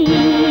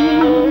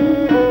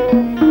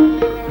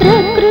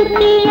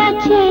 ಪ್ರಕೃತಿಯ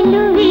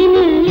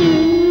ಚೆಲುವಿನಲ್ಲಿ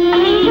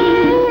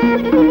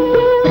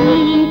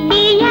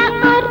ಪ್ರೀತಿಯ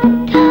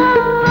ಅರ್ಥ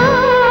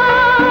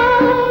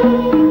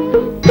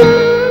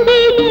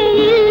ತುಂಬಿದೆ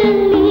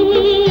ಇಲ್ಲಿ,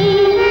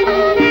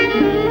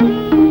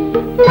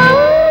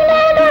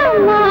 ಮೌನದ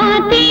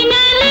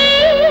ಮಾತಿನಲ್ಲಿ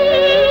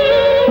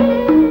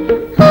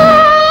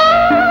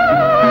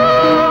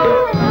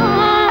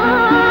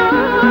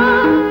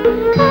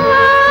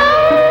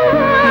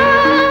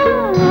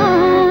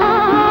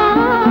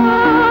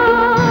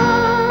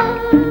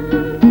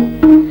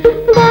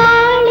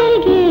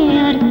ಬಾಳಿಗೆ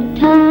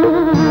ಅರ್ಥ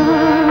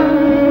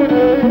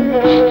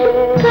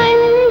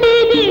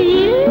ಕಂಡಿದೆ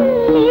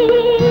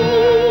ಇಲ್ಲಿ,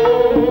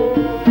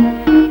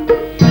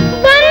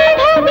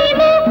 ಬಂಧ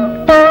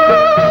ವಿಮುಕ್ತ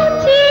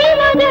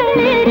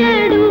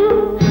ಜೀವಗಳೆರಡು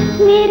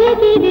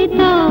ನೆರೆದಿವೆ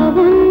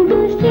ತಾವೊಂದು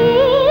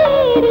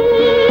ಸೇರಿ,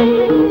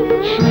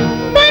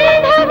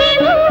 ಬಂಧ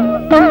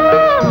ವಿಮುಕ್ತ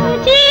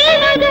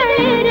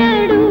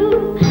ಜೀವಗಳೆರಡು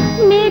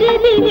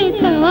ನೆರೆದಿವೆ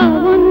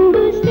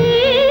ತಾವೊಂದು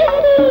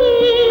ಸೇರಿ,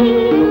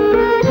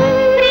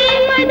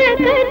 ಪ್ರೇಮದ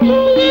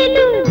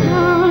ಕಥೆಯಿದು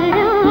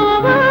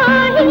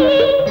ಧಾರಾವಾಹಿ,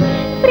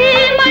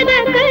 ಪ್ರೇಮದ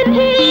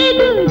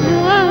ಕಥೆಯಿದು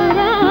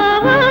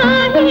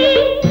ಧಾರಾವಾಹಿ,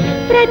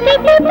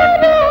 ಪ್ರತಿಪುಟ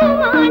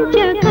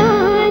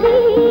ರೋಮಾಂಚಕಾರಿ,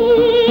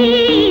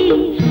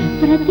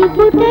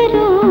 ಪ್ರತಿಪುಟ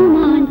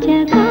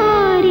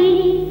ರೋಮಾಂಚಕಾರಿ.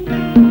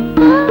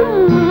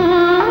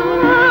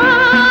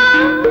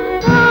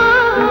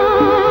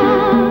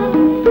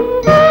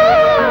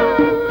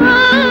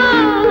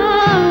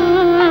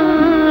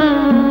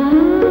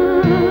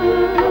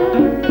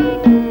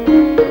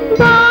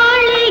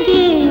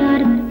 ಬಾಳಿಗೆ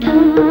ಅರ್ಥ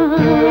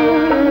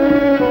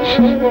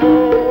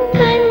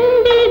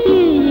ಕಂಡಿದೆ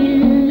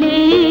ಇಲ್ಲಿ,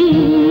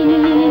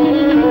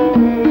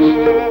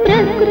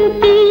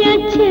 ಪ್ರಕೃತಿಯ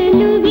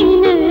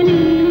ಚೆಲುವಿನಲ್ಲಿ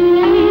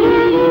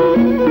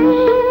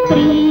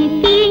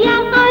ಪ್ರೀತಿಯ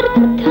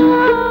ಅರ್ಥ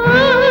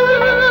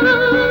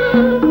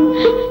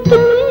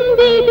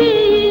ತುಂಬಿದೆ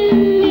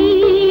ಇಲ್ಲಿ,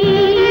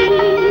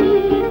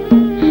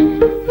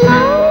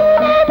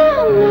 ಮೌನದ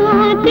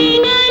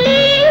ಮಾತಿನಲ್ಲಿ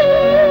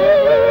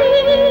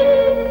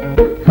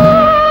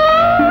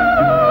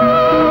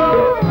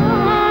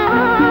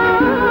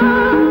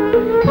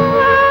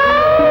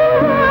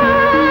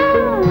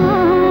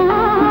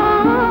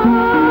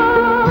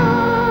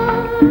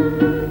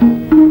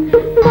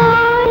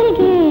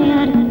ಬಾಳಿಗೆ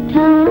ಅರ್ಥ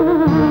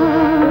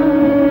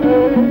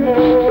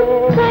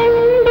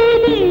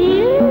ಕಂಡಿದೆ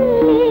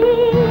ಇಲ್ಲಿ,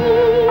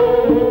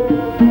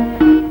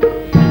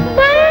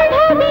 ಬಂಧ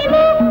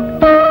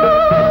ವಿಮುಕ್ತ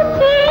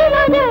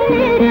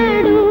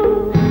ಜೀವಗಳೆರಡು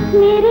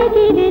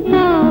ನೆರೆದಿವೆ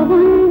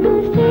ತಾವೊಂದು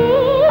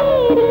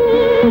ಸೇರಿ,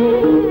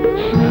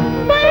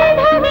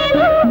 ಬಂಧ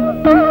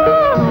ವಿಮುಕ್ತ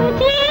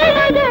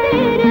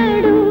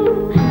ಜೀವಗಳೆರಡು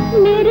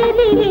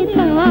ನೆರೆದಿವೆ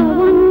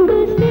ತಾವೊಂದು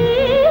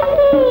ಸೇರಿ.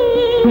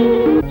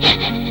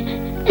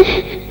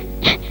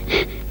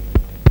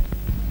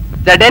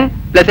 Zn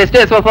plus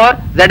H2SO4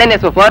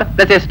 ZnSO4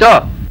 plus H2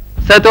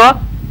 ಸತು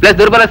ಪ್ಲಸ್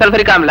ದುರ್ಬಲ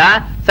ಸಲ್ಫರಿಕ್ ಆಮ್ಲ,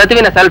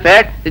 ಸತುವಿನ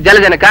ಸಲ್ಫೇಟ್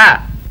ಜಲಜನಕ.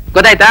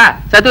 ಗೊತ್ತಾಯ್ತಾ?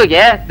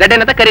 ಸತುವಿಗೆ Zn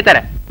ಅಂತ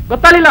ಕರೀತಾರೆ.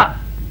 ಗೊತ್ತಾಗಲಿಲ್ಲ.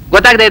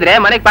 ಗೊತ್ತಾಗದೇ ಇದ್ರೆ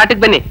ಮನೆಗೆ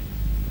ಪಾಠಕ್ಕೆ ಬನ್ನಿ.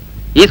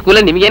 ಈ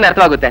ಸ್ಕೂಲಲ್ಲಿ ನಿಮ್ಗೇನು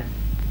ಅರ್ಥವಾಗುತ್ತೆ?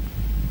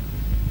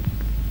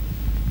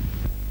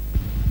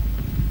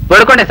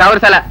 ಹೊಡ್ಕೊಂಡೆ 1000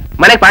 ಸಲ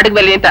ಮನೆಗೆ ಪಾಠಕ್ಕೆ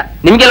ಬನ್ನಿ ಅಂತ.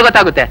 ನಿಮ್ಗೆಲ್ಲ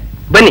ಗೊತ್ತಾಗುತ್ತೆ?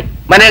 ಬನ್ನಿ,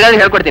 ಮನೆಗಾದ್ರೂ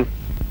ಹೇಳ್ಕೊಡ್ತೀನಿ.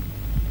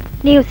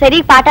 ನೀವು ಸರಿ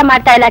ಪಾಠ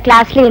ಮಾಡ್ತಾ ಇಲ್ಲ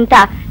ಕ್ಲಾಸ್ಲಿ ಅಂತ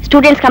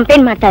ಸ್ಟೂಡೆಂಟ್ಸ್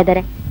ಕಂಪ್ಲೇಂಟ್ ಮಾಡ್ತಾ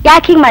ಇದ್ದಾರೆ.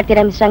 ಯಾಕೆ ಹೀಗ್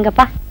ಮಾಡ್ತೀರಾ ಮಿಸ್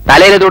ರಂಗಪ್ಪ?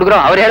 ತಲೆಯಲ್ಲಿ ದುಡ್ಗ್ರು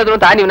ಅವ್ರು ಹೇಳಿದ್ರು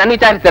ಅಂತ ನೀವು ನನ್ನ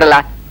ವಿಚಾರಿಸ್ತಿರಲ್ಲ.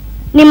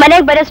 ನಿಮ್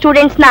ಮನೆಗೆ ಬರೋ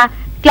ಸ್ಟೂಡೆಂಟ್ಸ್ ನ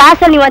ಕ್ಲಾಸ್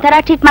ಅಲ್ಲಿ ನೀವು ಒಂಥರ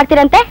ಟ್ರೀಟ್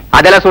ಮಾಡ್ತೀರಂತೆ.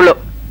 ಅದೆಲ್ಲ ಸುಳ್ಳು.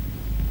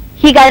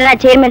 ಹೀಗಾದ್ರೆ ನಾ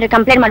ಚೇರ್ಮನ್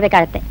ಕಂಪ್ಲೇಂಟ್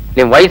ಮಾಡ್ಬೇಕಾಗತ್ತೆ.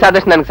 ನಿಮ್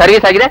ವಯಸ್ಸಾದಷ್ಟು ನನ್ಗೆ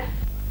ಸರ್ವಿಸ್ ಆಗಿದೆ.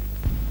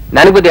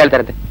 ನನಗೆ ಬುದ್ಧಿ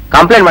ಹೇಳ್ತಾರಂತೆ,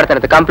 ಕಂಪ್ಲೇಂಟ್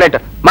ಮಾಡ್ತಾರಂತೆ. ಕಂಪ್ಲೇಂಟ್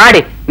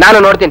ಮಾಡಿ ನಾನು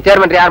ನೋಡ್ತೀನಿ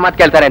ಚೇರ್ಮನ್ ಯಾರು ಮಾತು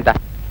ಕೇಳ್ತಾರೆ ಅಂತ.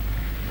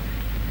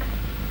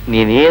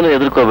 ನೀನೇನು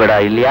ಎದುರ್ಕೋಬೇಡ,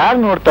 ಇಲ್ಲಿ ಯಾರು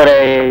ನೋಡ್ತಾರೆ.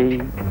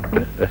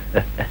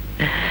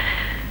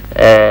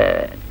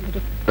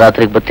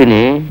 ರಾತ್ರಿಗೆ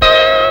ಬರ್ತೀನಿ.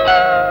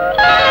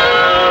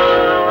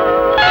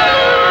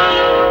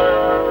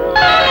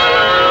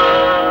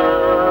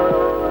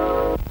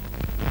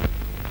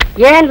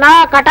 ಏನ್ಲ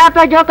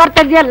ಕಟಾಪೆ ಜೋಕರ್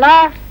ತೆಗ್ದಿಯಲ್ಲ?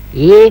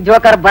 ಈ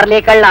ಜೋಕರ್ ಬರ್ಲಿ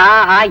ಕಳ್ಳ,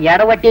 ಆ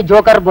ಎಡವಟ್ಟಿ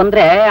ಜೋಕರ್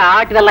ಬಂದ್ರೆ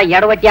ಆಟವೆಲ್ಲ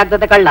ಎಡವಟ್ಟಿ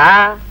ಆಗ್ತದೆ ಕಳ್ಳ.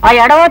 ಆ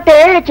ಎಡವಟ್ಟಿ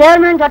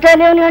ಚೇರ್ಮನ್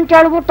ಜೊತೆಲಿ ಅಂತ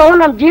ಹೇಳ್ಬಿಟ್ಟು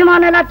ನಮ್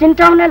ಜೀವನೆಲ್ಲ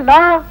ತಿಂತವನೆಲ್ಲ.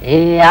 ಈ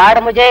ಆಡ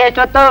ಮುಜೆ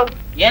ಎಷ್ಟೊತ್ತು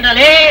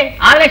ಏನಲ್ಲಿ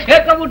ಆಗ್ಲೇ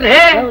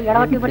ಸೇರ್ಕೊಂಡ್ಬಿಟ್ರಿ.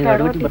 ಎಡವಟ್ಟಿ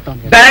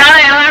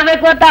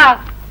ಆಡ್ಬೇಕು ಅಂತ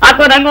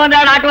ಹಾಕೋ ನಂಗ ಒಂದ್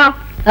ಎರಡು ಆಟವ.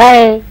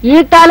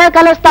 ಈಗ ತಾನೇ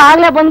ಕಲಿಸ್ತಾ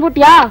ಆಗ್ಲೇ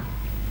ಬಂದ್ಬಿಟ್ಯಾ?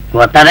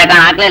 ಗೊತ್ತದೆ ಕಣ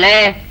ಹಾಕ್ಲೇಲೆ.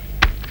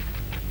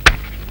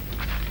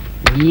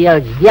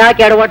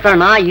 ಯಾಕೆ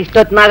ಎಡವಟ್ಟಣ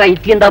ಇಷ್ಟೊತ್ನಾಗ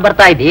ಇತ್ಲಿಂದ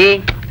ಬರ್ತಾ ಇದ್ದಿ?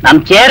 ನಮ್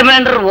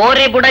ಚೇರ್ಮನ್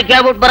ಓರಿ ಬುಡ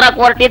ಕೇಳ್ಬಿಟ್ಟು ಬರಕ್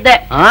ಹೊರಟಿದ್ದೆ.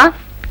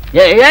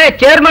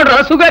 ಚೇರ್ಮನ್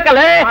ಹಸು ಬೇಕಲ್ಲ,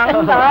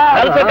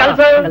 ಕಲ್ಸು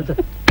ಕಲ್ಸು.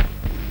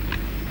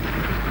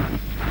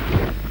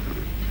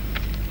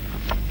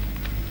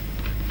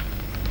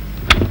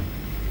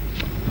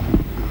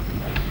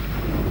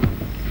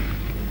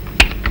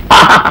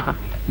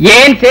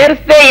 ಏನ್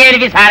ಸೇರಿಸ್ದೆ ಏನ್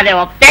ಬಿಸಾರದೆ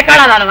ಒಪ್ಪೆ ಕಳ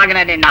ನನ್ನ ಮಗನ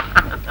ನಿನ್ನ.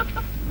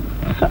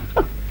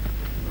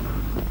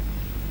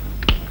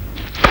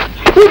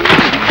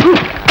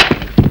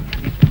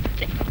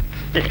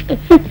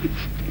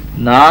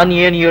 ನಾನ್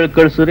ಏನ್ ಹೇಳ್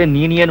ಕಳ್ಸಿದ್ರೆ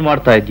ನೀನ್ ಏನ್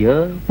ಮಾಡ್ತಾ ಇದ್ಯೋ?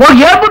 ಹೋಗಿ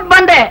ಹೇಳ್ಬಿಟ್ಟು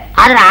ಬಂದೆ,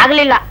 ಆದ್ರೆ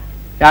ಆಗ್ಲಿಲ್ಲ.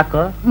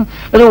 ಯಾಕೋ?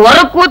 ಅದು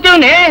ಹೊರಗ್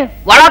ಕೂತೀವ್ನಿ,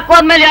 ಒಳಕ್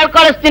ಹೋದ್ಮೇಲೆ ಹೇಳ್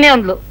ಕಳಿಸ್ತೀನಿ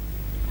ಅಂದ್ಲು.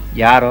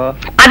 ಯಾರೋ?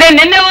 ಅದೇ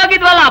ನಿನ್ನೆ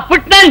ಹೋಗಿದ್ವಲ್ಲ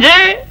ಪುಟ್ನಂಜಿ.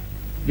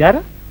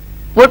 ಯಾರು?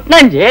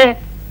 ಪುಟ್ನಂಜಿ.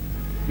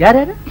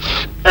 ಯಾರ್ಯಾರು?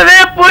 ಅದೇ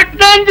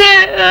ಪುಟ್ನಂಜಿ.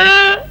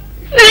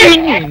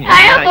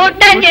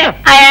 ಪುಟ್ನಂಜಿ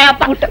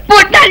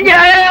ಪುಟ್ನಂಜಿ.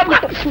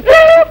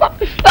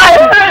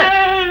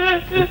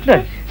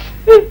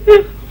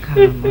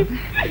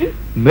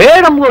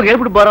 ಮೇಡಮ್ ಹೋಗಿ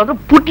ಹೇಳ್ಬಿಟ್ಟು ಬರೋ ಅಂದ್ರೆ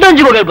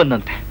ಪುಟ್ನಂಜಿಗೆ ಹೋಗಿ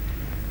ಬಂದಂತೆ.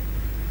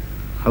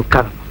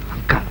 ಅವಕಾರ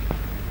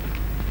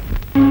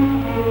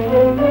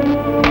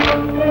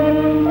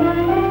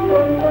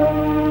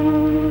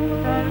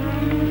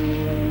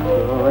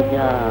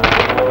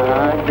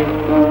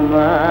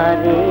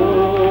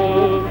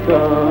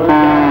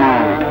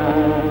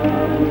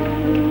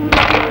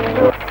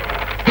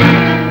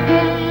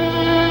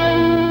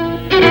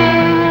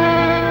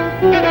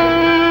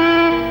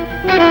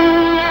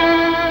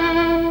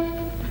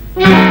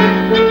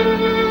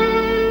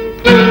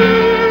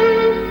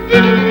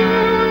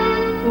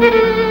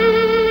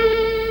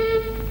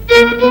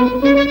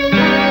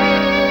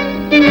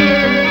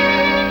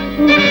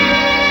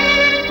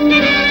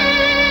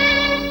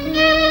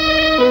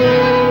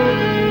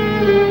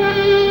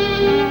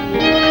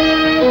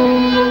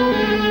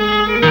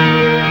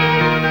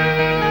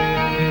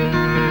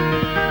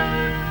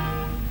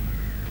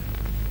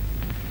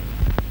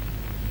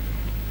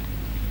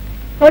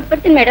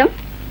ಹೊರಟ್ಬಿಡ್ತೀನಿ ಮೇಡಮ್.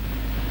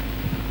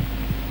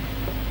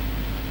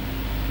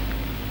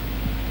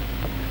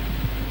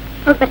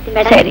 ಹೋಗ್ಬರ್ತೀನಿ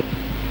ಮೇಡಮ್. ಸರಿ,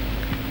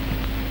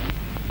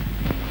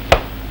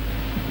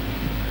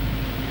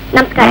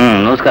 ನಮಸ್ಕಾರ.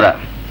 ನಮಸ್ಕಾರ.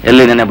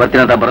 ಎಲ್ಲಿ ನೆನೆ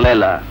ಬರ್ತೀನಿ ಅಂತ ಬರಲೇ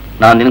ಇಲ್ಲ.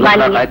 ನಾನು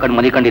ನಿನ್ಗೋಸ್ಕರ ಕಾಯ್ಕೊಂಡು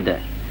ಮನಿಕೊಂಡಿದ್ದೆ.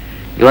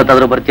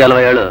 ಇವತ್ತಾದ್ರೂ ಬರ್ತೀಯಲ್ವ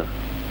ಹೇಳು.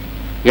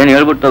 ಏನ್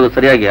ಹೇಳ್ಬಿಟ್ಟು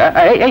ಸರಿಯಾಗಿ.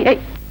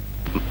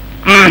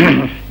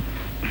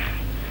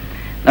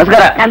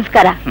 ನಮಸ್ಕಾರ.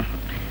 ನಮಸ್ಕಾರ.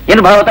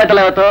 ಏನು ಬಹಳ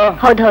ಗೊತ್ತಾಯ್ತಲ್ಲ ಇವತ್ತು?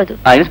 ಹೌದು ಹೌದು.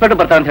 ಇನ್ಸ್ಪೆಕ್ಟರ್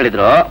ಬರ್ತಾ ಅಂತ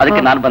ಹೇಳಿದ್ರು,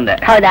 ಅದಕ್ಕೆ ನಾನು ಬಂದೆ.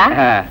 ಹೌದಾ?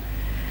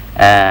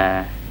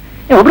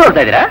 ಒಬ್ರು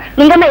ಹೊರಡ್ತಾ ಇದ್ದೀರಾ?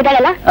 ನಿಂಗಮ್ಮ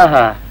ಇದ್ದಾಳಲ್ಲ.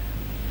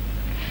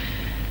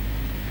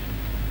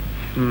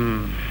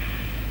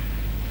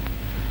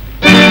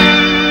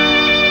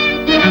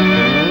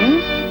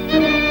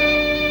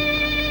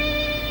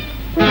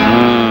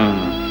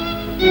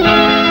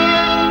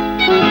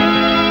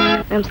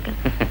 ನಮಸ್ಕಾರ.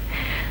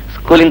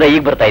 ಸ್ಕೂಲಿಂದ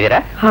ಈಗ ಬರ್ತಾ ಇದ್ದೀರಾ?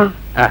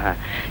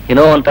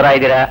 ಏನೋ ಒಂಥರ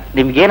ಇದ್ದೀರಾ.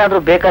 ನಿಮ್ಗೇನಾದ್ರೂ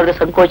ಬೇಕಾದ್ರೆ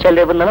ಸಂಕೋಚ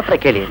ಅಲ್ಲೇ ಬಂದು ನನ್ನ ಹತ್ರ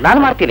ಕೇಳಿ, ನಾನು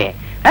ಮಾಡ್ತೀನಿ.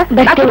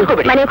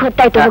 ಮನೆಗೆ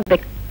ಹೊತ್ತಾಯ್ತು,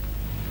 ಹೋಗ್ಬೇಕು.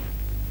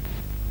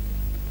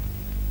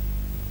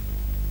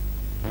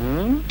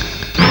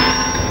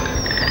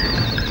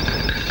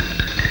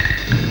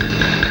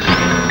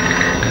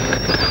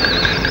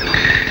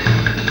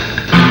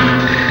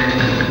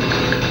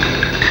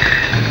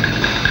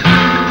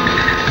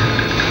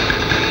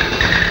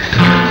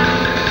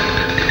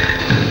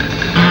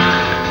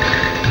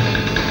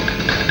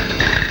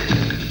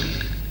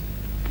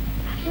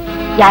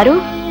 ಯಾರು?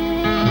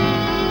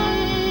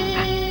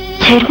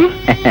 ಚೇರ್ಮನ್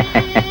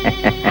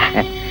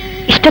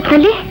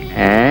ಇಷ್ಟೊತ್ತಲ್ಲಿ?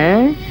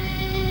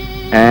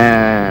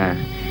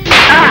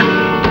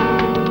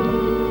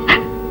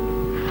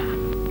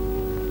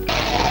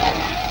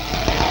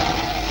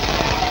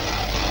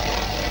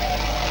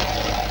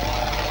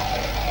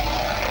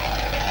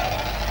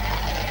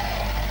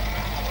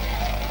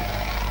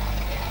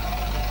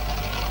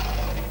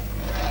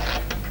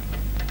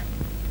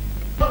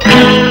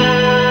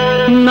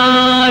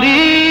 ನಾರಿ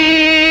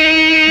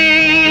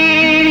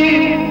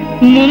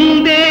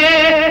ಮುಂದೆ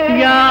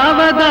ಯಾವ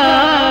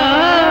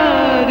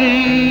ದಾರಿ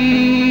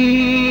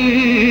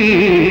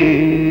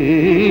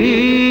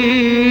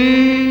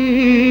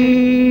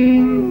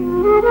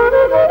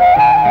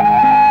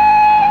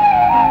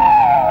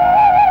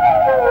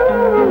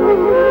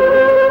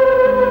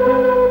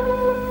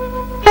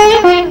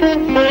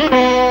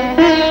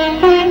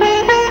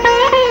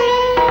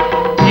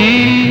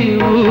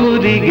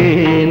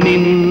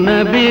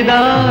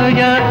ಬಿದಾಯ,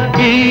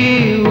 ಈ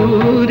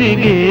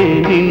ಊರಿಗೆ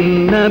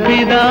ನಿನ್ನ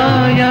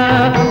ಬಿದಾಯ.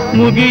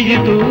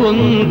 ಮುಗಿಯಿತು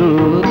ಒಂದು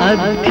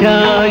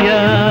ಅಧ್ಯಾಯ,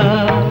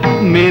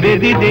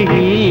 ಮೆರೆದಿದೆ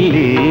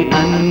ಇಲ್ಲಿ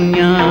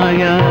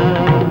ಅನ್ಯಾಯ,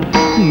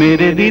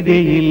 ಮೆರೆದಿದೆ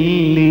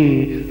ಇಲ್ಲಿ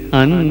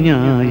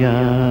ಅನ್ಯಾಯ.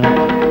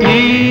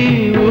 ಈ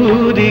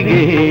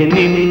ಊರಿಗೆ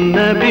ನಿನ್ನ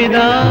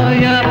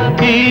ಬಿದಾಯ,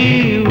 ಈ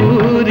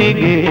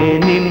ಊರಿಗೆ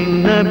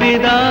ನಿನ್ನ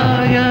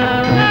ಬಿದಾಯ.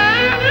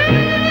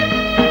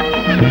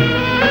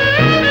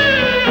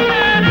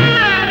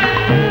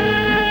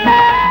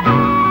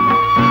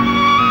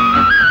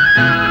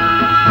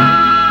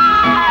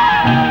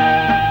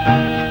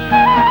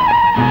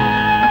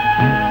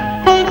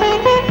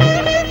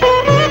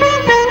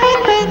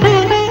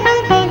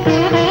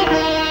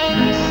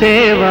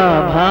 ಸೇವಾ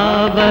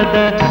ಭಾವದ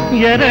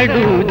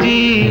ಎರಡು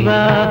ಜೀವ,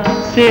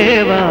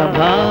 ಸೇವಾ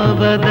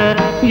ಭಾವದ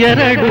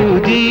ಎರಡು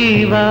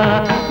ಜೀವ,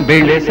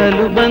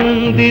 ಬೆಳೆಸಲು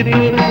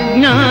ಬಂದಿತು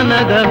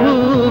ಜ್ಞಾನದ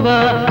ಹೂವ.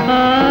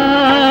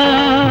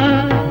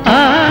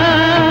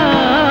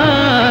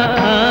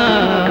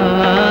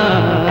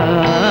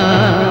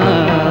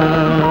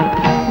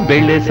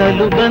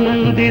 ಬೆಳೆಸಲು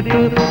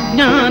ಬಂದಿತು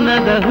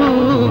ಜ್ಞಾನದ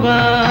ಹೂವ.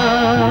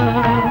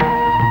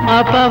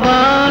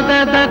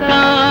 ಅಪವಾದದ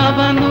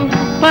ಕಾವನು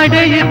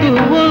ಪಡೆಯಿತು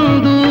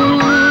ಒಂದು,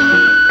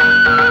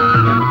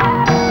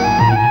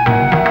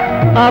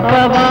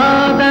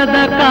 ಅಪವಾದದ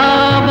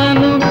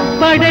ಕಾವನು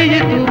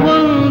ಪಡೆಯಿತು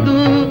ಒಂದು.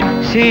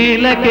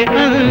 ಶೀಲಕ್ಕೆ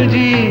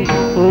ಅಂಜಿ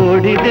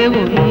ಓಡಿದೆ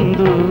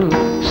ಒಂದು,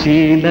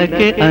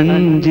 ಶೀಲಕ್ಕೆ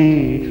ಅಂಜಿ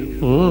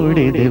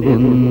ಓಡಿದೆ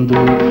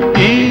ಒಂದು.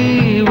 ಈ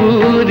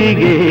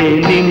ಊರಿಗೆ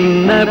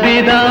ನಿನ್ನ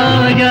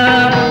ಬಿದಾಯ,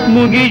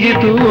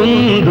 ಮುಗಿಯಿತು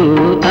ಒಂದು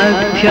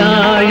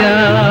ಅಧ್ಯಾಯ,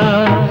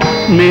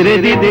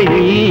 ಮೆರೆದಿದೆ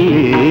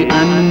ಇಲ್ಲಿ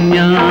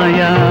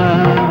ಅನ್ಯಾಯ,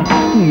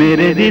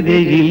 ಮೆರೆದಿದೆ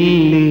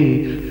ಇಲ್ಲಿ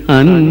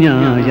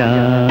ಅನ್ಯಾಯ.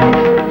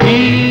 ಈ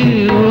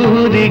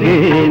ಊರಿಗೆ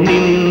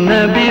ನಿನ್ನ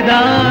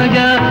ಬಿದಾಯ,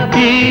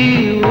 ಈ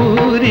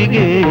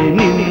ಊರಿಗೆ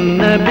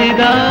ನಿನ್ನ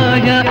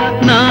ಬಿದಾಯ.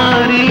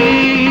 ನಾರಿ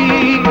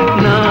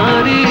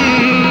ನಾರಿ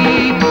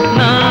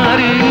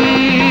ನಾರಿ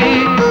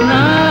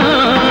ನಾರಿ.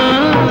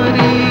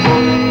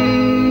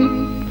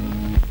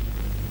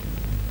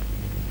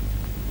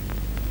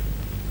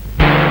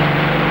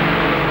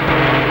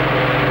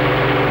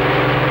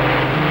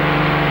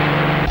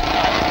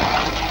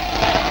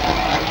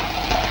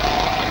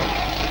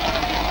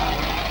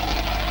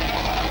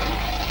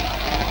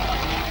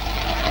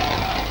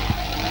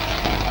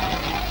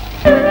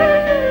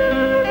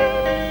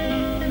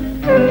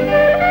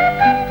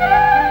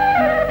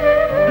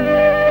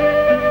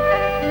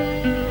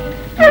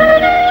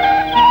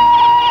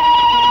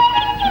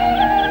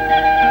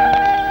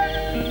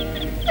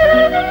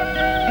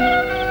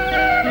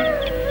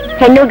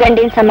 ಹೆಣ್ಣು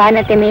ಗಂಡಿನ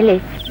ಸಮಾನತೆ ಮೇಲೆ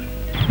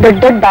ದೊಡ್ಡ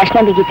ದೊಡ್ಡ ಭಾಷಣ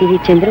ಬಿಗಿತೀವಿ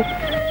ಚಂದ್ರು.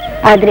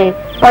 ಆದ್ರೆ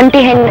ಒಂಟಿ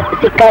ಹೆಣ್ಣು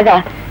ಸಿಕ್ಕಾಗ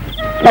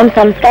ನಮ್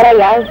ಸಂಸ್ಕಾರ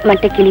ಯಾವ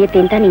ಮಟ್ಟಕ್ಕೆ ಇಳಿಯುತ್ತೆ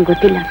ಅಂತ ನಿಂಗೆ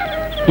ಗೊತ್ತಿಲ್ಲ.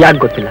 ಯಾಕೆ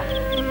ಗೊತ್ತಿಲ್ಲ?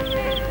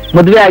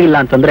 ಮದ್ವೆ ಆಗಿಲ್ಲ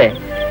ಅಂತಂದ್ರೆ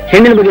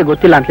ಹೆಣ್ಣಿನ ಬಗ್ಗೆ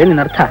ಗೊತ್ತಿಲ್ಲ ಅಂತಲೇ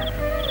ನಿನ್ನ ಅರ್ಥ?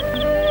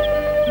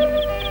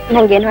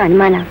 ನಂಗೇನೋ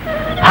ಅನುಮಾನ.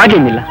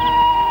 ಹಾಗೇನಿಲ್ಲ.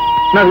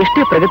 ನಾವು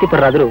ಎಷ್ಟೇ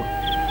ಪ್ರಗತಿಪರರಾದ್ರೂ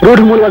ರೂಢ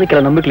ಮೂಲವಾದ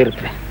ಕೆಲ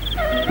ನಂಬಿಕೆಗಳಿರುತ್ತವೆ.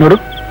 ನೋಡು,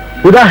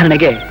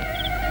 ಉದಾಹರಣೆಗೆ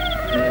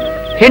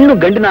ಹೆಣ್ಣು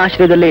ಗಂಡಿನ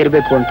ಆಶ್ರಯದಲ್ಲೇ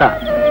ಇರಬೇಕು ಅಂತ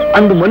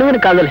ಅಂದು ಮನುವಿನ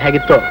ಕಾಲದಲ್ಲಿ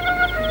ಹೇಗಿತ್ತೋ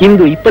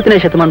ಇಂದು 20ನೇ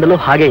ಶತಮಾನದಲ್ಲೂ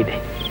ಹಾಗೆ ಇದೆ.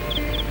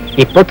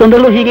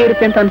 21ರಲ್ಲೂ ಹೀಗೆ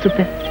ಇರುತ್ತೆ ಅಂತ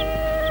ಅನ್ಸುತ್ತೆ.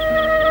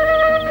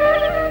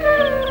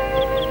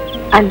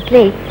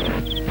 ಅಂದ್ರೆ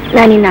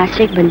ನಾನಿನ್ನ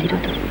ಆಶ್ರಯಕ್ಕೆ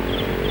ಬಂದಿರೋದು.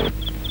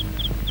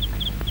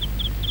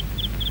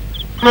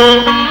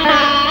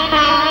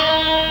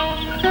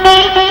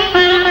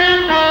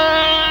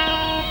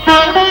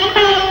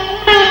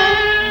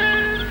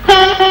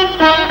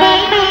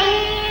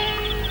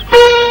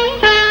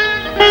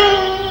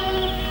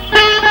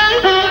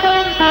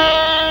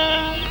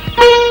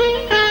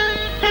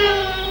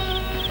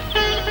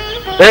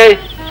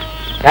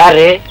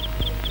 ಯಾರ್ರೀ?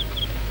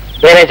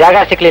 ಬೇರೆ ಜಾಗ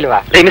ಸಿಕ್ಲಿಲ್ವಾ?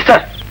 ರೀ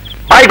ಮಿಸ್ಟರ್,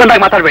 ಬಾಯಿ ಬಂದಾಗ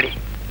ಮಾತಾಡ್ಬೇಡಿ.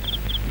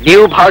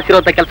 ನೀವು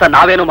ಭಾವಿಸಿರೋಂಥ ಕೆಲಸ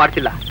ನಾವೇನು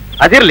ಮಾಡ್ತಿಲ್ಲ.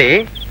 ಅದಿರ್ಲಿ,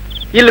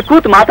 ಇಲ್ಲಿ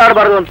ಕೂತ್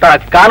ಮಾತಾಡಬಾರ್ದು ಅಂತ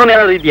ಕಾನೂನು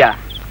ಏನಾದ್ರು ಇದೆಯಾ?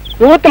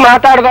 ಕೂತ್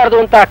ಮಾತಾಡಬಾರ್ದು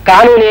ಅಂತ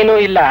ಕಾನೂನೇನೂ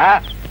ಇಲ್ಲ.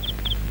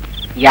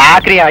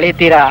 ಯಾಕ್ರಿ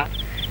ಅಳಿತೀರಾ?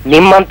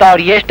 ನಿಮ್ಮಂತ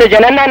ಅವ್ರು ಎಷ್ಟು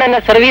ಜನನ್ನ ನನ್ನ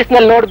ಸರ್ವಿಸ್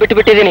ನಲ್ಲಿ ನೋಡ್ಬಿಟ್ಟು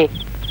ಬಿಟ್ಟಿದ್ದೀನಿ.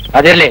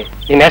 ಅದಿರ್ಲಿ,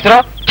 ನಿಮ್ ಹೆಸರು?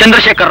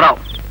 ಚಂದ್ರಶೇಖರ್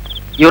ರಾವ್.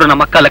 ಇವರು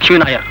ನಮ್ಮ ಅಕ್ಕ ಲಕ್ಷ್ಮೀ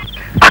ನಾಯರ್.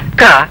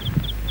 ಅಕ್ಕ?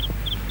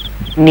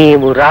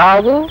 ನೀವು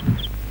ರಾವು,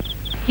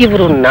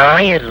 ಇವರು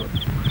ನಾಯರು.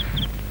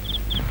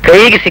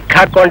 ಕೈಗೆ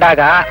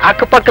ಸಿಕ್ಕಾಕೊಂಡಾಗ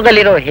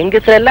ಅಕ್ಕಪಕ್ಕದಲ್ಲಿರೋ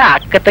ಹೆಂಗಸರೆಲ್ಲ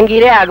ಅಕ್ಕ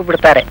ತಂಗಿರೇ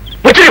ಆಗ್ಬಿಡ್ತಾರೆ.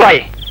 ಮುಚ್ಚಿ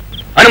ಬಾಯಿ.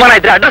 ಅನುಮಾನ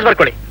ಇದ್ರೆ ಅಡ್ರೆಸ್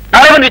ಬರ್ಕೊಳ್ಳಿ,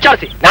 ನಾಳೆ ಬಂದು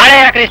ವಿಚಾರಿಸಿ. ನಾಳೆ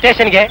ಯಾಕ್ರಿ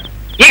ಸ್ಟೇಷನ್ಗೆ?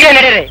 ಈಗಲೇ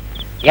ನಡೀರಿ.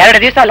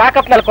 2 ದಿವಸ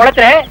ಲಾಕಪ್ ನಲ್ಲಿ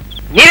ಕೊಳತ್ರೆ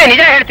ನೀವೇ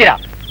ನಿಜ ಹೇಳ್ತೀರಾ?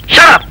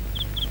 ಶಟ್.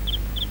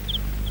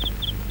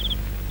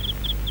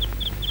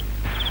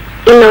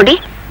 ಇಲ್ಲಿ ನೋಡಿ,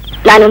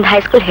 ನಾನೊಂದು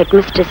ಹೈಸ್ಕೂಲ್ ಹೆಡ್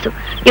ಮಿಸ್ಟ್ರೆಸ್,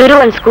 ಇವರು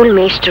ಒಂದು ಸ್ಕೂಲ್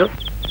ಮೇಸ್ಟ್ರು.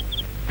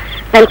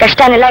 ನನ್ನ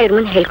ಕಷ್ಟನೆಲ್ಲ ಇವ್ರ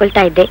ಮುಂದೆ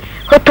ಹೇಳ್ಕೊಳ್ತಾ ಇದ್ದೆ.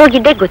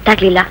 ಹೊತ್ತೋಗಿದ್ದೆ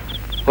ಗೊತ್ತಾಗ್ಲಿಲ್ಲ.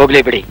 ಹೋಗ್ಲಿ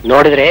ಬಿಡಿ,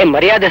 ನೋಡಿದ್ರೆ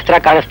ಮರ್ಯಾದಸ್ತ್ರ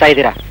ಕಾಣಿಸ್ತಾ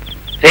ಇದ್ದೀರಾ.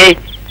 ರೇ,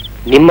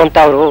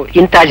 ನಿಮ್ಮಂತವ್ರು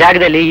ಇಂಥ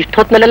ಜಾಗದಲ್ಲಿ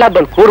ಇಷ್ಟೊತ್ನಲ್ಲೆಲ್ಲ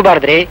ಬಂದು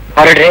ಕೂರ್ಬಾರ್ದ್ರಿ.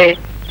 ಹೊರಡ್ರಿ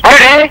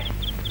ಹೊರಡ್ರಿ.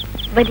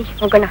 ಬನ್ನಿ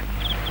ಹೋಗೋಣ.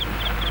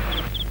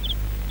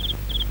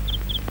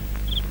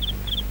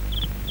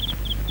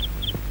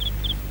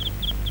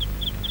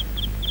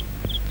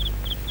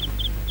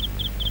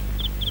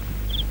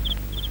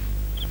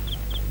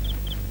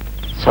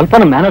 ಸ್ವಲ್ಪ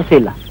ಮ್ಯಾನರ್ಸೇ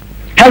ಇಲ್ಲ.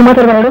 ಹೇಗೆ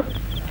ಮಾತಾಡ್ದ ನೋಡು.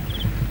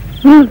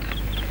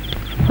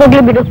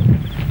 ಹೋಗ್ಲಿ ಬಿಡು,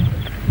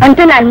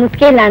 ಅಂತೂ ನಾನು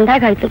ಮುತ್ಕೆ ಇಲ್ಲ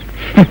ಅಂದಾಗಾಯ್ತು.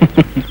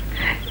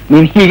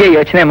 ನೀನ್ ಹೀಗೆ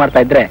ಯೋಚನೆ ಮಾಡ್ತಾ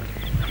ಇದ್ರೆ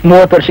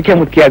 30 ವರ್ಷಕ್ಕೆ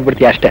ಮುತ್ಕಿ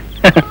ಆಗ್ಬಿಡ್ತೀಯ ಅಷ್ಟೇ.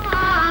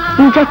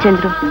 ನಿಜ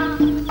ಚಂದ್ರು,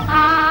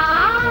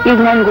 ಈಗ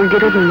ನಾನು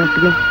ಉಳ್ದಿರೋದು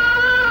ನಿಮ್ಮೊಟ್ಟಿಗೆ.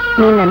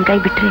 ನೀನ್ ನನ್ ಕೈ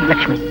ಬಿಟ್ರಿ.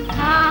 ಲಕ್ಷ್ಮಿ,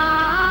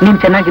 ನೀನ್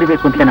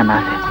ಚೆನ್ನಾಗಿರ್ಬೇಕು ಅಂತ ನನ್ನ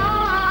ಆಸೆ.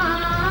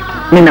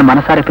 ನಿನ್ನ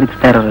ಮನಸಾರೆ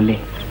ಪ್ರೀತಿಸ್ತಾ ಇರೋರಲ್ಲಿ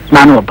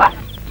ನಾನು ಒಬ್ಬ.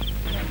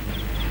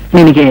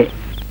 ನಿನಗೆ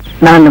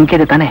ನನ್ನ ನಂಬಿಕೆ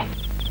ಇದೆ ತಾನೆ?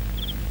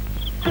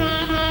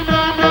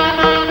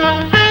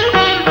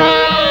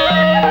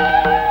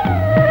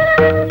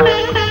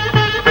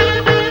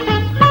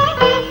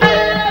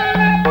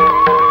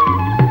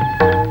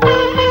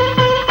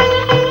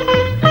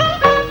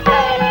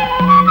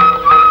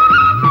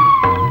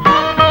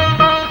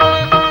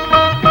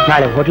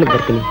 ನಾಳೆ ಹೋಟ್ಲಿಗೆ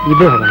ಬರ್ತೀನಿ,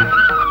 ಇಬ್ಬರು ಹೋಗೋಣ.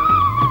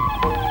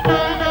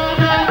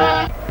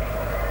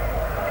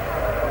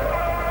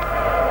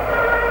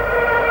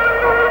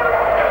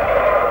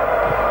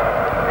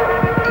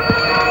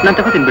 ನಾನು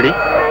ತಗೋತೀನಿ ಬಿಡಿ.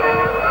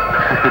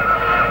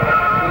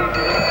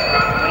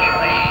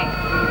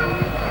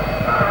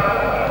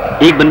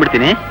 ಈಗ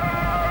ಬಂದ್ಬಿಡ್ತೀನಿ.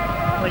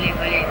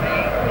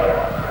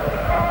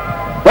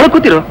 ಒಳಗೆ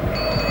ಕೂತಿರು.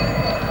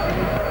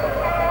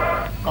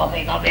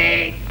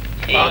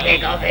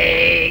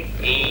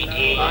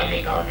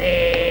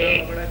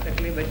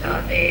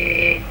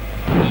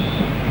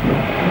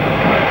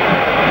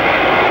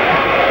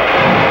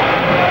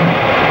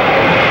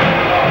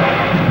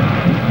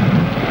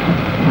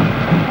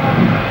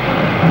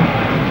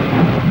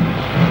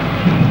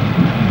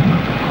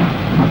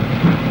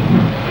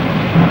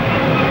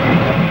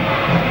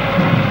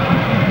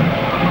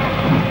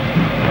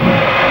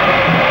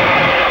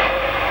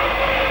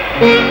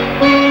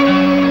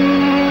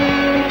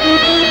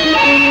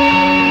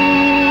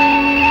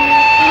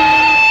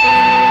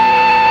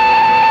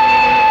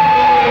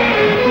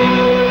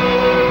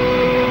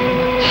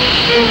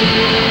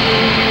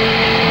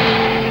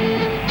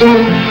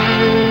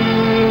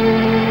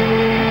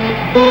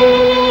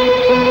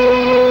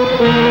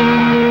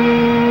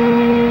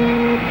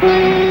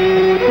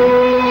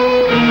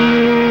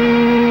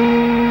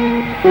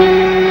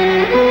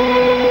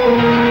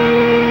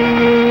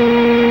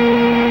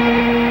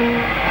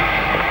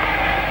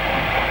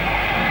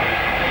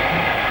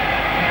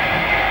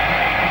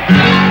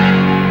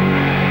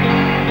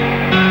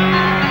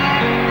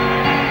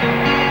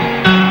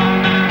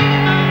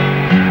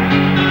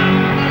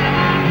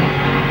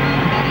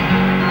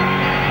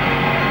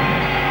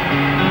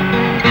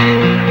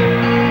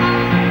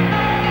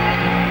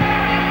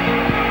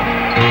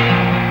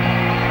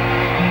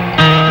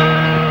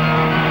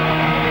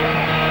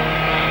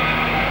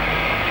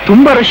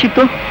 ತುಂಬಾ ರಶ್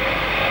ಇತ್ತು.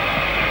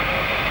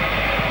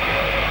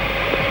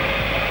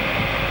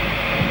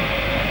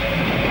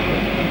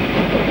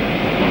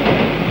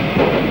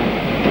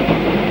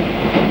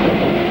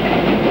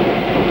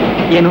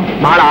 ಏನು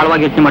ಬಹಳ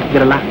ಆಳವಾಗಿ ಯೋಚನೆ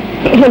ಮಾಡ್ತಿದ್ದೀರಲ್ಲ?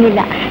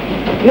 ಏನಿಲ್ಲ.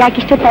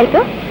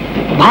 ಯಾಕಿಷ್ಟೊತ್ತಾಯ್ತು?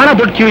 ಬಹಳ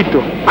ದೊಡ್ಡ ಕ್ಯೂ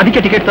ಇತ್ತು,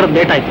 ಅದಕ್ಕೆ ಟಿಕೆಟ್ ತರೋದು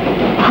ಲೇಟ್ ಆಯ್ತು.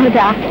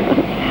 ಹೌದಾ?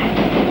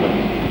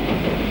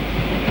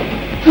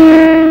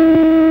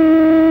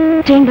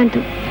 ಟ್ರೈನ್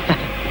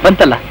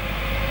ಬಂತಲ್ಲ,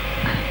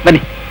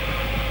 ಬನ್ನಿ.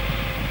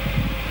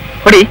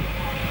 ಕೊಡಿ,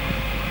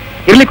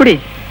 ಇರ್ಲಿ ಕೊಡಿ.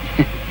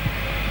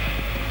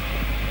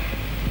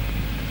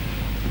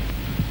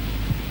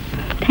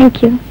 Thank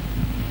you.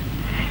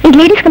 ಇದು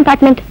ಲೇಡೀಸ್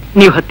ಕಂಪಾರ್ಟ್ಮೆಂಟ್.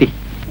 ನೀವು ಹತ್ತಿ.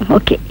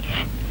 ಓಕೆ.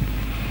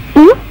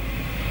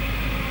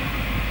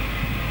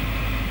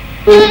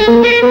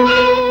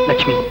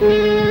 ಲಕ್ಷ್ಮಿ,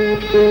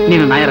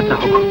 ನೀನು ನಾಯರ ಹತ್ರ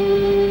ಹೋಗು.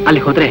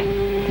 ಅಲ್ಲಿ ಹೋದ್ರೆ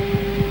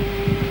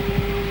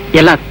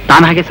ಎಲ್ಲ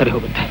ತಾನಾಗೆ ಸರಿ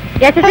ಹೋಗುತ್ತೆ.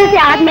 SSLC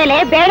ಆದ್ಮೇಲೆ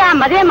ಬೇಡ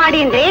ಮದುವೆ ಮಾಡಿ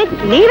ಅಂದ್ರೆ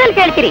ನೀವೆಲ್ಲಿ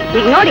ಕೇಳ್ತೀರಿ?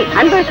 ಈಗ ನೋಡಿ,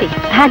 ಅನ್ಭವಿಸಿ.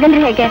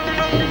 ಹಾಗಂದ್ರೆ ಹೇಗೆ?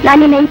 ನಾನು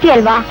ನಿನ್ನ ಹೆಂಡತಿ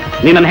ಅಲ್ವಾ?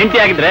 ನೀನ್ ನನ್ನ ಹೆಂಡತಿ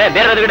ಆಗಿದ್ರೆ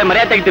ಬೇರೆ ಎದುರುಗಡೆ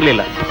ಮರ್ಯಾದೆ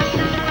ತೆಗಿತಿರ್ಲಿಲ್ಲ.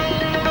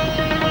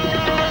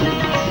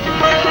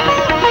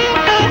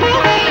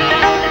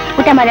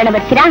 ಊಟ ಮಾಡೋಣ,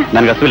 ಬರ್ತೀರಾ?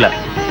 ನನ್ಗೆ ಹಸುವಿಲ್ಲ.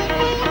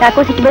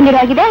 ಯಾಕೋ ಸಿಟ್ಟು ಬಂದಿರೋ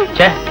ಆಗಿದೆ?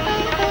 ಛೇ,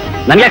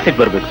 ನನ್ಗೆ ಯಾಕೆ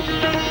ಸಿಟ್ಟು ಬರ್ಬೇಕು?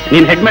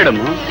 ನೀನ್ ಹೆಡ್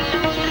ಮೇಡಮ್,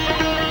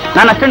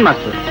 ನಾನು ಅಸಿಸ್ಟೆಂಟ್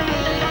ಮಾಸ್ಟರ್.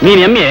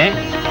 ನೀನ್ MA,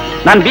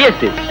 ನಾನು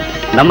BSc.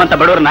 ನಮ್ಮಂತ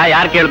ಬಡವ್ರನ್ನ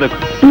ಯಾರು ಕೇಳ್ಬೇಕು?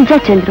 ನಿಜ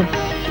ಚಂದ್ರು,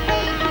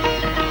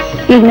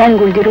 ಈಗ ನಾನು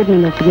ಉಳ್ದಿರೋದು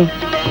ನಿನ್ನ ಒಟ್ಟಿಗೆ.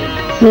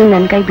 ನೀನ್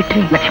ನನ್ ಕೈ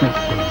ಬಿಟ್ರಿ. ಲಕ್ಷ್ಮಿ,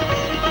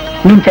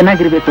 ನೀನ್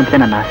ಚೆನ್ನಾಗಿರ್ಬೇಕು ಅಂತ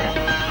ನನ್ನ ಆಸೆ.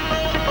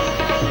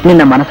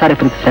 ನಿನ್ನ ಮನಸಾರೆ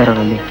ಪ್ರೀತಿಸ್ತಾ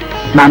ಇರೋರಲ್ಲಿ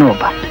ನಾನು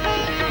ಒಬ್ಬ.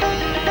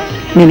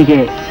 ನಿನಗೆ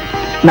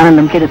ನನ್ನ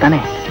ನಂಬಿಕೆ ಇದೆ ತಾನೆ?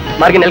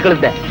 ಮಾರ್ಗೆ ನೆಲ್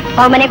ಕಳಿಸ್ದೆ.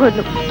 ಮನೆಗೆ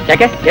ಹೋದ್ಲು.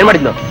 ಯಾಕೆ? ಏನ್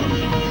ಮಾಡಿದ್ಲು?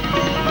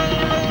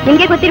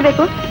 ನಿಮ್ಗೆ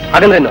ಗೊತ್ತಿರ್ಬೇಕು.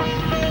 ಹಾಗಂದ್ರೇನು?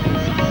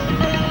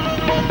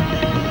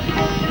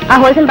 ಆ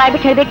ಹೋಲ್ಸನ್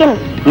ಬಾಯ್ಬಿಟ್ಟು ಹೇಳ್ಬೇಕೇನು?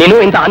 ನೀನು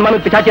ಇಂಥ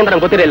ಅನುಮಾನದ ಪಿಚಾಚಿ ಅಂತ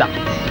ನಂಗೆ ಗೊತ್ತಿರಲಿಲ್ಲ.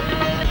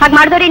 ಹಾಗೆ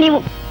ಮಾಡಿದವ್ರೆ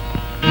ನೀವು.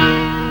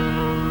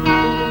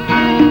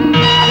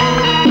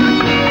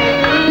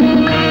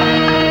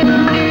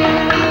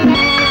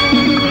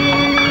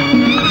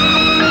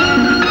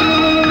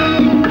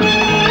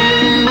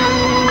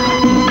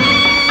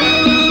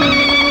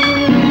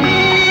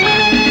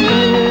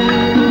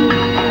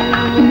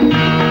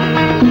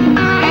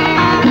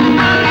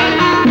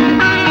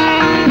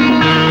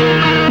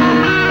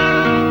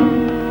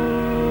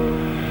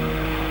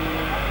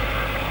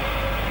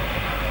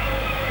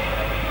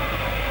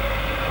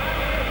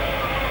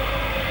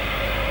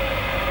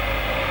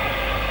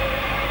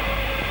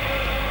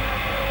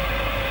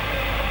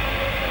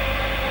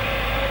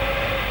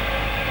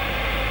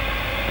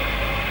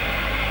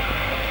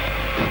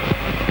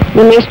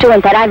 ನಿನ್ನೆಷ್ಟು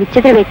ಒಂಥರ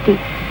ವಿಚಿತ್ರ ವ್ಯಕ್ತಿ.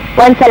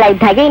 ಒಂದ್ಸಲ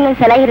ಇದ್ದಾಗೆ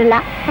ಇನ್ನೊಂದ್ಸಲ ಇರಲ್ಲ.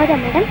 ಹೌದಾ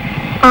ಮೇಡಮ್?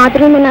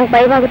 ಆದ್ರೂ ನಂಗೆ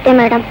ಭಯವಾಗುತ್ತೆ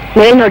ಮೇಡಮ್.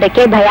 ಮೇಲ್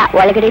ನೋಡಕ್ಕೆ ಭಯ,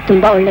 ಒಳಗಡೆ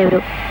ತುಂಬಾ ಒಳ್ಳೆಯವರು.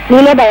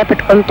 ನೀನೇ ಭಯ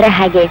ಪಟ್ಕೊಂಡ್ರೆ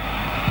ಹಾಗೆ.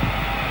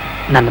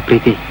 ನನ್ನ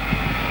ಪ್ರೀತಿ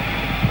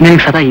ನಿನಗೆ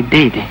ಸದಾ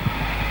ಇದ್ದೇ ಇದೆ.